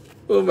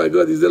 oh my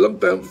God, it's a long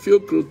time,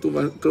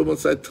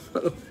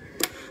 pheochromocytoma,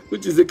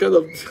 which is a kind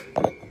of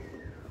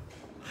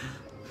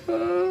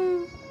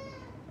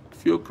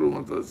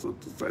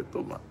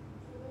pheochromocytoma.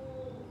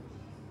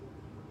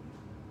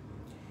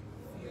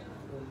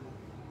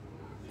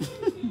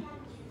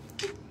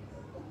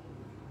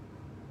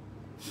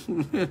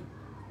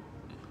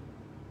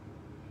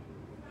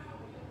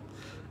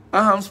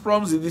 Aham's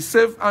problems is the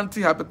safe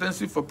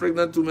antihypertensive for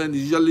pregnant women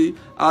is usually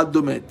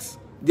Aldomet.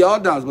 There are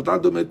others, but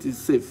Aldomet is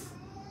safe.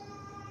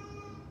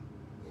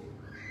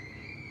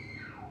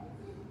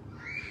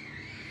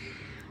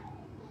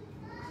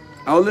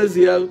 I always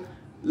hear,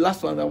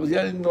 last one, I was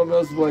hearing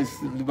Normal's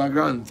voice in the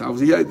background. I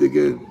was hearing it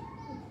again.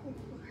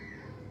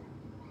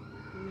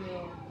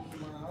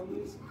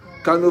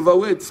 Can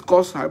overweight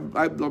cause high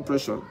blood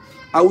pressure?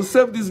 I will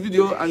save this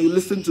video and you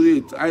listen to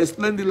it. I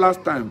explained it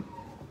last time.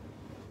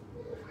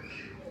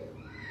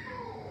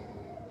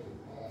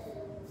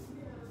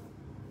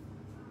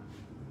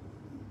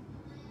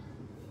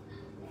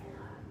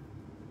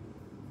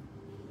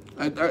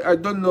 I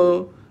don't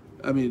know.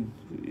 I mean,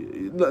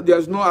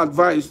 there's no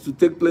advice to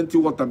take plenty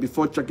of water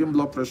before checking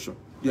blood pressure.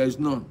 There is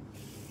none.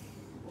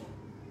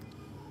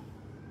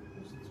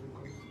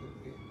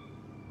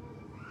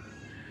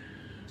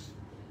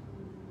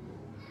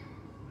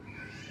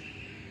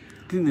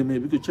 Clean them,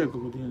 we can check.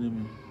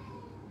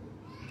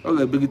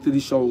 Okay, big to the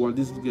shower.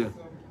 This girl.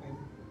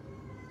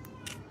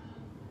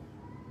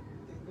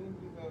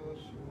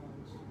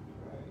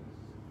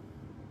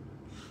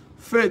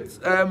 Faith,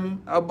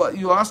 but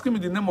you're asking me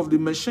the name of the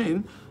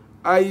machine.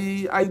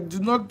 I do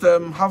not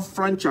have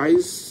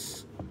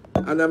franchise,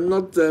 and I'm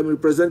not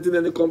representing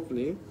any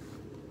company,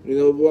 you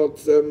know. But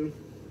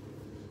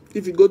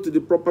if you go to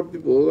the proper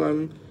people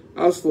and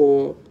ask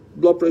for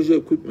blood pressure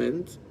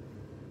equipment,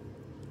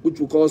 which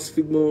we call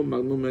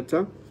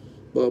sphygmomanometer,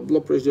 but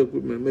blood pressure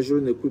equipment,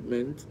 measuring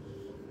equipment,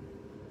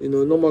 you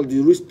know, normally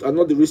the wrist,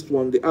 not the wrist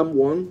one, the arm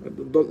one.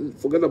 Don't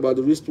forget about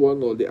the wrist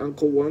one or the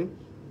ankle one.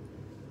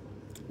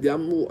 At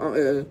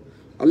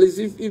least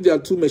if there are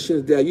two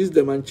machines there, use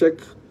them and check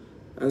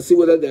and see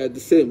whether they are the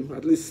same.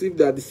 At least if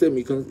they are the same,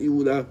 you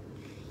would at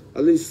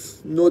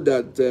least know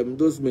that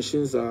those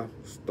machines are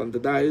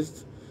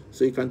standardized,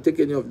 so you can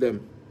take any of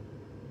them.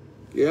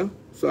 Yeah.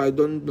 So I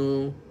don't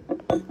know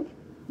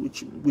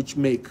which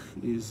make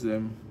is.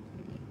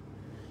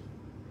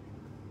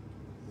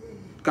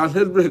 Can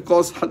heartbreak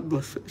cause high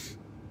blood pressure?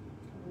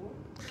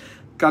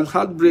 Can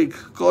heartbreak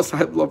cause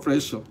high blood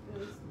pressure?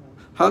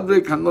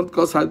 Heartbreak cannot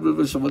cause high blood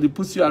pressure, but it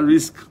puts you at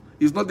risk.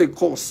 It's not a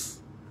cause.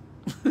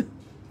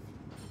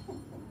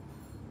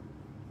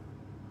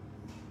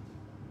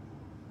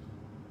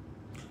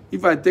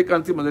 If I take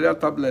anti-malaria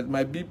tablet,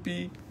 my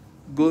BP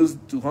goes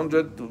to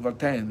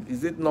 100/10.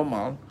 Is it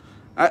normal?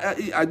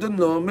 I don't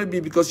know. Maybe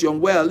because you're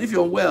unwell. If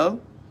you're unwell,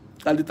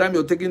 at the time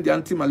you're taking the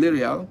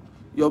anti-malarial,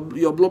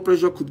 your blood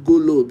pressure could go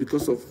low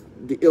because of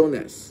the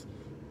illness.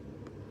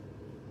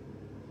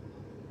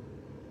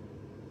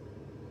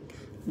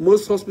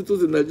 Most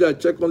hospitals in Nigeria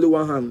check only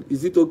one hand.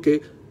 Is it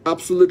okay?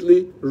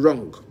 Absolutely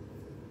wrong.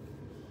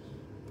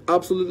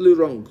 Absolutely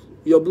wrong.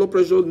 Your blood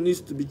pressure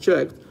needs to be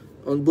checked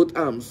on both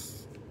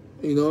arms.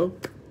 You know,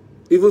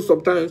 even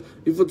sometimes,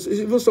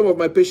 even some of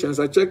my patients,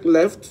 I check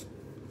left,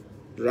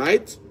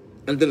 right,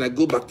 and then I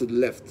go back to the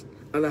left,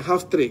 and I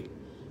have three,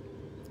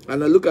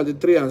 and I look at the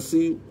three and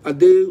see, are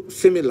they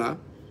similar?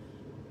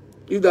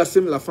 If they're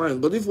similar, fine.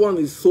 But if one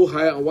is so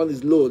high and one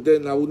is low,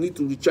 then I will need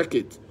to recheck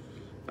it,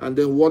 and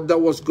then wonder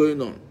what's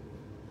going on.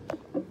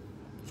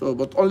 So,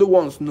 but only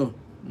once, no.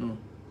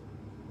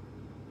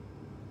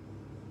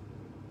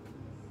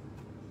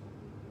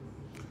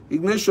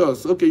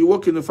 Ignatius, okay, you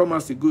work in a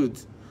pharmacy, good.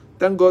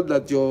 Thank God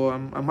that you're,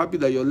 I'm happy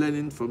that you're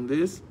learning from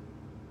this.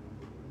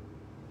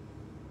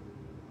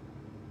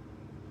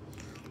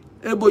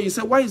 Hey boy, you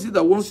say, why is it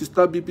that once you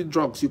start BP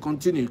drugs, you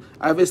continue?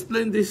 I've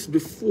explained this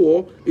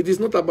before. It is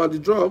not about the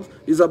drugs.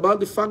 It's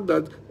about the fact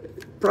that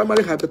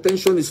primary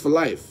hypertension is for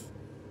life.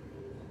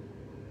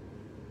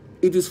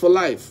 It is for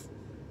life.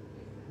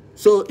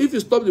 So if you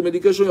stop the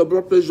medication, your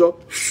blood pressure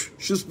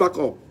shoots back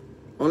up.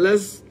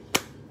 Unless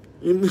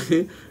in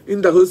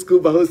the whole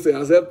school, Bahose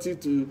has helped you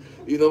to,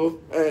 you know,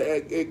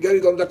 get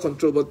it under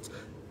control. But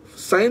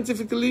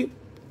scientifically,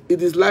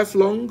 it is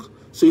lifelong.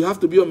 So you have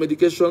to be on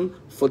medication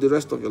for the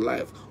rest of your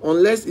life.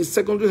 Unless it's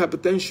secondary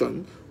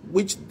hypertension,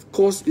 which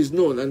cause is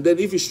known. And then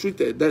if it's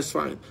treated, that's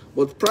fine.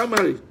 But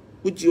primary,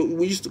 which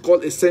we used to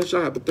call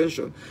essential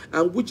hypertension,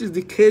 and which is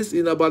the case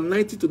in about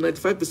 90 to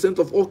 95%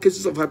 of all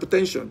cases of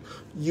hypertension,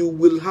 you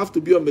will have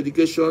to be on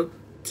medication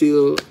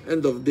till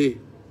end of day,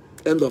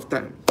 end of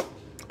time,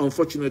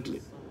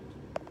 unfortunately.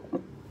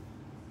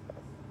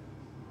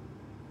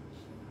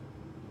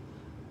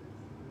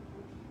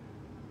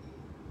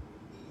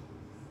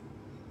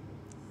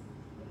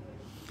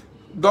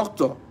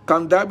 Doctor,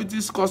 can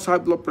diabetes cause high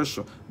blood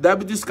pressure?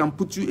 Diabetes can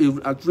put you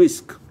at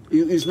risk.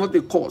 It's not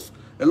a cause.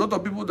 A lot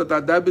of people that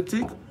are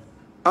diabetic,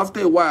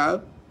 after a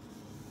while,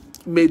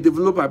 may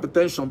develop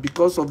hypertension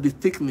because of the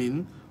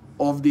thickening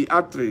of the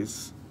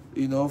arteries,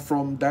 you know,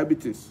 from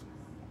diabetes.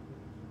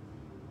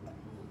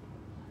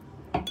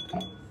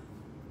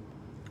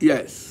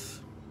 Yes.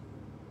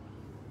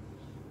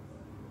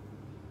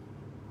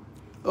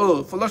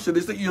 Oh, for Lasha,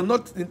 they say you're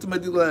not into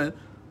medical line,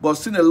 but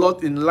seen a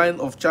lot in line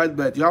of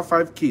childbirth. You have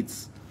 5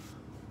 kids.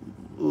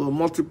 Oh,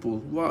 multiple.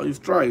 Wow,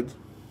 you've tried.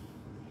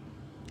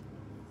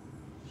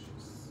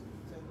 She's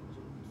intelligent.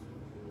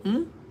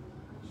 Hmm?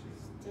 She's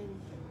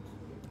intelligent.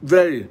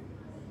 Very.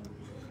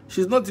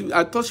 She's not.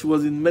 I thought she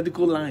was in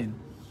medical line.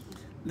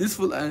 This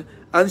full and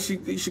she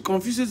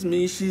confuses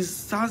me. She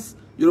has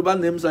Yoruba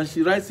names and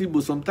she writes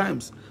Igbo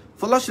sometimes.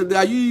 For Lasha,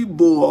 are you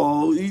Igbo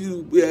or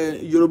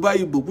Yoruba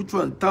Igbo? Which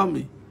one? Tell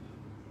me.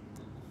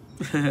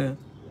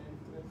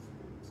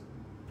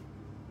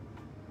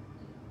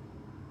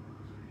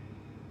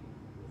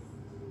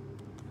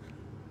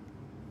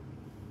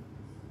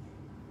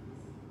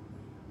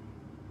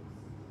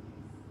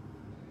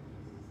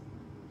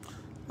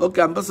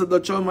 Okay, Ambassador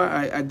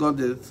Choma, I got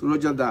it.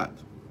 Roger that.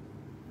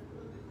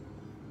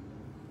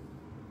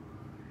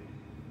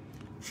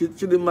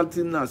 Chidi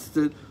Martina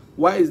said,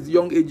 why is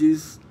young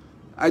ages?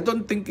 I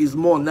don't think it's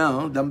more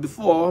now than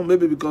before,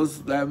 maybe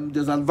because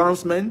there's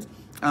advancement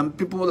and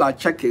people are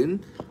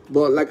checking.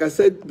 But like I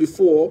said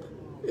before,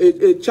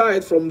 a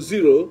child from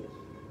 0,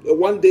 a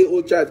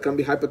 1-day-old child can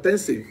be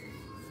hypertensive.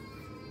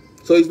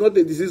 So it's not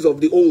a disease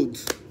of the old,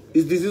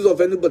 it's disease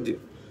of anybody.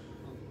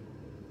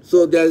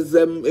 So there's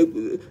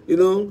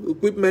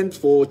equipment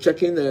for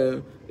checking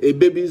a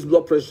baby's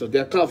blood pressure.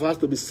 Their cuff has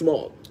to be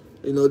small.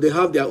 They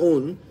have their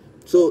own.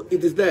 So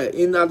it is there.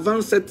 In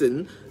advanced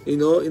setting,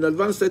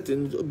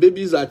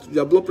 babies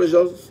their blood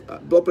pressure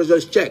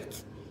is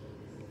checked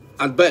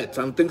at birth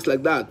and things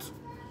like that.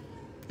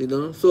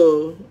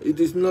 So it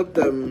is not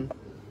and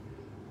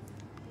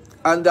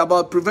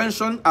about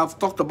prevention, I've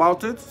talked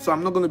about it, so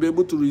I'm not going to be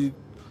able to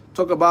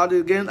talk about it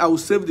again. I will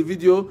save the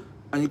video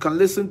and you can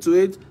listen to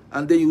it,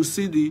 and then you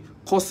see the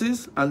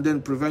causes and then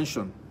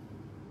prevention.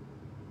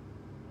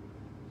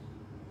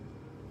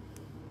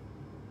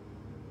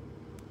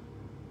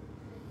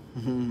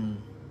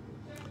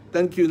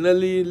 Thank you,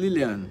 Nelly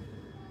Lillian.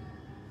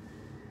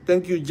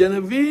 Thank you,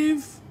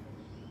 Genevieve.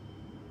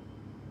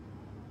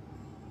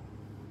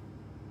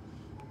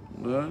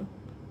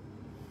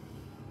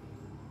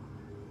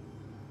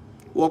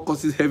 What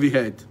causes heavy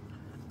head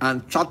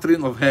and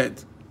chattering of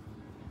head?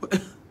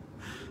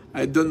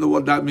 I don't know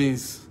what that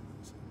means.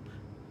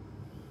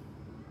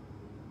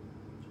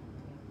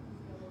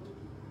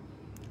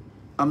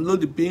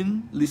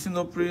 Amlodipine,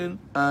 lisinopril,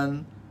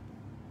 and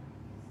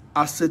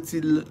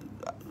acetyl.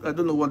 I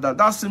don't know what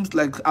that seems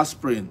like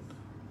aspirin.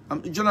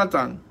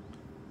 Jonathan,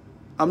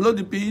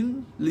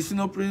 amlodipine,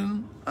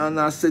 lisinopril, and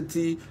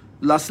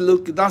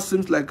acetylacylocin. That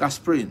seems like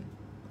aspirin.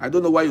 I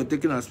don't know why you're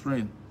taking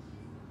aspirin.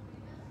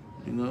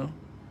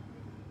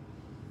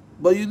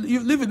 But you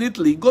live in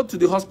Italy, go to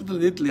the hospital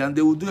in Italy and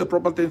they will do a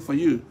proper thing for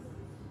you.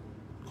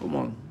 Come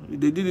on.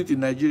 They did it in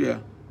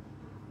Nigeria.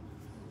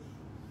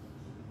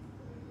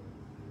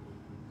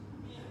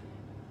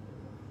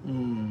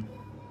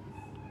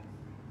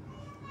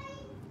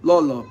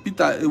 Lolo,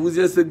 Peter, it was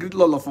just a great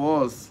Lolo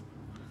for us.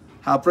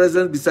 Her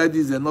presence beside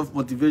you is enough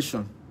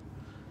motivation.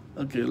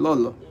 Okay,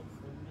 Lolo.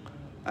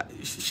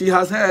 She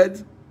has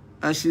heard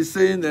and she's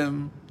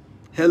saying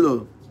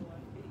hello.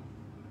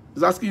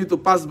 He's asking you to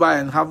pass by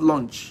and have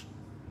lunch.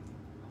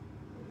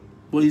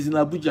 But he's in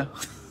Abuja.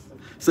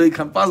 So he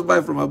can pass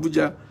by from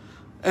Abuja,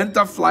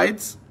 enter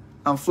flights,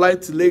 and fly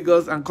to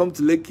Lagos and come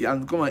to Lekki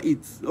and come and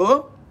eat.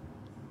 Oh?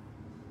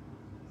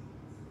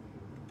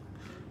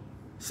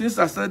 Since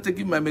I started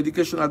taking my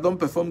medication, I don't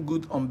perform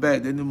good on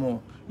bed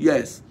anymore.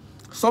 Yes.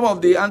 Some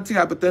of the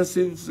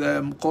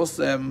antihypertensives cause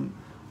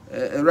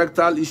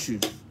erectile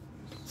issues.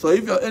 So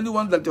if you're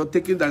anyone that you're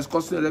taking that is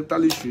causing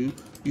erectile issue,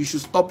 you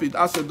should stop it.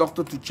 Ask a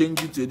doctor to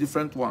change it to a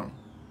different one.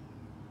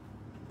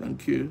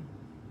 Thank you.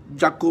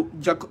 Jacob,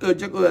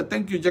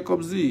 thank you,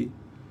 Jacob Z.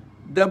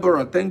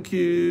 Deborah, thank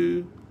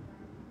you.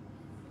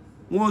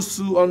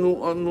 Mosu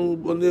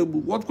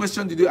Onebu. What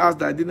question did you ask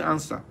that I didn't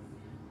answer?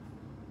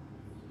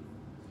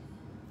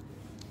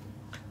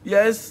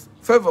 Yes,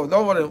 favor,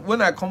 don't worry.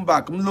 When I come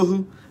back, at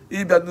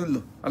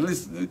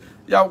least you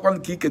want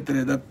to kick it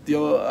that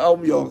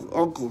I'm your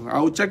uncle. I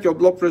will check your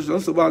blood pressure.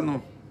 So bad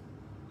no.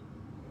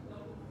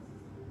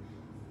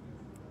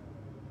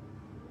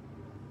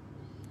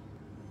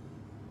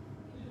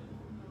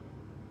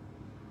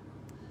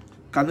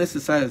 Can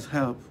exercise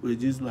help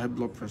reduce high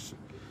blood pressure?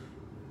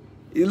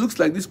 It looks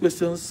like these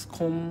questions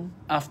come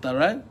after,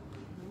 right?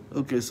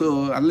 Okay,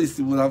 so at least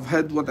you would have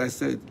heard what I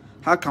said.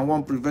 How can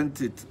one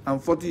prevent it? I'm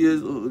 40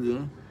 years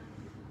old,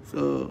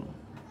 So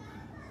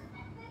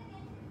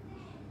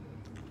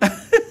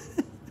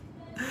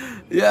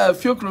yeah,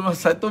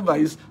 pheochromocytoma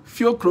is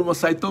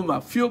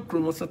pheochromocytoma.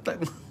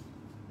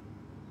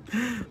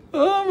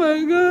 Oh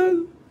my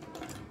God.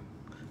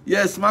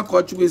 Yes, Marco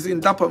is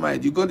in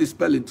dapamide. You got the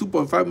spelling,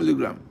 2.5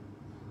 milligram.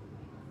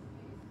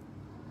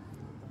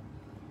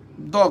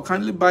 Dog,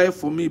 kindly buy it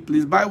for me,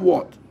 please. Buy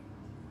what?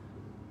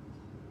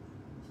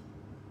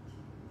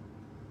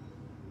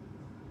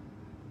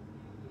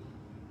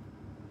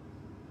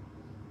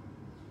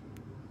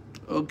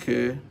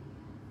 Okay.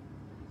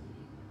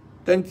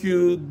 Thank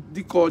you,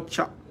 Diko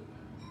Cha.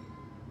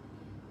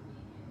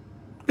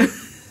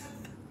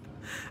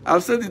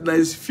 I've said it now,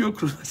 it's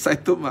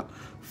pheochromocytoma.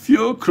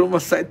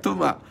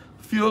 Pheochromocytoma.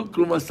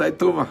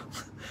 Pheochromocytoma.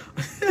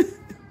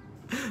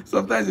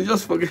 Sometimes you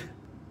just forget.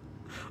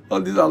 All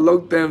these are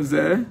long terms,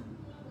 eh?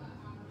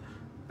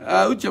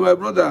 Uche, my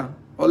brother,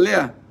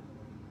 Olea.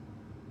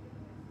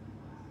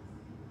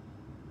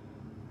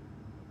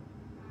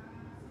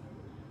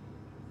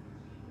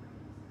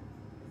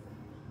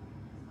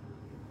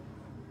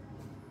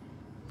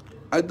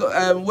 I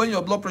don't, when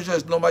your blood pressure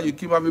is normal, you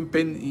keep having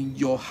pain in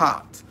your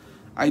heart.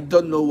 I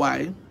don't know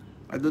why.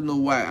 I don't know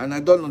why. And I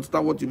don't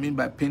understand what you mean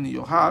by pain in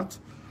your heart.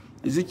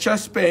 Is it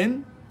chest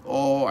pain?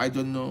 Or I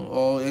don't know.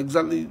 Or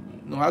exactly,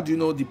 how do you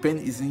know the pain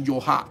is in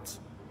your heart?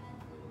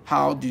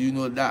 How do you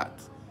know that?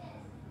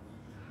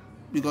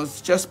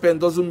 Because chest pain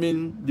doesn't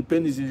mean the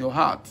pain is in your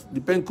heart. The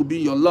pain could be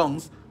in your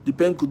lungs. The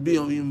pain could be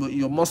in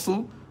your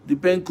muscle. The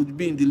pain could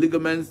be in the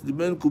ligaments. The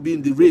pain could be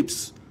in the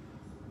ribs.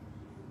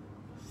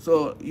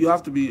 So you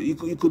have to be,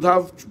 you could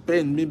have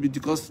pain maybe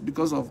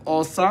because of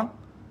ulcer.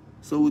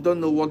 So we don't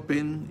know what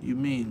pain you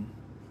mean.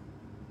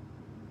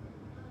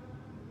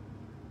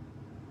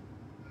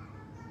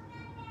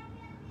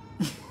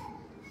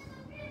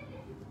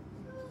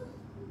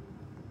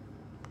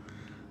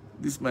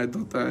 This is my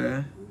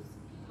daughter.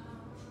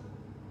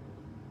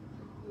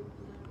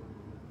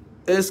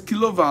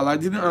 Esquiloval, I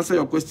didn't answer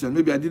your question.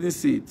 Maybe I didn't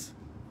see it.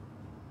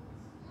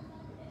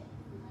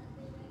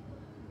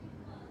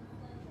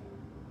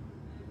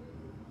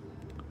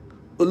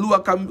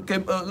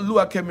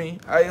 Oluwakemi,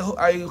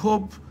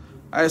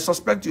 I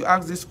suspect you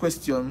asked this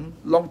question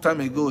long time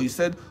ago. He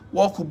said,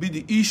 what could be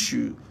the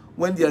issue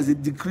when there's a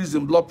decrease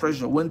in blood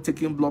pressure when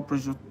taking blood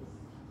pressure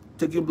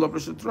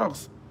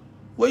drugs?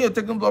 When you're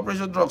taking blood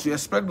pressure drugs, you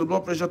expect the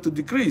blood pressure to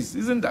decrease,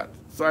 isn't that?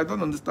 So I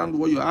don't understand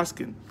what you're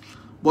asking.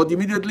 But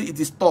immediately it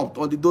is stopped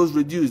or the dose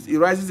reduced, it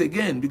rises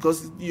again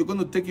because you're going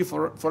to take it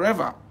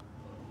forever.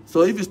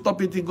 So if you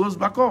stop it, it goes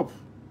back up.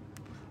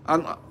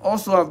 And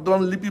also I've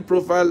done lipid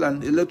profile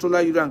and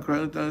electrolyte urea and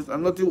creatinine,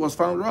 and nothing was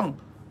found wrong.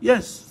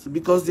 Yes,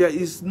 because there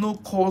is no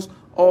cause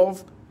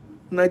of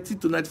 90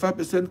 to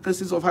 95%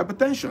 cases of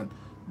hypertension.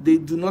 They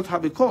do not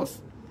have a cause.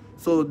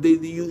 So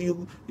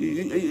your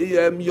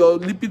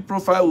lipid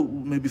profile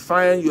may be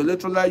fine, your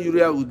electrolyte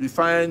urea will be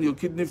fine, your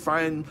kidney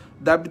fine,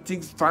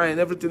 diabetes fine,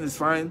 everything is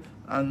fine,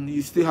 and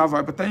you still have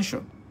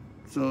hypertension.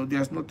 So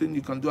there's nothing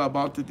you can do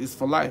about it. It's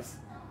for life.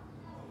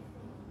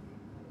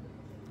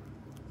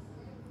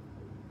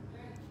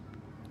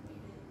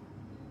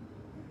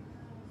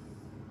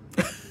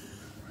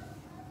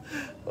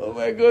 Oh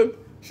my God.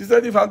 She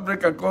said if heartbreak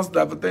can cause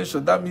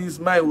hypertension, that means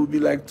mine will be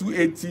like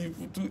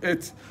 280,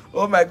 280.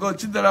 Oh my God,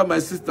 Chidera, my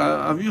sister,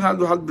 have you had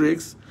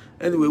heartbreaks?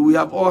 Anyway, we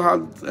have all had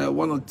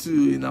one or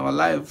two in our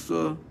life,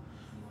 so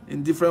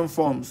in different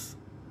forms.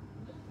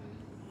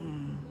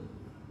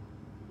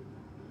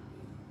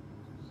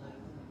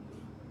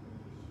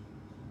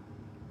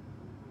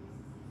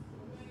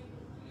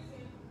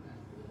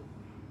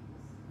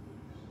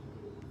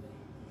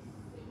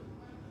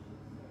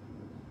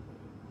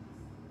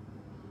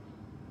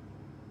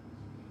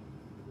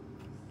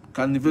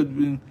 Can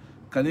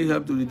it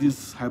help to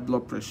reduce high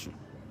blood pressure?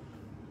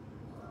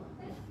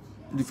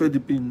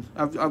 Nifedipine.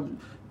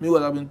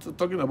 Meanwhile, I've been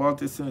talking about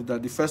this since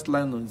that the first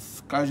line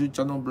is casual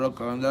channel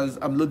blocker, and that is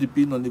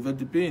amlodipine or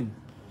nifedipine.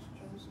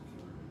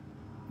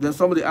 Then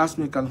somebody asked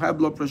me, can high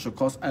blood pressure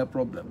cause eye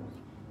problem?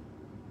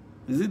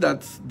 Is it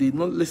that they're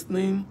not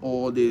listening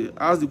or they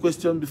asked the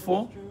question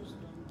before?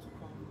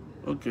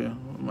 Okay,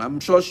 I'm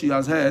sure she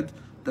has heard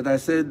that I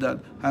said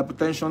that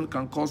hypertension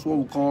can cause what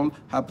we call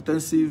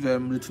hypertensive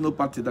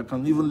retinopathy that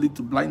can even lead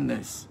to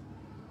blindness.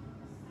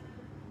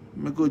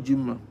 Meko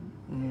Jimma.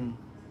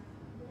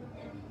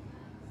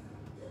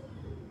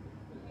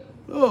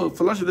 Oh,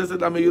 Falashide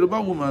said, I'm a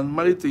Yoruba woman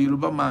married to a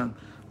Yoruba man,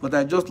 but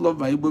I just love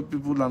my Igbo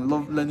people and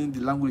love learning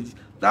the language.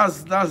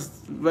 That's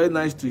very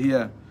nice to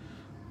hear.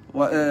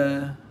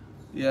 Well,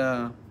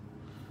 yeah,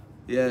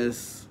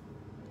 yes.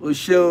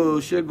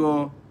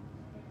 Oshego.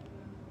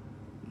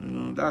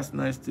 That's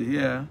nice to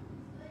hear.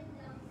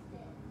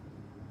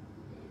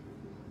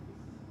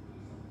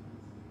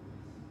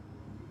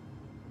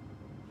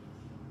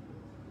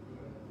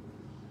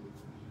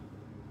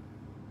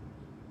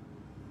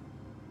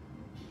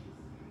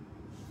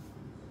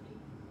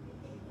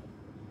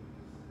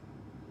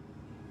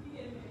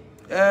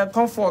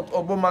 Comfort,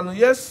 Obomanu,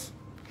 yes.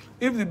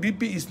 If the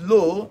BP is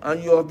low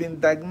and you have been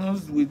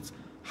diagnosed with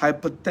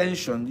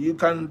hypertension, you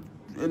can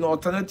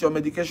alternate your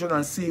medication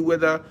and see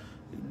whether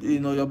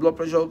your blood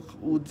pressure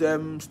would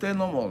stay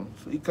normal.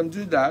 So you can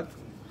do that,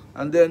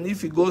 and then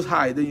if it goes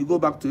high, then you go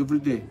back to every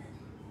day.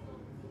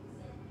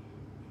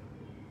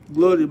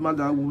 Glory,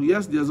 mother.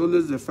 Yes, there's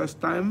always the first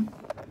time.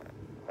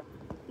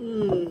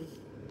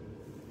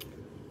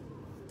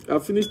 I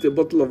finished a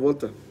bottle of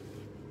water.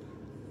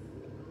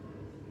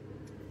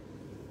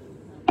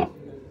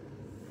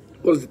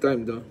 What's the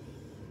time now?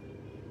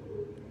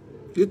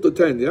 Is it to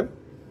 10, yeah?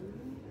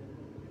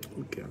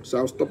 Okay, so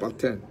I'll stop at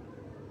 10.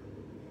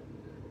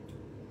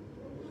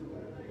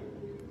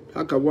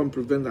 How can one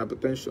prevent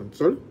hypertension?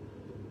 Sorry?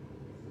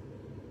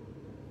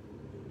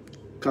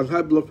 Can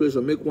high blood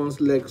pressure make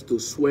one's legs to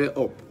swell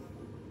up?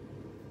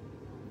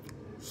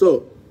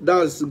 So,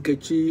 that's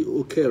Nkechi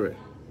Okere.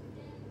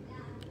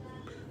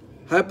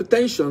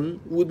 Hypertension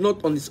would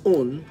not on its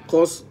own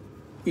cause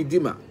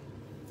edema,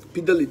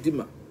 pedal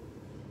edema.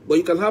 But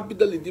you can have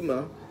pedal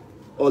edema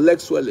or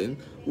leg swelling.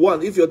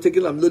 One, if you're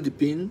taking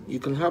amlodipine, you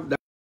can have that.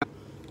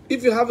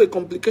 If you have a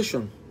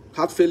complication,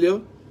 heart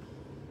failure,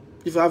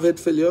 if you have heart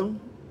failure,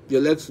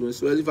 your legs may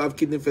swell. If you have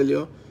kidney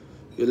failure,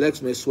 your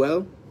legs may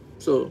swell.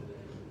 So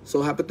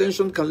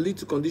hypertension can lead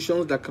to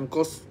conditions that can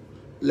cause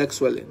leg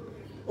swelling.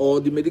 Or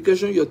the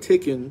medication you're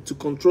taking to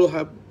control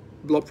high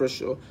blood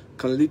pressure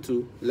can lead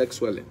to leg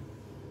swelling.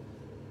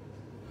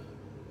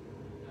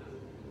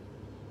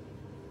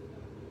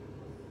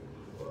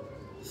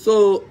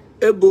 So,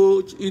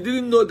 Ebo, you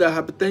didn't know that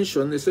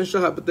hypertension,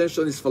 essential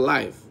hypertension, is for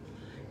life.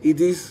 It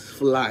is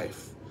for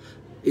life.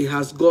 It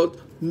has got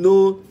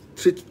no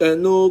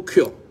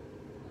cure.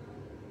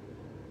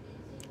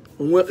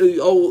 My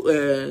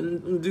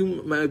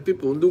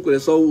people, with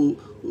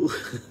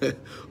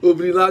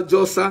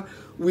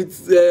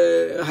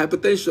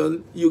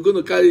hypertension, you're going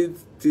to carry it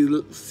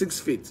till 6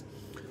 feet.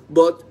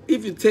 But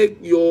if you take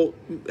your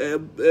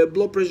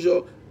blood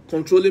pressure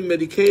controlling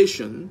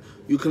medication,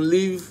 you can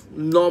live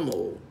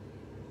normal.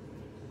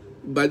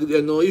 But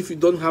if you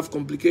don't have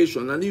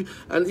complication, and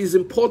it's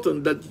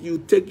important that you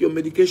take your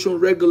medication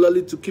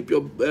regularly to keep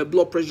your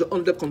blood pressure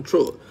under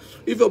control.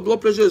 If your blood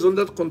pressure is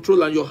under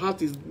control and your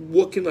heart is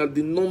working at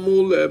the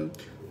normal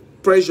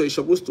pressure it's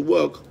supposed to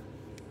work,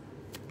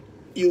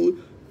 you're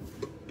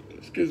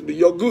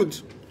good.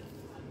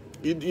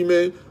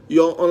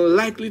 You're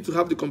unlikely to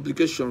have the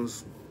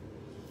complications,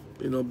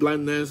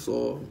 blindness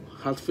or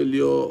heart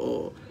failure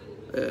or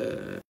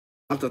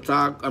heart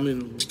attack.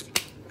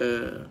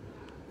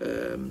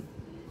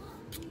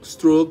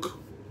 Stroke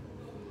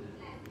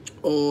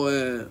or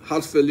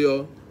heart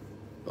failure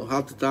or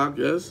heart attack,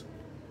 yes,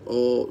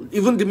 or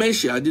even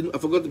dementia. I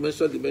forgot to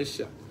mention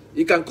dementia.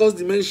 It can cause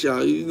dementia.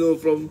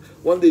 From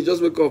one day you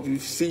just wake up, you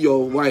see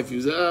your wife,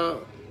 you say,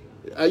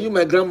 "Are you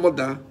my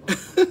grandmother?"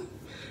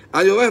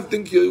 And your wife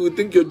will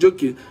think you're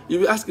joking.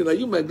 You'll be asking, "Are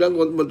you my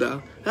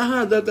grandmother?"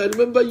 That I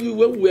remember you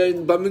when we were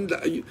in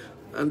Baminda,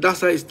 and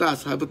that's how it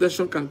starts.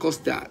 Hypertension can cause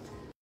that.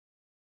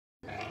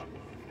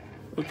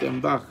 Okay,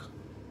 I'm back.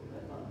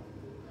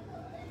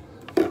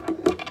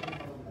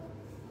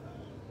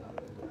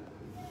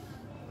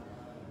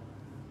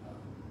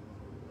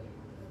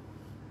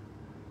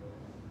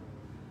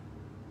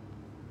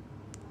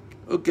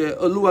 Okay,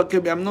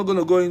 Oluwakemi, I'm not going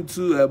to go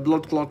into a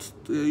blood clot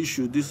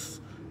issue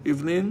this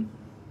evening.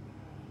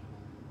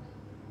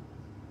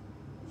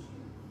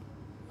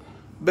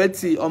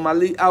 Betty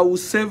Omali, I will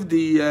save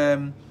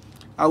the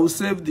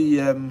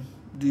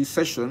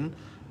session,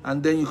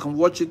 and then you can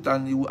watch it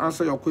and it will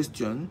answer your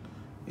question.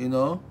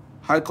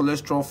 High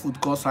cholesterol food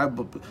cause high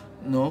blood.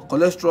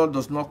 Cholesterol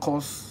does not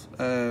cause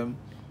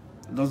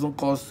doesn't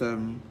cause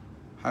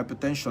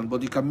hypertension,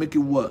 but it can make it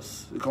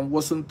worse. It can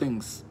worsen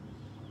things.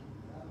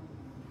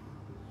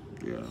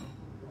 Yeah.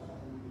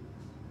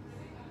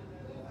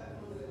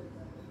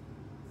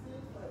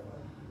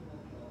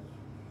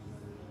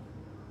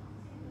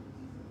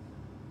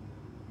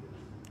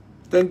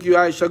 Thank you,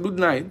 Aisha. Good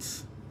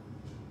night.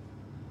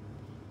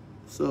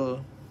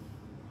 So,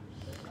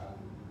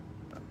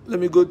 let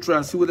me go through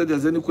and see whether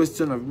there's any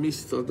question I've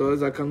missed,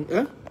 otherwise I can.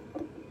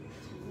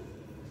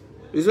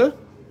 Is it?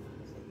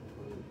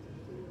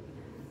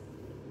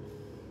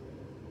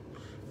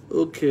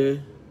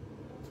 Okay.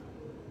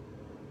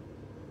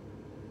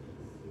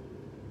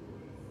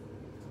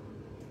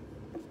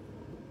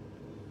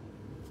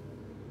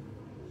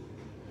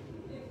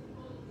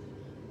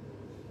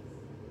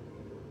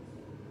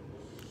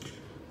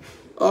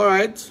 All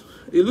right,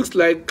 it looks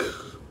like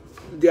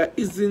there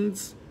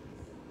isn't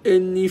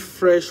any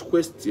fresh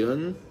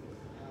question,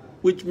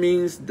 which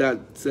means that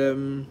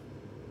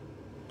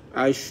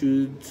I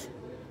should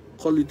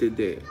call it a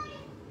day.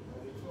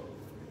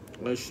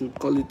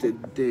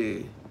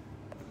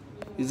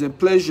 It's a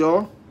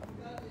pleasure.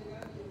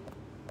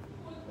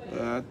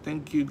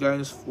 Thank you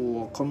guys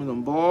for coming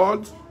on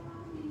board,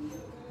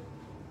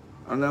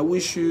 and I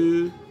wish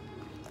you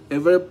a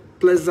very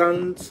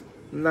pleasant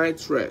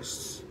night's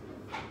rest.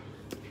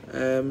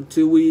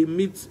 Till we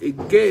meet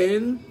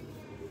again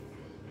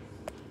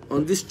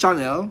on this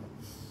channel.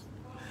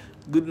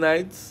 Good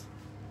night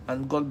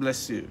and God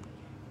bless you.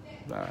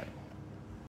 Bye.